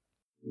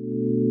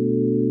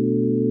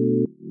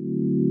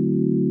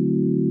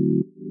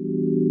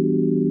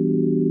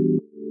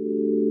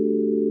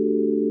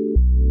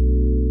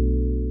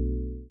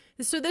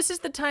 So this is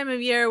the time of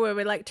year where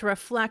we like to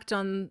reflect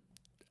on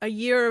a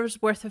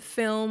year's worth of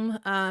film,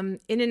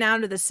 in and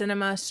out of the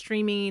cinema,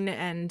 streaming,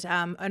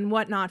 and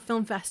whatnot,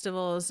 film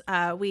festivals.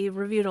 We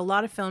reviewed a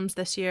lot of films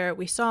this year.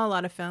 We saw a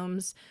lot of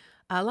films,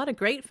 a lot of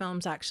great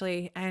films,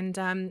 actually. And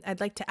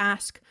I'd like to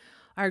ask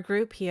our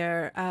group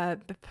here,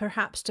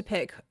 perhaps to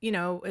pick,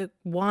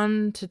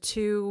 1 to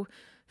 2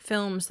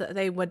 films that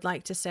they would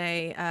like to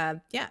say,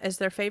 is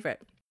their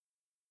favorite.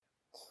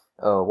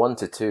 Oh, 1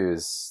 to 2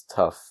 is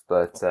tough,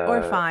 but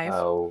Or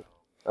 5.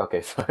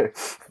 Okay,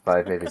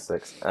 5, maybe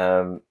 6.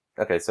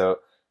 Okay, so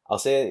I'll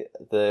say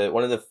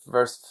one of the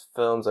first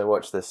films I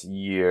watched this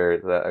year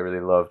that I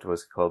really loved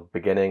was called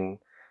Beginning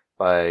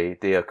by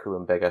Dea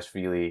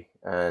Kulimbegashvili,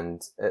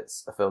 and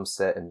it's a film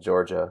set in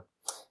Georgia.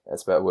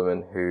 It's about a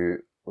woman who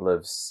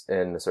lives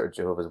in a sort of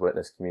Jehovah's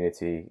Witness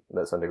community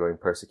that's undergoing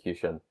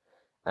persecution,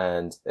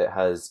 and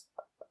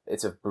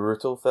it's a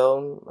brutal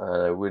film,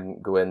 and I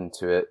wouldn't go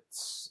into it,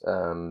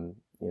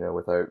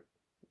 without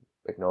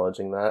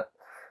acknowledging that,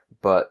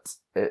 but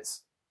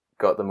it's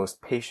got the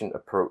most patient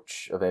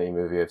approach of any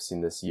movie I've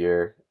seen this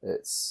year.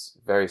 It's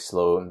very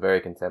slow and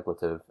very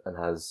contemplative, and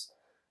has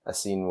a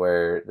scene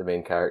where the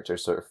main character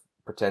sort of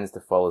pretends to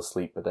fall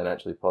asleep, but then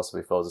actually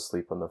possibly falls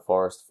asleep on the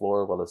forest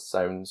floor while the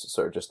sounds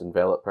sort of just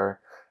envelop her,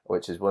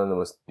 which is one of the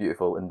most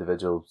beautiful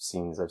individual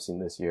scenes I've seen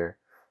this year.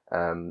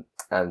 And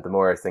the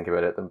more I think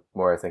about it, the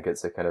more I think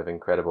it's a kind of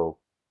incredible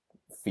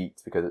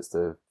feat, because it's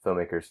the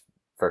filmmaker's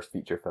first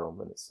feature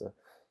film, and it's a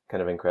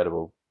kind of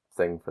incredible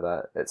thing for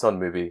that. It's on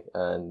Mubi,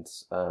 and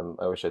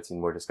I wish I'd seen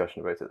more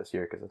discussion about it this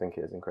year, because I think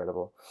it is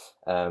incredible.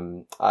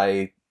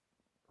 I,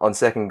 on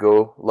second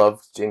go,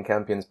 loved Jane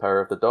Campion's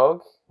Power of the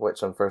Dog,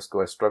 which on first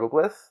go I struggled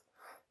with.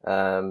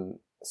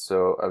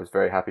 So I was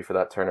very happy for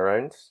that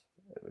turnaround,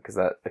 because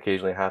that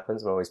occasionally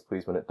happens. I'm always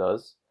pleased when it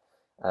does.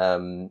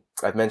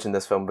 I've mentioned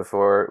this film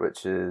before,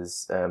 which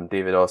is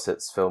David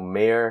Ossett's film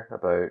Mayor,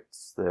 about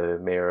the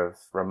mayor of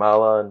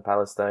Ramallah in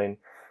Palestine,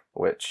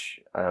 which,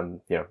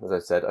 as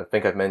I've said, I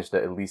think I've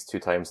mentioned it at least 2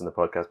 times in the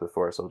podcast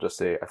before, so I'll just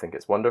say I think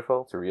it's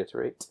wonderful, to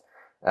reiterate.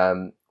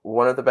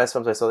 One of the best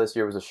films I saw this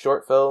year was a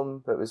short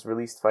film that was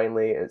released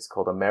finally. It's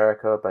called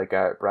America by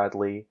Garrett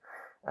Bradley.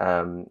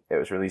 It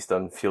was released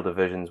on Field of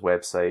Vision's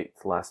website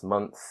last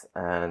month,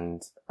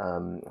 and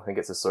I think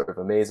it's a sort of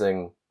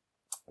amazing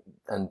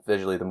and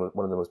visually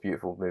one of the most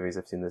beautiful movies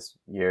I've seen this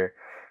year.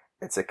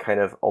 It's a kind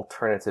of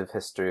alternative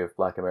history of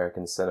Black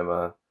American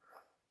cinema,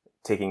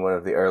 taking one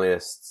of the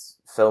earliest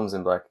films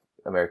in Black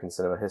American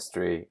cinema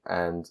history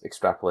and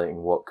extrapolating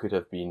what could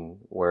have been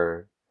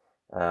were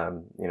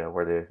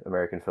the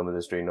American film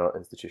industry not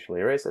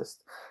institutionally racist.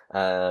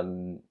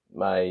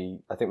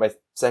 I think my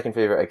second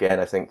favorite, again,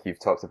 I think you've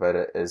talked about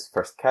it, is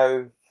First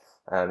Cow.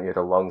 You had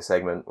a long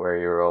segment where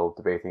you were all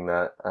debating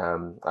that.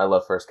 I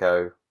love First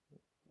Cow.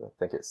 I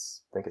think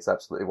it's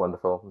absolutely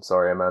wonderful. I'm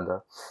sorry,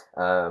 Amanda.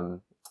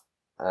 And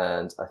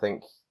I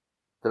think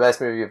the best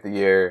movie of the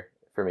year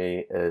for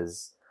me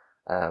is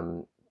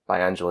by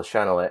Angela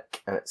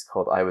Shanalik, and it's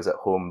called I Was at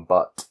Home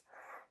But.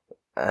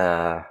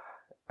 And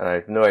I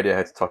have no idea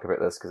how to talk about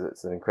this because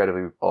it's an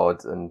incredibly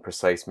odd and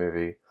precise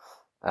movie.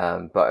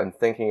 But I'm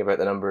thinking about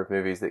the number of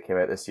movies that came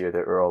out this year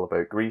that were all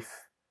about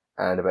grief,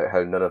 and about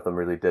how none of them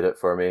really did it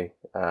for me.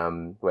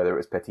 Whether it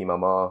was Petit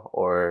Maman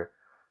or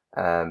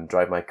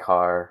Drive My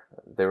Car,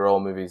 they were all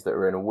movies that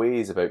were in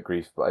ways about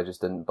grief, but I just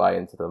didn't buy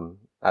into them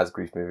as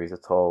grief movies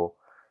at all.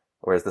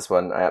 Whereas this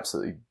one I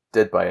absolutely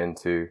did buy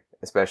into,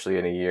 especially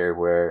in a year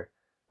where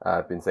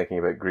I've been thinking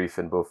about grief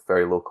in both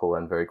very local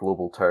and very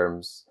global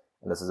terms.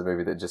 And this is a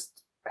movie that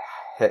just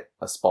hit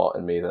a spot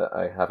in me that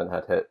I haven't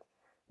had hit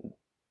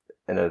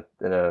in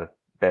a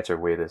better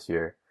way this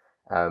year.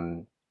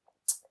 And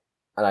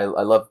I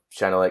love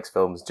Shanalik's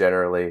films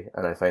generally,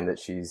 and I find that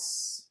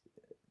she's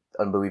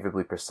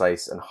unbelievably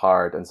precise and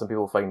hard, and some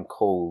people find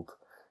cold,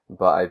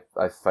 but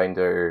I find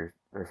her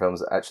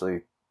films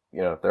actually,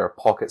 there are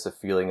pockets of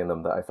feeling in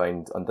them that I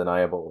find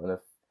undeniable, and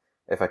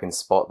if I can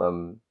spot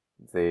them,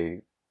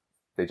 they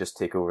just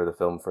take over the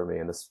film for me,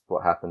 and this is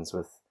what happens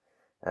with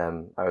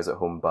I Was at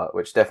Home But,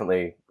 which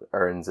definitely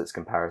earns its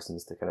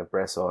comparisons to kind of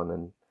Bresson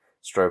and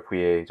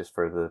Strauss-Pouillet, just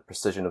for the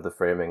precision of the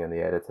framing and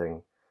the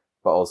editing,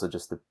 but also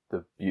just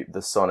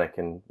the sonic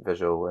and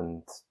visual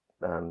and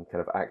kind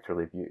of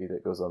actorly beauty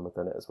that goes on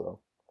within it as well.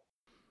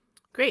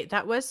 Great.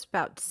 That was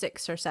about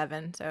 6 or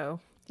 7. So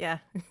yeah,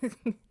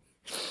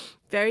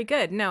 very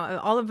good. No,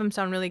 all of them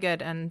sound really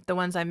good. And the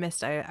ones I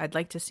missed, I'd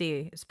like to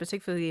see,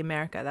 specifically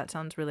America. That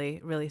sounds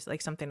really, really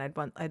like something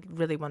I'd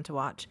really want to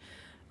watch.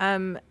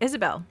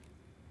 Isabel.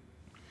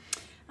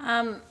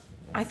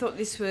 I thought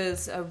this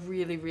was a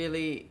really,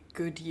 really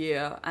good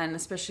year, and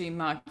especially,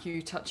 Mark,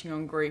 you touching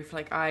on grief.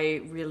 Like,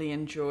 I really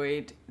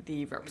enjoyed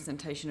the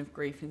representation of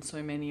grief in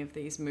so many of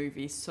these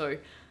movies. So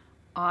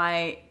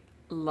I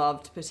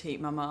loved Petite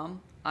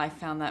Maman. I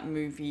found that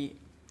movie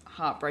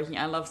heartbreaking.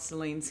 I love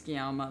Celine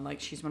Sciamma. Like,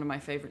 she's one of my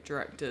favorite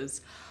directors.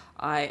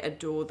 I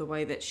adore the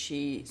way that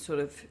she sort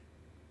of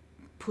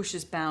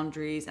pushes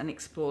boundaries and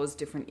explores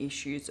different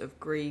issues of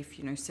grief,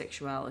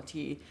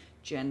 sexuality,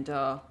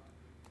 gender.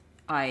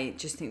 I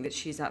just think that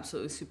she's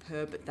absolutely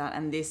superb at that.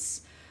 And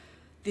this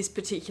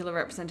particular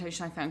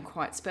representation I found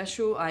quite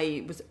special.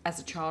 As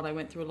a child, I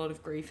went through a lot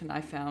of grief and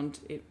I found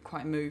it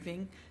quite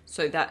moving.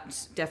 So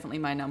that's definitely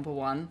my number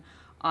one.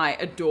 I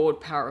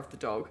adored Power of the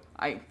Dog.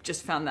 I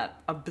just found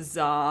that a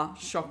bizarre,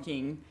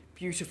 shocking,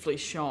 beautifully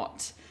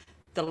shot.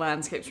 The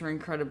landscapes were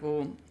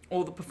incredible.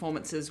 all the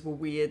performances were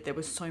weird. There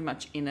was so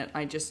much in it.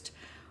 I just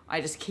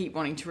keep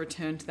wanting to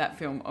return to that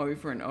film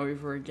over and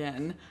over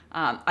again.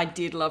 I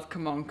did love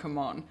Come On, Come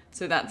On.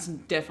 So that's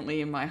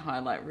definitely in my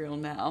highlight reel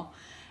now.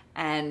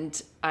 And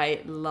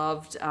I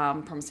loved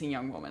Promising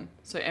Young Woman.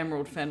 So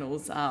Emerald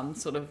Fennell's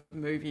sort of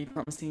movie,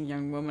 Promising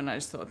Young Woman, I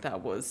just thought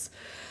that was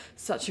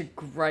such a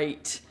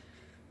great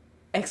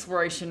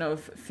exploration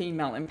of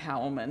female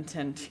empowerment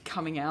and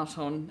coming out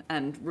on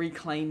and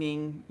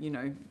reclaiming,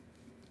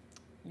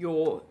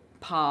 your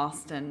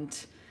past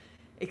and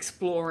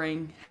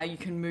exploring how you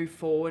can move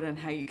forward and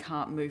how you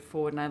can't move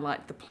forward. And I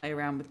liked the play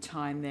around with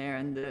time there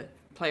and the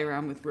play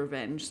around with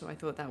revenge. So I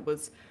thought that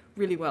was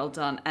really well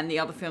done. And the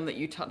other film that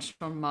you touched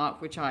on,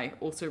 Mark, which I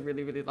also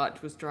really, really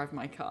liked, was Drive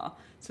My Car.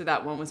 So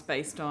that one was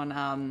based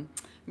on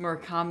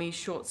Murakami's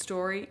short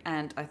story,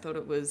 and I thought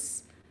it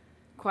was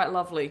quite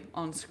lovely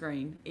on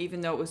screen,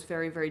 even though it was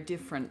very, very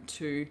different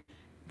to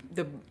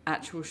the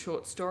actual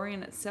short story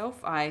in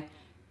itself. I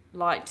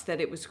liked that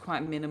it was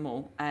quite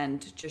minimal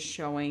and just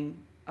showing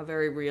a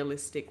very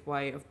realistic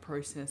way of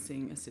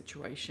processing a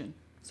situation.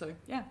 So,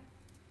 yeah.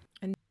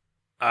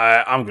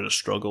 I'm gonna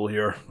struggle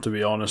here, to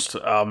be honest.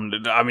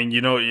 I mean, you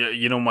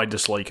know my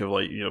dislike of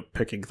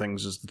picking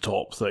things as the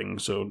top thing.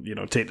 So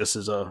take this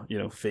as a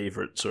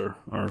favorites or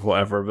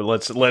whatever. But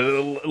let's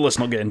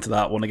not get into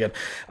that one again.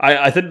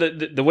 I think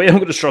that the way I'm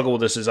gonna struggle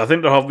with this is I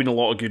think there have been a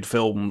lot of good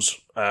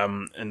films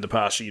in the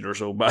past year or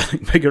so, but I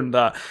think bigger than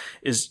that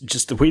is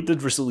just the way the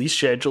release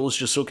schedule is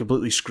just so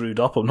completely screwed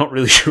up. I'm not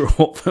really sure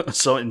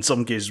in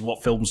some cases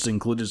what films to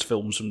include as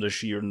films from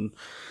this year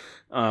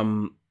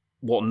and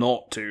what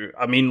not to.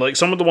 I mean, like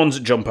some of the ones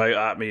that jump out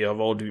at me have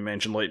already been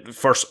mentioned. Like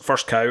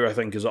First Cow, I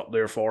think, is up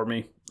there for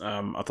me.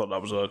 I thought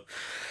that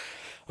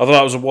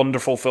was a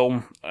wonderful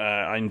film.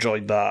 I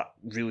enjoyed that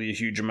really a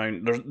huge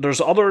amount. There's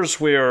others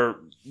where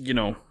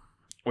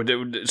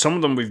some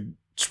of them we've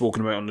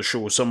spoken about on the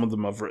show. Some of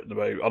them I've written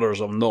about.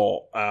 Others I've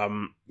not.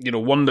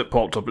 One that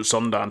popped up at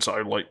Sundance that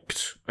I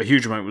liked a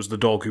huge amount was The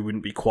Dog Who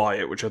Wouldn't Be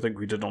Quiet, which I think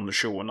we did on the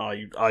show, and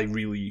I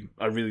really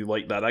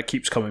like that. That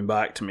keeps coming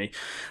back to me.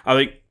 I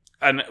think.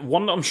 And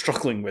one that I'm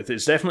struggling with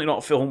is definitely not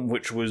a film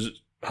which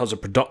has a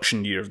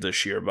production year of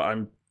this year, but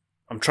I'm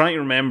trying to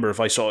remember if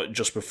I saw it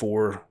just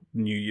before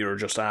New Year or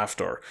just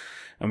after,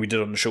 and we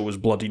did on the show was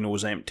Bloody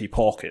Nose Empty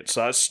Pockets.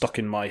 That's stuck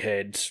in my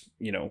head,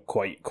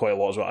 quite a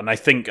lot as well. And I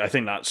think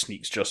that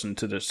sneaks just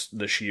into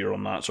this year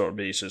on that sort of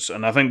basis.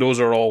 And I think those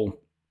are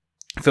all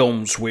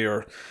films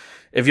where,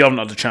 if you haven't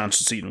had a chance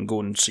to see them,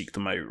 go and seek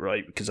them out,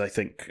 right? Because I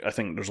think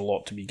there's a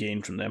lot to be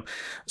gained from them.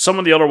 Some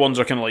of the other ones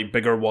are kind of like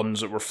bigger ones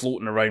that were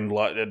floating around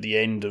at the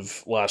end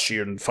of last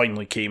year and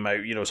finally came out.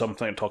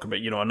 Something to talk about.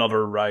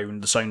 Another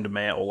Round, The Sound of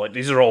Metal. Like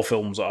these are all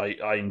films that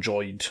I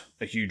enjoyed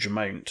a huge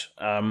amount.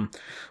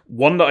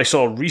 One that I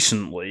saw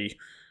recently,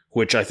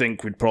 which I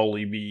think would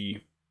probably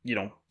be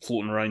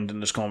floating around in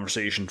this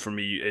conversation for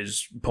me,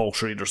 is Paul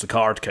Schrader's The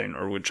Card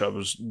Counter, which I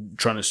was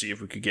trying to see if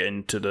we could get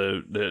into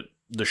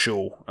the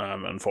show.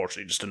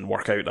 Unfortunately, it just didn't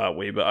work out that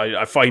way. But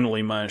I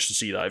finally managed to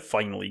see that. I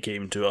finally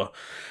came to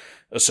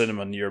a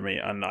cinema near me,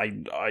 and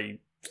I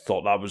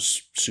thought that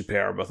was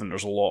superb. I think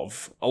there's a lot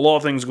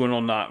of things going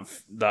on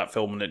that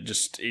film, and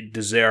it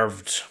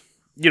deserved.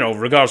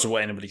 Regardless of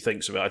what anybody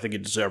thinks of it, I think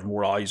it deserved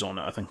more eyes on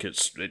it. I think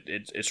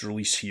its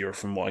release here,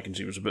 from what I can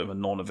see, was a bit of a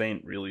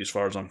non-event, really, as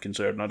far as I'm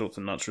concerned. And I don't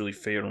think that's really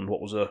fair on what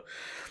was a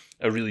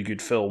really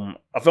good film.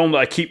 A film that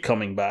I keep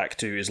coming back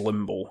to is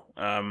Limbo,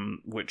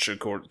 which of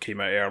course came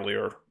out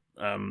earlier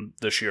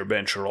this year,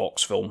 Ben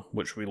Sherrock's film,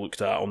 which we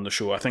looked at on the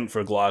show, I think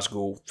for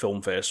Glasgow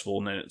Film Festival,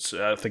 and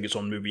then I think it's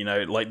on Movie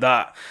Now. Like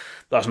that,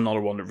 that's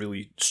another one that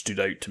really stood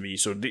out to me.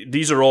 So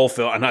these are all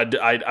films, and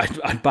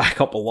I'd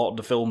back up a lot of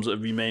the films that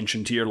have been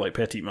mentioned here, like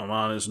Petite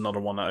Maman is another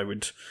one that I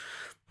would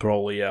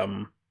probably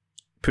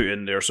put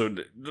in there. So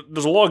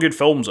there's a lot of good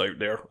films out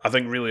there. I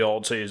think really all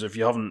I'd say is if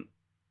you haven't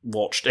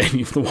watched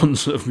any of the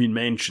ones that have been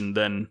mentioned,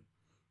 then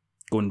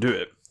go and do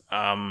it.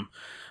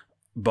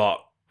 But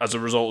as a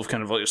result of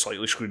kind of like a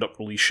slightly screwed up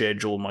release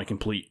schedule, my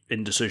complete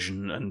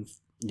indecision and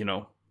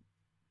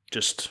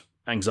just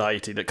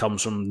anxiety that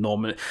comes from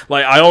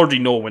like I already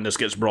know when this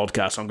gets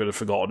broadcast I'm going to have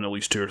forgotten at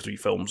least 2 or 3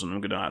 films and I'm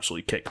going to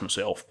absolutely kick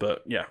myself.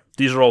 But yeah,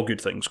 these are all good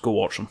things. Go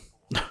watch them.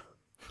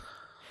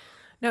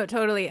 No,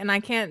 totally. And I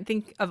can't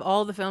think of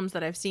all the films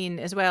that I've seen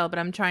as well, but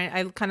I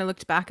kind of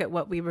looked back at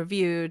what we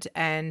reviewed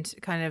and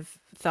kind of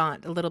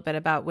thought a little bit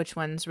about which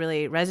ones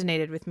really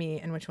resonated with me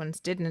and which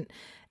ones didn't.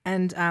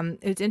 And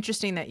it's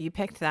interesting that you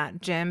picked that,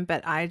 Jim,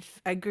 but I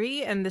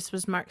agree. And this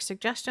was Mark's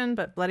suggestion,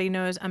 but Bloody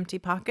Nose, Empty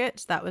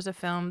Pockets, that was a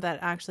film that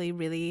actually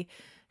really,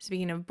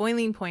 speaking of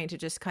boiling point, it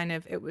just kind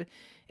of,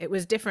 it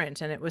was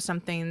different and it was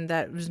something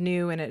that was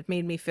new and it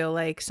made me feel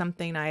like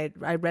something I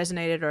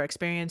resonated or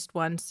experienced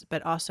once,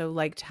 but also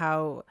liked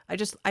how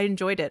I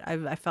enjoyed it.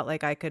 I felt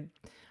like I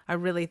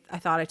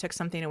thought I took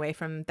something away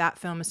from that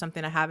film as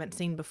something I haven't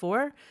seen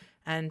before.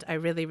 And I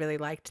really, really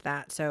liked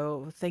that.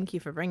 So thank you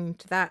for bringing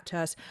that to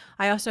us.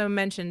 I also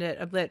mentioned it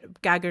a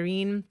bit,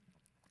 Gagarine.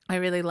 I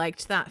really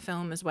liked that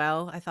film as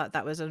well. I thought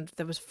that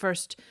was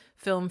first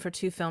film for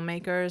two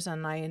filmmakers,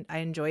 and I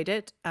enjoyed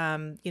it.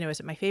 Is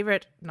it my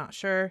favorite? Not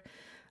sure.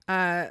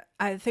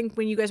 I think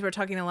when you guys were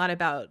talking a lot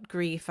about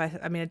grief, I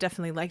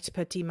definitely liked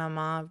Petit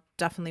Maman.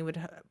 Definitely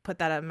would put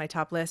that on my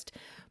top list.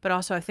 But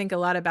also, I think a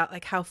lot about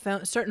like how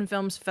certain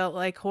films felt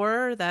like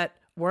horror that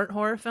weren't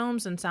horror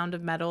films, and Sound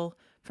of Metal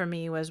for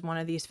me was one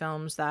of these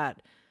films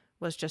that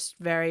was just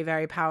very,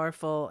 very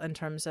powerful in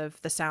terms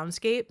of the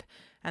soundscape.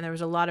 And there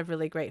was a lot of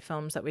really great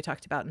films that we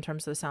talked about in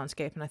terms of the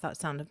soundscape, and I thought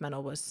Sound of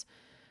Metal was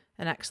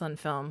an excellent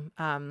film.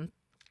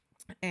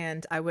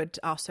 And I would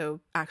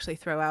also actually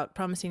throw out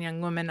Promising Young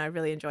Woman. I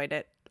really enjoyed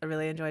it. I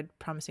really enjoyed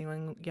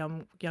Promising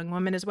Young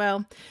Woman as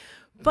well.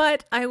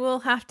 But I will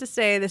have to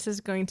say, this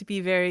is going to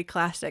be very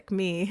classic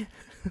me.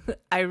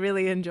 I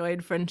really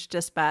enjoyed French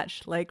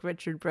Dispatch, like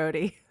Richard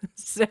Brody.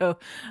 So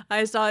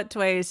I saw it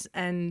twice,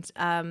 and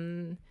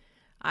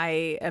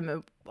I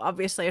am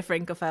obviously a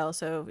Francophile,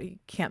 so you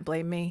can't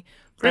blame me.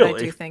 But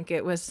really? I do think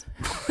it was...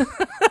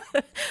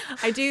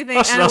 I do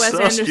think I'm a Wes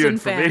Anderson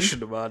fan.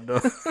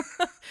 Amanda.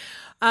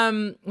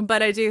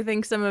 But I do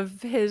think some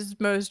of his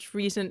most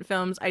recent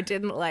films I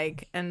didn't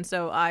like, and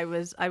so I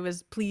was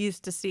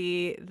pleased to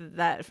see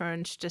that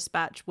French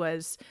Dispatch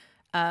was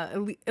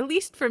at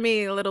least for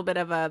me a little bit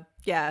of a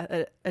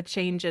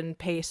change in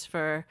pace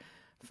for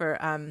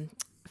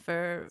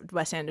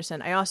Wes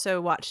Anderson. I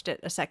also watched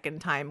it a second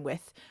time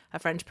with a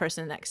French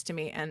person next to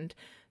me, and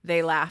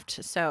they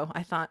laughed. So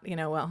I thought,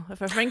 well,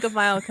 if a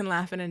Francophile can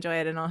laugh and enjoy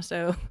it, and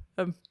also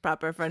a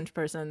proper French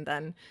person,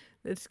 then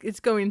it's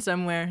going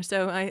somewhere.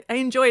 So I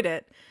enjoyed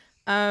it.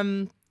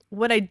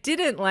 What I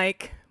didn't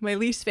like, my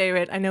least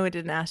favorite, I know I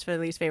didn't ask for the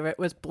least favorite,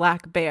 was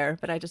Black Bear,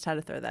 but I just had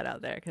to throw that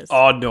out there.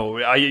 Oh, no.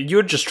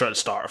 You're just trying to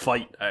start a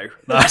fight now.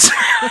 That's...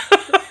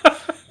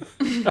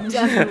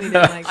 Definitely didn't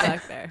like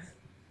Black Bear.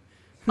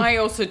 I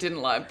also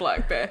didn't like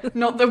Black Bear.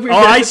 Not that we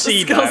I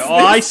see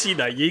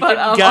now. You but,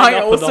 can get I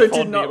up also enough did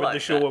on not me with like the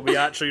show that. when we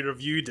actually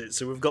reviewed it,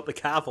 so we've got the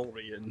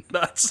cavalry in.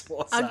 That's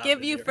what's I'll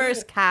give you here.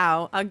 first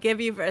cow. I'll give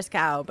you first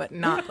cow, but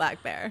not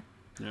Black Bear.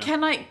 Yeah.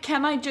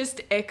 Can I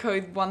just echo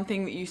one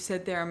thing that you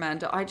said there,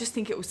 Amanda? I just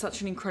think it was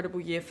such an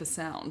incredible year for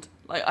sound.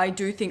 Like, I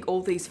do think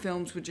all these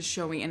films were just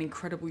showing an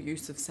incredible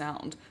use of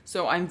sound.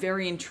 So I'm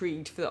very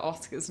intrigued for the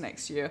Oscars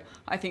next year.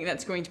 I think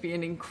that's going to be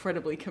an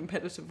incredibly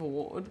competitive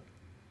award.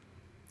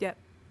 Yep.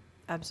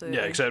 Absolutely.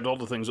 Yeah, except all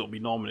the things that will be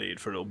nominated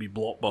for it'll be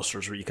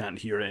blockbusters where you can't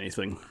hear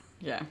anything.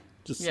 Yeah.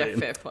 Just yeah, saying.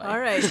 fair play. All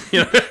right.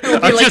 It'll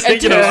be like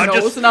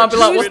Eternals, and I'll be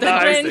like, Who's what's the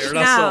that?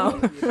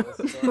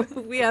 Grinch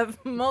now? We have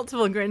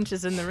multiple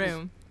Grinches in the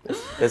room.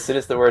 As soon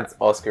as the words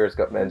Oscars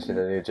got mentioned,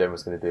 I knew Jim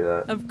was going to do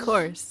that. Of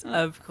course.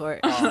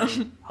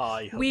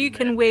 Hi. We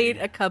can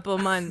wait a couple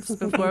months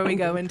before we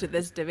go into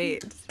this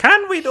debate.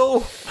 Can we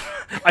though?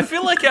 I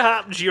feel like it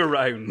happens year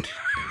round.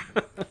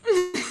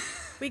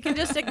 We can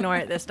just ignore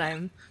it this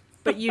time.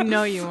 But you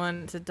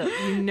want to.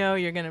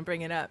 You're going to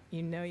bring it up.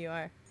 You know you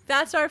are.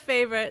 That's our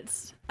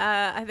favorites.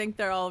 I think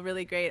they're all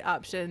really great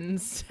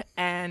options,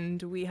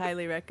 and we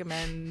highly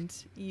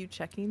recommend you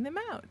checking them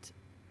out.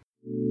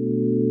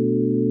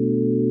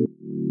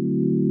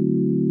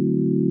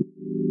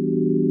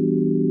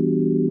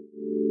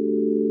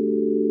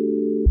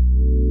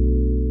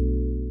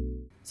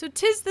 So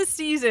 'tis the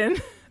season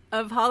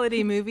of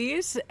holiday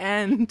movies,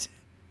 and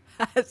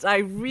as I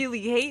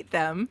really hate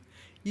them,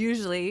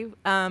 usually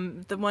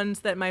the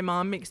ones that my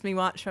mom makes me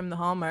watch from the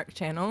Hallmark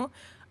Channel,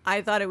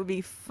 I thought it would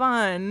be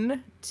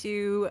fun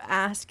to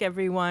ask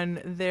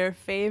everyone their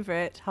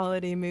favorite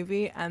holiday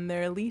movie and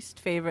their least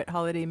favorite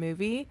holiday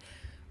movie,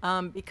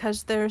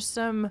 because there's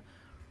some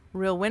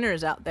real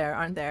winners out there,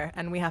 aren't there?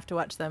 And we have to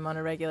watch them on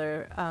a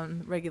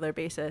regular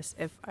basis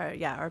if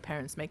our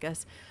parents make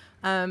us.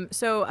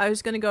 So I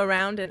was going to go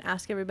around and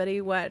ask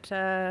everybody what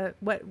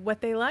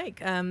they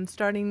like,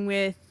 starting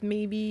with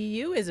maybe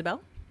you,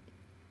 Isabel.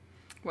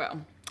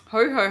 Well,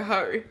 ho, ho,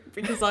 ho,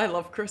 because I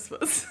love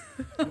Christmas.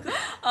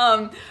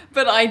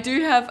 But I do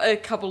have a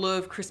couple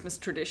of Christmas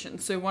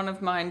traditions. So one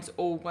of mine's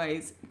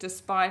always,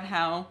 despite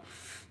how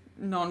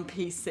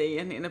non-PC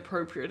and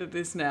inappropriate it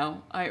is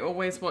now, I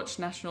always watch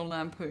National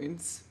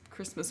Lampoon's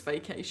Christmas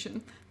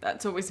Vacation.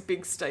 That's always a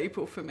big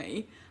staple for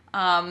me.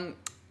 And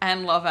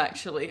Love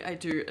Actually. I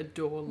do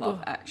adore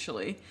Love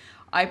Actually.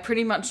 I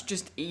pretty much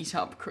just eat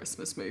up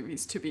Christmas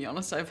movies, to be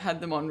honest. I've had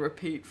them on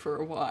repeat for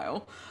a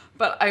while.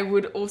 But I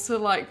would also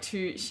like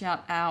to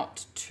shout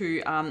out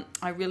to,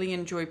 I really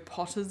enjoy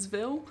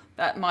Pottersville.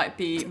 That might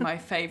be my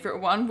favourite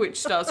one,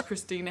 which stars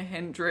Christina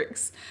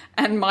Hendricks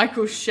and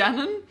Michael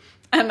Shannon.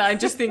 And I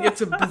just think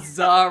it's a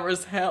bizarre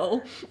as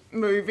hell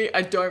movie.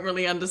 I don't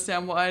really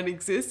understand why it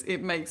exists.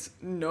 It makes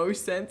no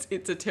sense.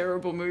 It's a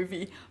terrible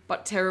movie,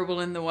 but terrible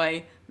in the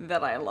way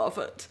that I love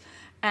it.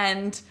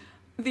 And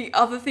the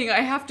other thing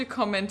I have to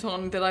comment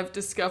on that I've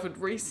discovered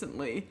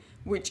recently,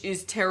 which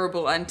is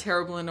terrible and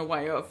terrible in a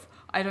way of,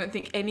 I don't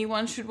think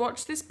anyone should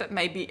watch this, but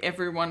maybe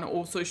everyone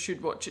also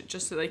should watch it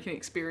just so they can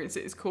experience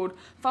it. It's called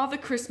Father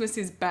Christmas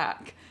is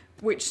Back,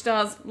 which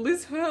stars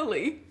Liz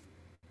Hurley.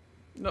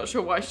 Not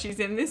sure why she's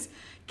in this.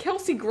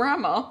 Kelsey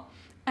Grammer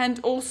And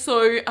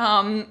also,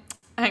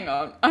 hang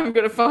on, I'm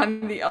going to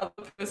find the other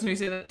person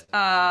who's in it,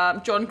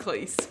 John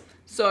Cleese.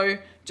 So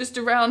just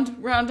a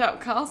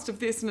round-out cast of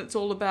this, and it's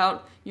all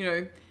about,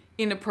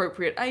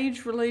 inappropriate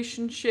age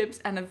relationships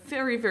and a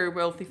very, very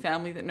wealthy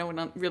family that no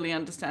one really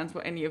understands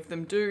what any of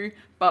them do.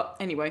 But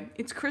anyway,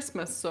 it's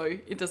Christmas, so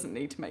it doesn't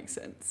need to make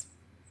sense.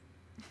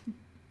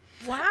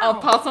 Wow.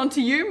 I'll pass on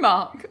to you,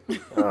 Mark.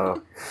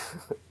 Oh.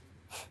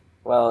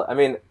 Well, I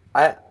mean,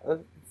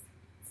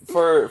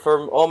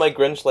 for all my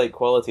Grinch-like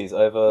qualities,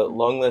 I have a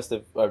longer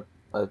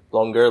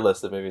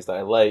list of movies that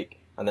I like,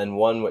 and then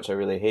one which I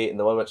really hate, and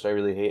the one which I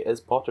really hate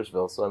is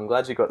Pottersville. So I'm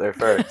glad you got there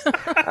first.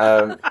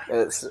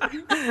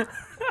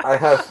 I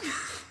have,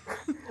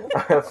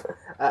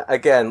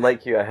 again,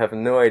 like you, I have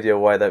no idea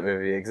why that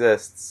movie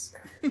exists.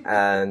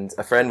 And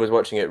a friend was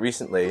watching it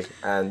recently,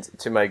 and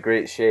to my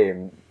great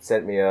shame,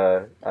 sent me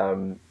a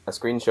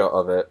screenshot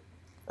of it,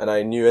 and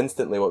I knew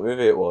instantly what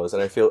movie it was,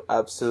 and I feel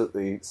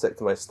absolutely sick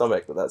to my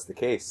stomach that that's the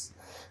case.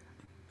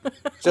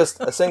 Just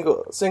a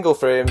single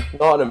frame,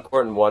 not an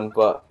important one,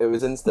 but it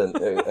was instant.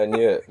 I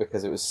knew it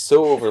because it was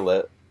so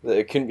overlit that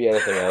it couldn't be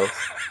anything else.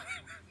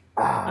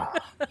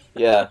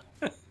 Yeah.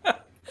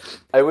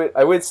 I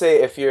would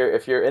say if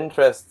your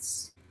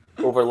interests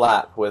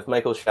overlap with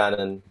Michael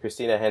Shannon,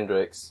 Christina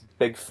Hendricks,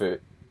 Bigfoot,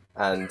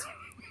 and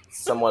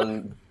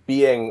someone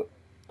being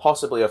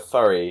possibly a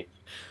furry,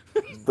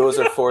 those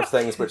are 4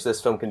 things which this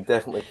film can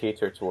definitely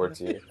cater towards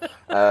you.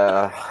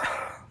 And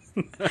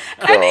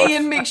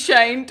Ian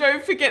McShane,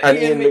 don't forget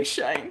Ian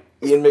McShane.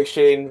 Ian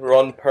McShane,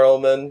 Ron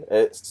Perlman,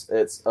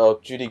 it's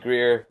Judy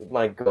Greer.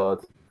 My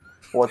God,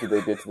 what did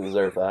they do to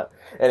deserve that?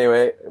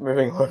 Anyway,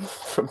 moving on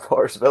from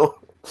Pottersville.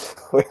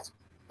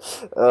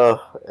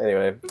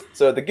 Anyway,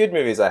 so the good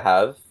movies I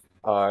have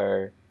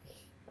are,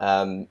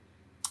 I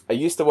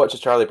used to watch a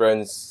Charlie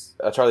Brown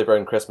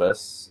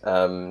Christmas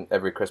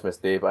every Christmas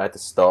Day, but I had to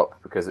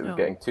stop because it was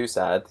getting too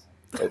sad.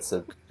 It's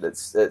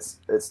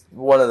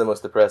one of the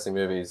most depressing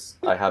movies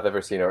I have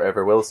ever seen or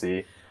ever will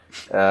see.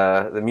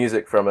 The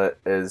music from it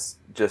is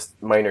just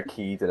minor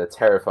keyed in a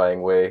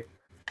terrifying way,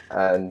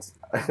 and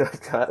I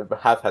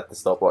have had to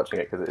stop watching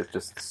it because it's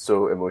just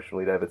so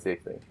emotionally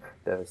devastating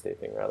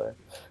rather.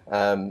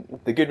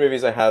 The good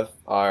movies I have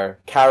are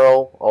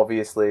Carol,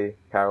 obviously.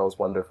 Carol's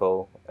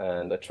wonderful,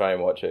 and I try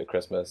and watch it at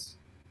Christmas.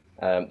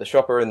 The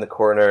Shopper in the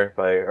Corner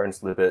by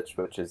Ernst Lubitsch,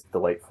 which is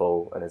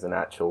delightful and is an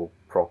actual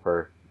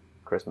proper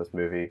Christmas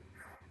movie.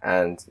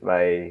 And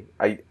I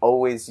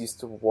always used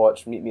to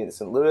watch Meet Me in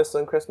St. Louis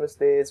on Christmas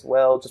Day as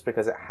well, just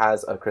because it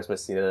has a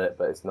Christmas scene in it,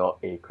 but it's not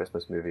a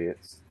Christmas movie. It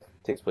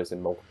takes place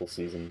in multiple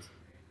seasons.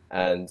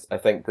 And I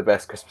think the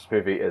best Christmas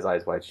movie is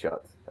Eyes Wide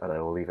Shut, and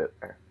I will leave it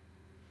there.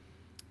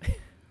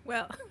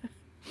 Well,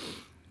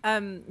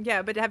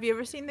 yeah, but have you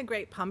ever seen The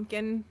Great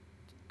Pumpkin,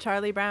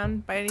 Charlie Brown,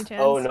 by any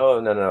chance? Oh,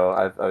 no.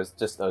 I was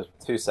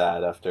too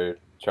sad after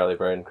Charlie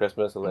Brown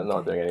Christmas. I'm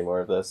not doing any more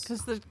of this.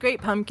 Because The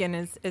Great Pumpkin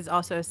is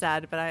also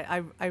sad, but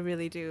I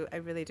really do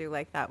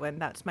like that one.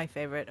 That's my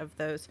favorite of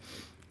those.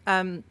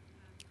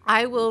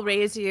 I Will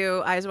Raise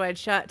You, Eyes Wide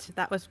Shut.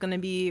 That was going to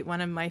be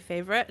one of my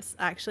favorites,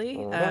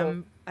 actually.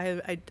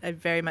 I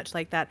very much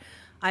like that.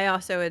 I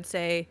also would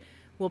say,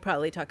 we'll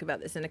probably talk about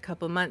this in a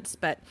couple months,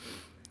 but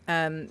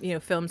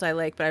films I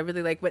like, but I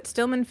really like Whit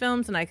Stillman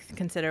films, and I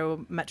consider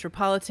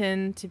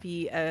Metropolitan to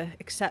be an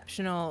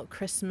exceptional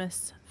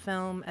Christmas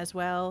film as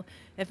well.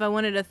 If I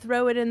wanted to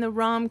throw it in the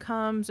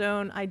rom-com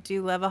zone, I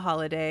do love A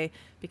Holiday,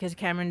 because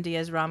Cameron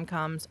Diaz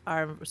rom-coms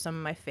are some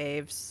of my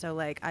faves. So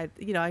I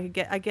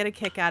get a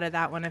kick out of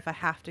that one if I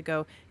have to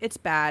go. It's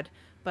bad,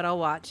 but I'll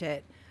watch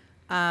it.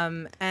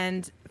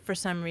 And for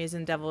some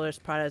reason, Devil Wears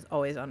Prada is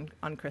always on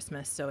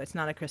Christmas, so it's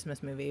not a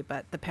Christmas movie,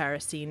 but the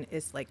Paris scene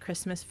is like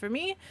Christmas for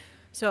me,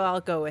 so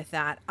I'll go with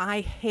that.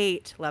 I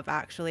hate Love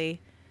Actually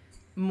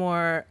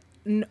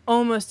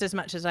almost as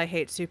much as I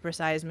hate Super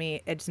Size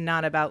Me. It's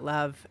not about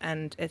love,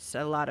 and it's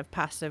a lot of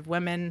passive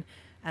women,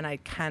 and I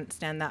can't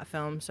stand that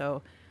film,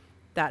 so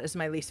that is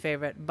my least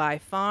favorite by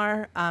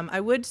far. I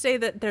would say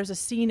that there's a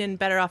scene in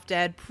Better Off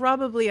Dead,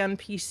 probably on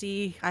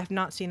PC. I have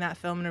not seen that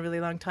film in a really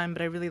long time,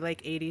 but I really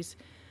like 80s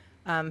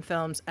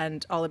films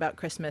and all about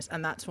Christmas,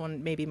 and that's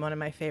maybe one of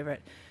my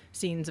favorite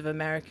scenes of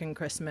American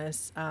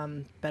Christmas.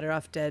 Better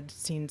Off Dead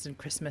scenes in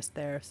Christmas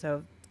there.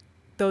 So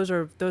those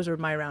are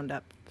my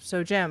roundup.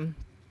 So Jim.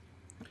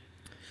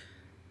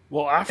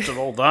 Well, after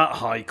all that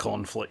high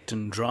conflict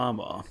and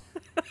drama,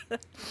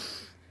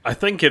 I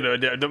think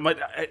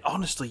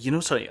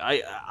honestly, sorry,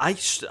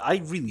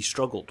 I really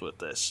struggled with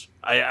this.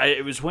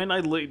 It was when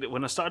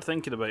I started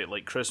thinking about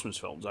like Christmas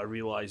films, I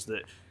realized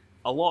that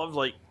a lot of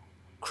like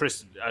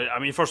I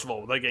mean, first of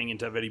all, without getting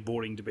into a very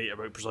boring debate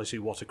about precisely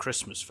what a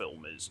Christmas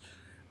film is,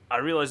 I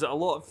realised that a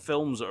lot of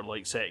films that are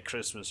like set at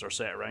Christmas or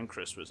set around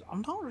Christmas,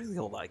 I'm not really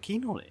all that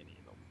keen on any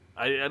of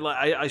them.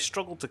 I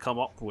struggled to come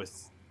up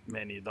with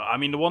many of them. I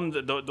mean,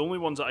 the only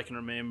ones that I can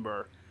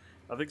remember,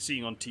 I think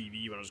seeing on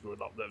TV when I was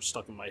growing up that have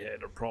stuck in my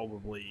head are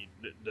probably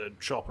the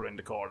Shop Around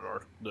the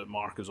Corner that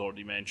Mark has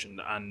already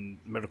mentioned, and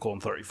Miracle on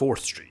 34th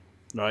Street,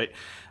 right?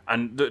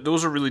 And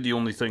those are really the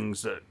only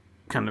things that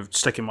kind of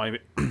stick in my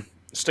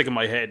stick in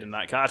my head in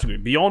that category.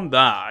 Beyond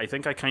that, I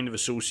think I kind of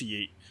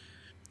associate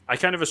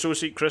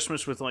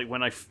Christmas with like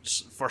when I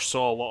first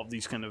saw a lot of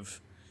these kind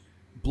of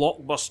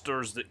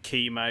blockbusters that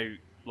came out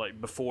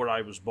like before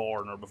I was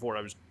born or before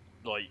I was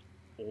like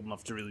old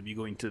enough to really be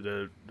going to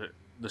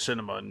the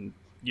cinema, and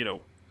you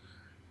know,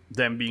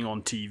 them being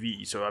on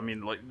TV. So I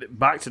mean, like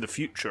Back to the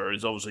Future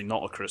is obviously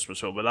not a Christmas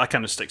film, but that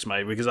kind of sticks in my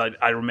head because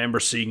I remember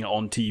seeing it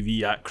on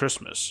TV at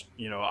Christmas.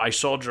 You know, I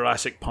saw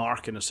Jurassic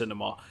Park in a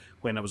cinema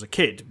when I was a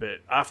kid,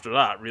 but after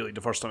that, really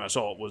the first time I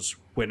saw it was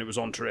when it was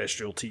on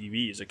terrestrial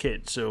TV as a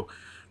kid. So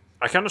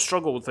I kind of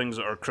struggle with things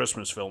that are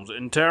Christmas films.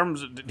 In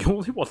terms of the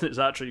only one that's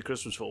actually a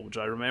Christmas film, which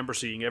I remember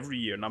seeing every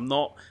year, and I'm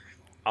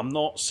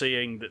not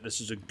saying that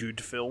this is a good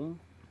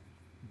film,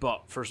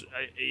 but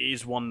it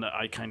is one that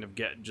I kind of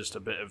get just a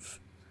bit of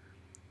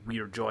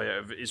weird joy out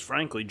of, is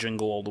frankly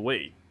Jingle All the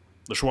Way,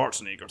 the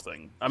Schwarzenegger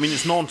thing. I mean,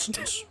 it's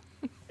nonsense.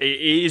 It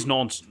is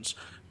nonsense,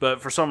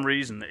 but for some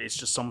reason, it's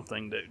just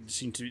something that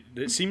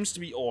seems to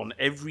be on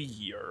every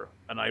year,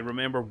 and I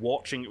remember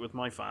watching it with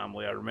my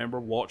family. I remember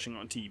watching it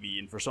on TV,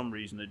 and for some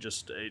reason,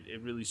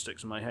 it really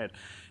sticks in my head.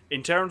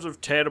 In terms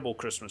of terrible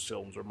Christmas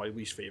films or my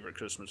least favorite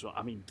Christmas film,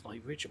 I mean,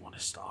 like, where do you want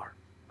to start?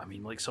 I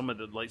mean, like some of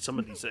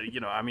these, you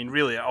know, I mean,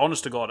 really,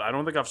 honest to God, I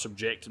don't think I've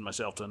subjected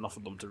myself to enough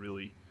of them to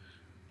really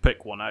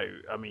pick one out.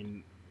 I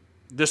mean,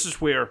 this is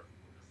where,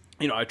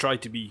 you know, I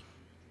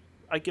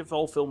give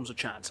all films a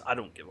chance. I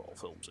don't give all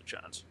films a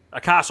chance. A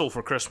Castle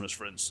for Christmas,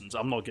 for instance,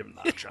 I'm not giving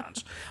that a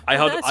chance. I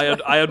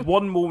had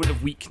one moment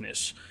of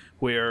weakness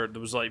where there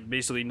was like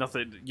basically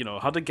nothing, you know,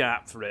 had a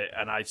gap for it,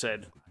 and I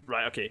said,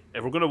 right, okay,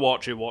 if we're going to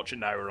watch it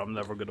now, or I'm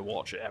never going to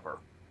watch it ever.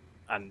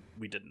 And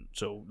we didn't.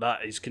 So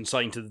that is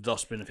consigned to the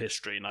dustbin of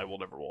history, and I will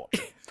never watch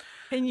it.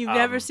 And you've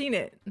never seen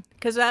it,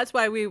 because that's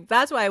why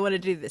I want to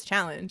do this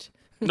challenge.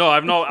 No,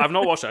 I've not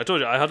watched it. I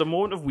told you, I had a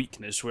moment of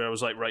weakness where I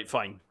was like, right,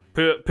 fine.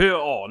 Put it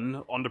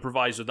on the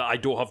proviso that I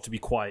don't have to be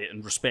quiet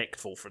and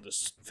respectful for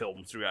this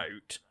film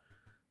throughout.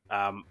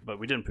 But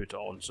we didn't put it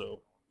on,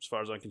 so as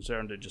far as I'm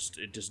concerned, it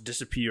just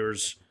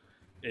disappears.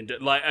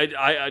 Like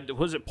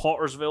was it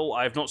Pottersville?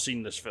 I have not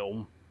seen this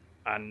film,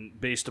 and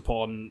based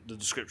upon the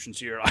descriptions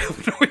here, I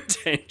have no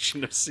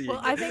intention of seeing.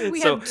 Well, I think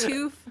we have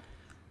two.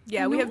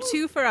 Yeah, we have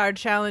two for our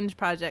challenge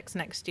projects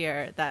next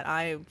year that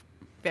I'm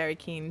very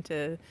keen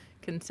to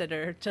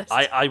consider.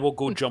 I will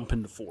go jump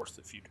in the fourth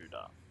if you do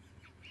that.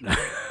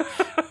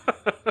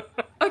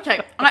 Okay,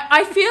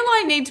 I feel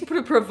I need to put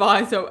a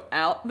proviso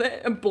out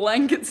there, a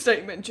blanket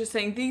statement just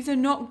saying these are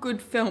not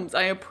good films.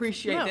 I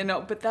appreciate they're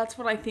not, but that's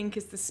what I think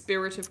is the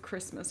spirit of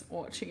Christmas,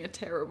 watching a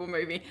terrible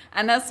movie.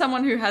 And as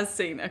someone who has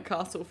seen A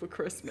Castle for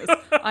Christmas,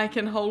 I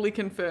can wholly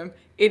confirm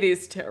it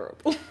is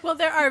terrible. Well,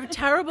 there are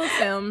terrible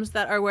films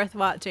that are worth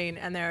watching,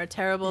 and there are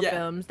terrible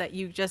films that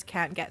you just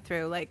can't get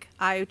through. Like,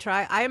 I'm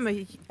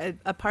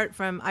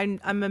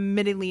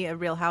admittedly a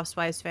Real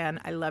Housewives fan.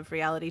 I love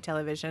reality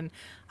television.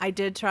 I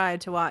did try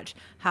to watch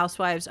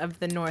Housewives of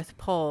the North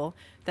Pole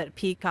that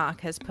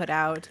Peacock has put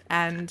out,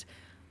 and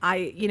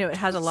it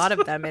has a lot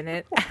of them in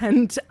it,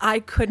 and I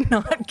could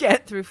not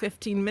get through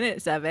 15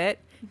 minutes of it,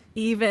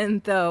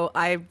 even though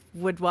I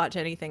would watch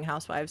anything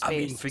Housewives based. I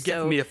mean,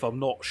 forgive me if I'm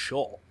not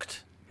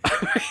shocked.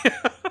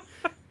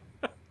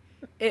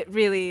 It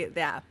really,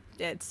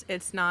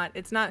 it's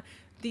not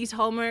these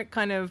Hallmark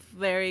kind of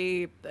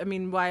very, I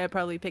mean, why I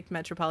probably picked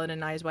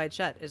Metropolitan Eyes Wide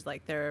Shut is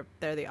like they're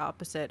the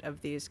opposite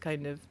of these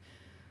kind of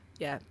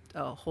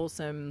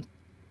wholesome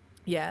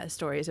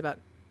stories about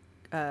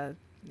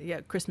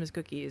Christmas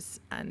cookies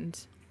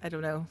and I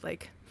don't know,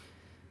 like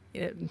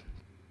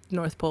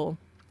North Pole.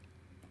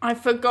 I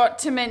forgot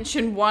to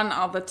mention one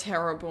other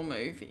terrible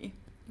movie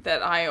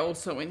that I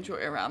also enjoy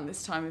around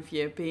this time of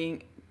year,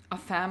 being The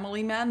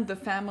Family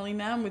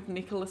Man with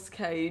Nicolas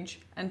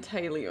Cage and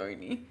Tay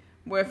Leone,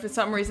 where for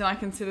some reason I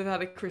consider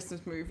that a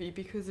Christmas movie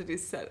because it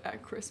is set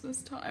at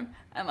Christmas time,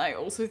 and I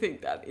also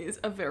think that is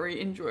a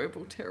very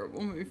enjoyable,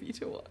 terrible movie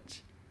to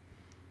watch.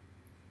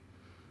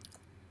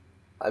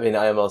 I mean,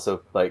 I am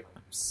also like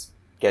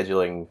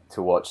scheduling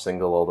to watch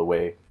Single All the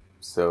Way,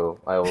 so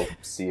I will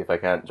see if I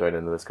can't join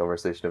into this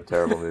conversation of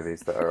terrible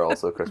movies that are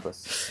also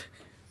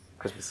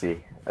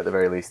Christmassy at the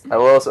very least.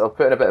 I'll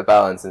put in a bit of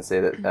balance and say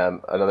that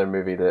another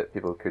movie that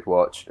people could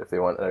watch if they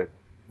want a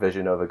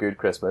vision of a good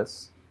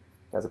Christmas,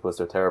 as opposed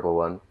to a terrible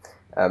one.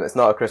 It's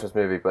not a Christmas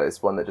movie, but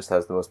it's one that just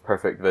has the most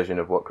perfect vision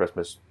of what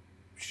Christmas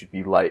should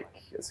be like.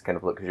 It's a kind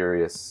of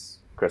luxurious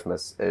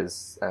Christmas.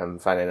 Is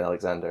Fanny and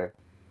Alexander.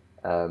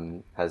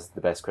 Has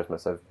the best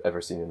Christmas I've ever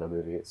seen in a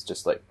movie. It's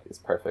just like, it's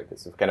perfect.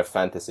 It's a kind of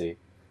fantasy,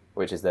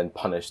 which is then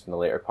punished in the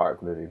later part of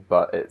the movie,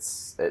 but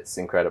it's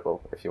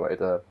incredible if you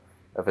wanted a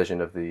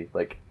vision of the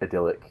like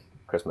idyllic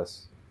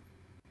Christmas.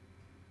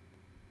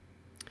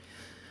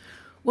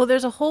 Well,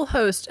 there's a whole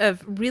host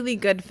of really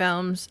good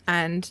films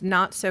and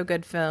not so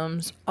good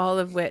films, all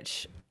of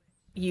which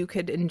you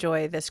could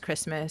enjoy this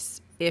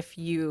Christmas if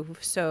you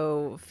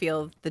so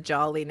feel the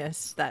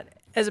jolliness that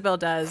Isabel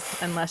does,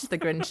 and less the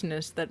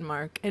Grinchness that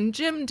Mark and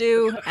Jim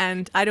do.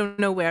 And I don't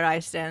know where I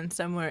stand,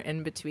 somewhere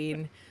in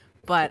between.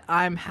 But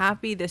I'm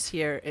happy this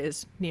year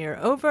is near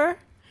over.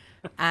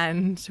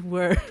 and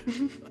we're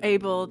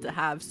able to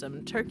have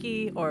some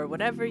turkey or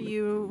whatever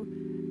you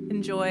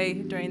enjoy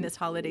during this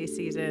holiday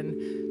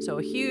season. So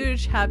a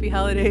huge happy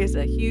holidays,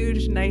 a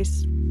huge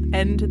nice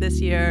end to this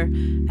year,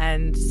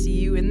 and see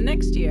you in the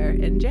next year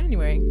in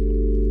January.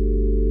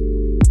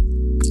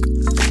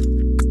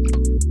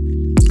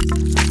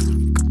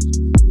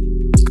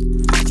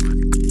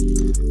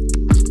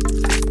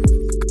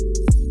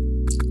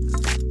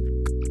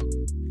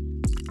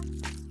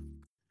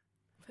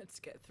 Let's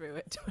get through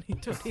it,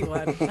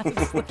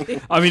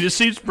 2021. I mean, it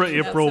seems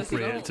pretty That says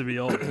it all. appropriate, to be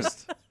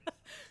honest.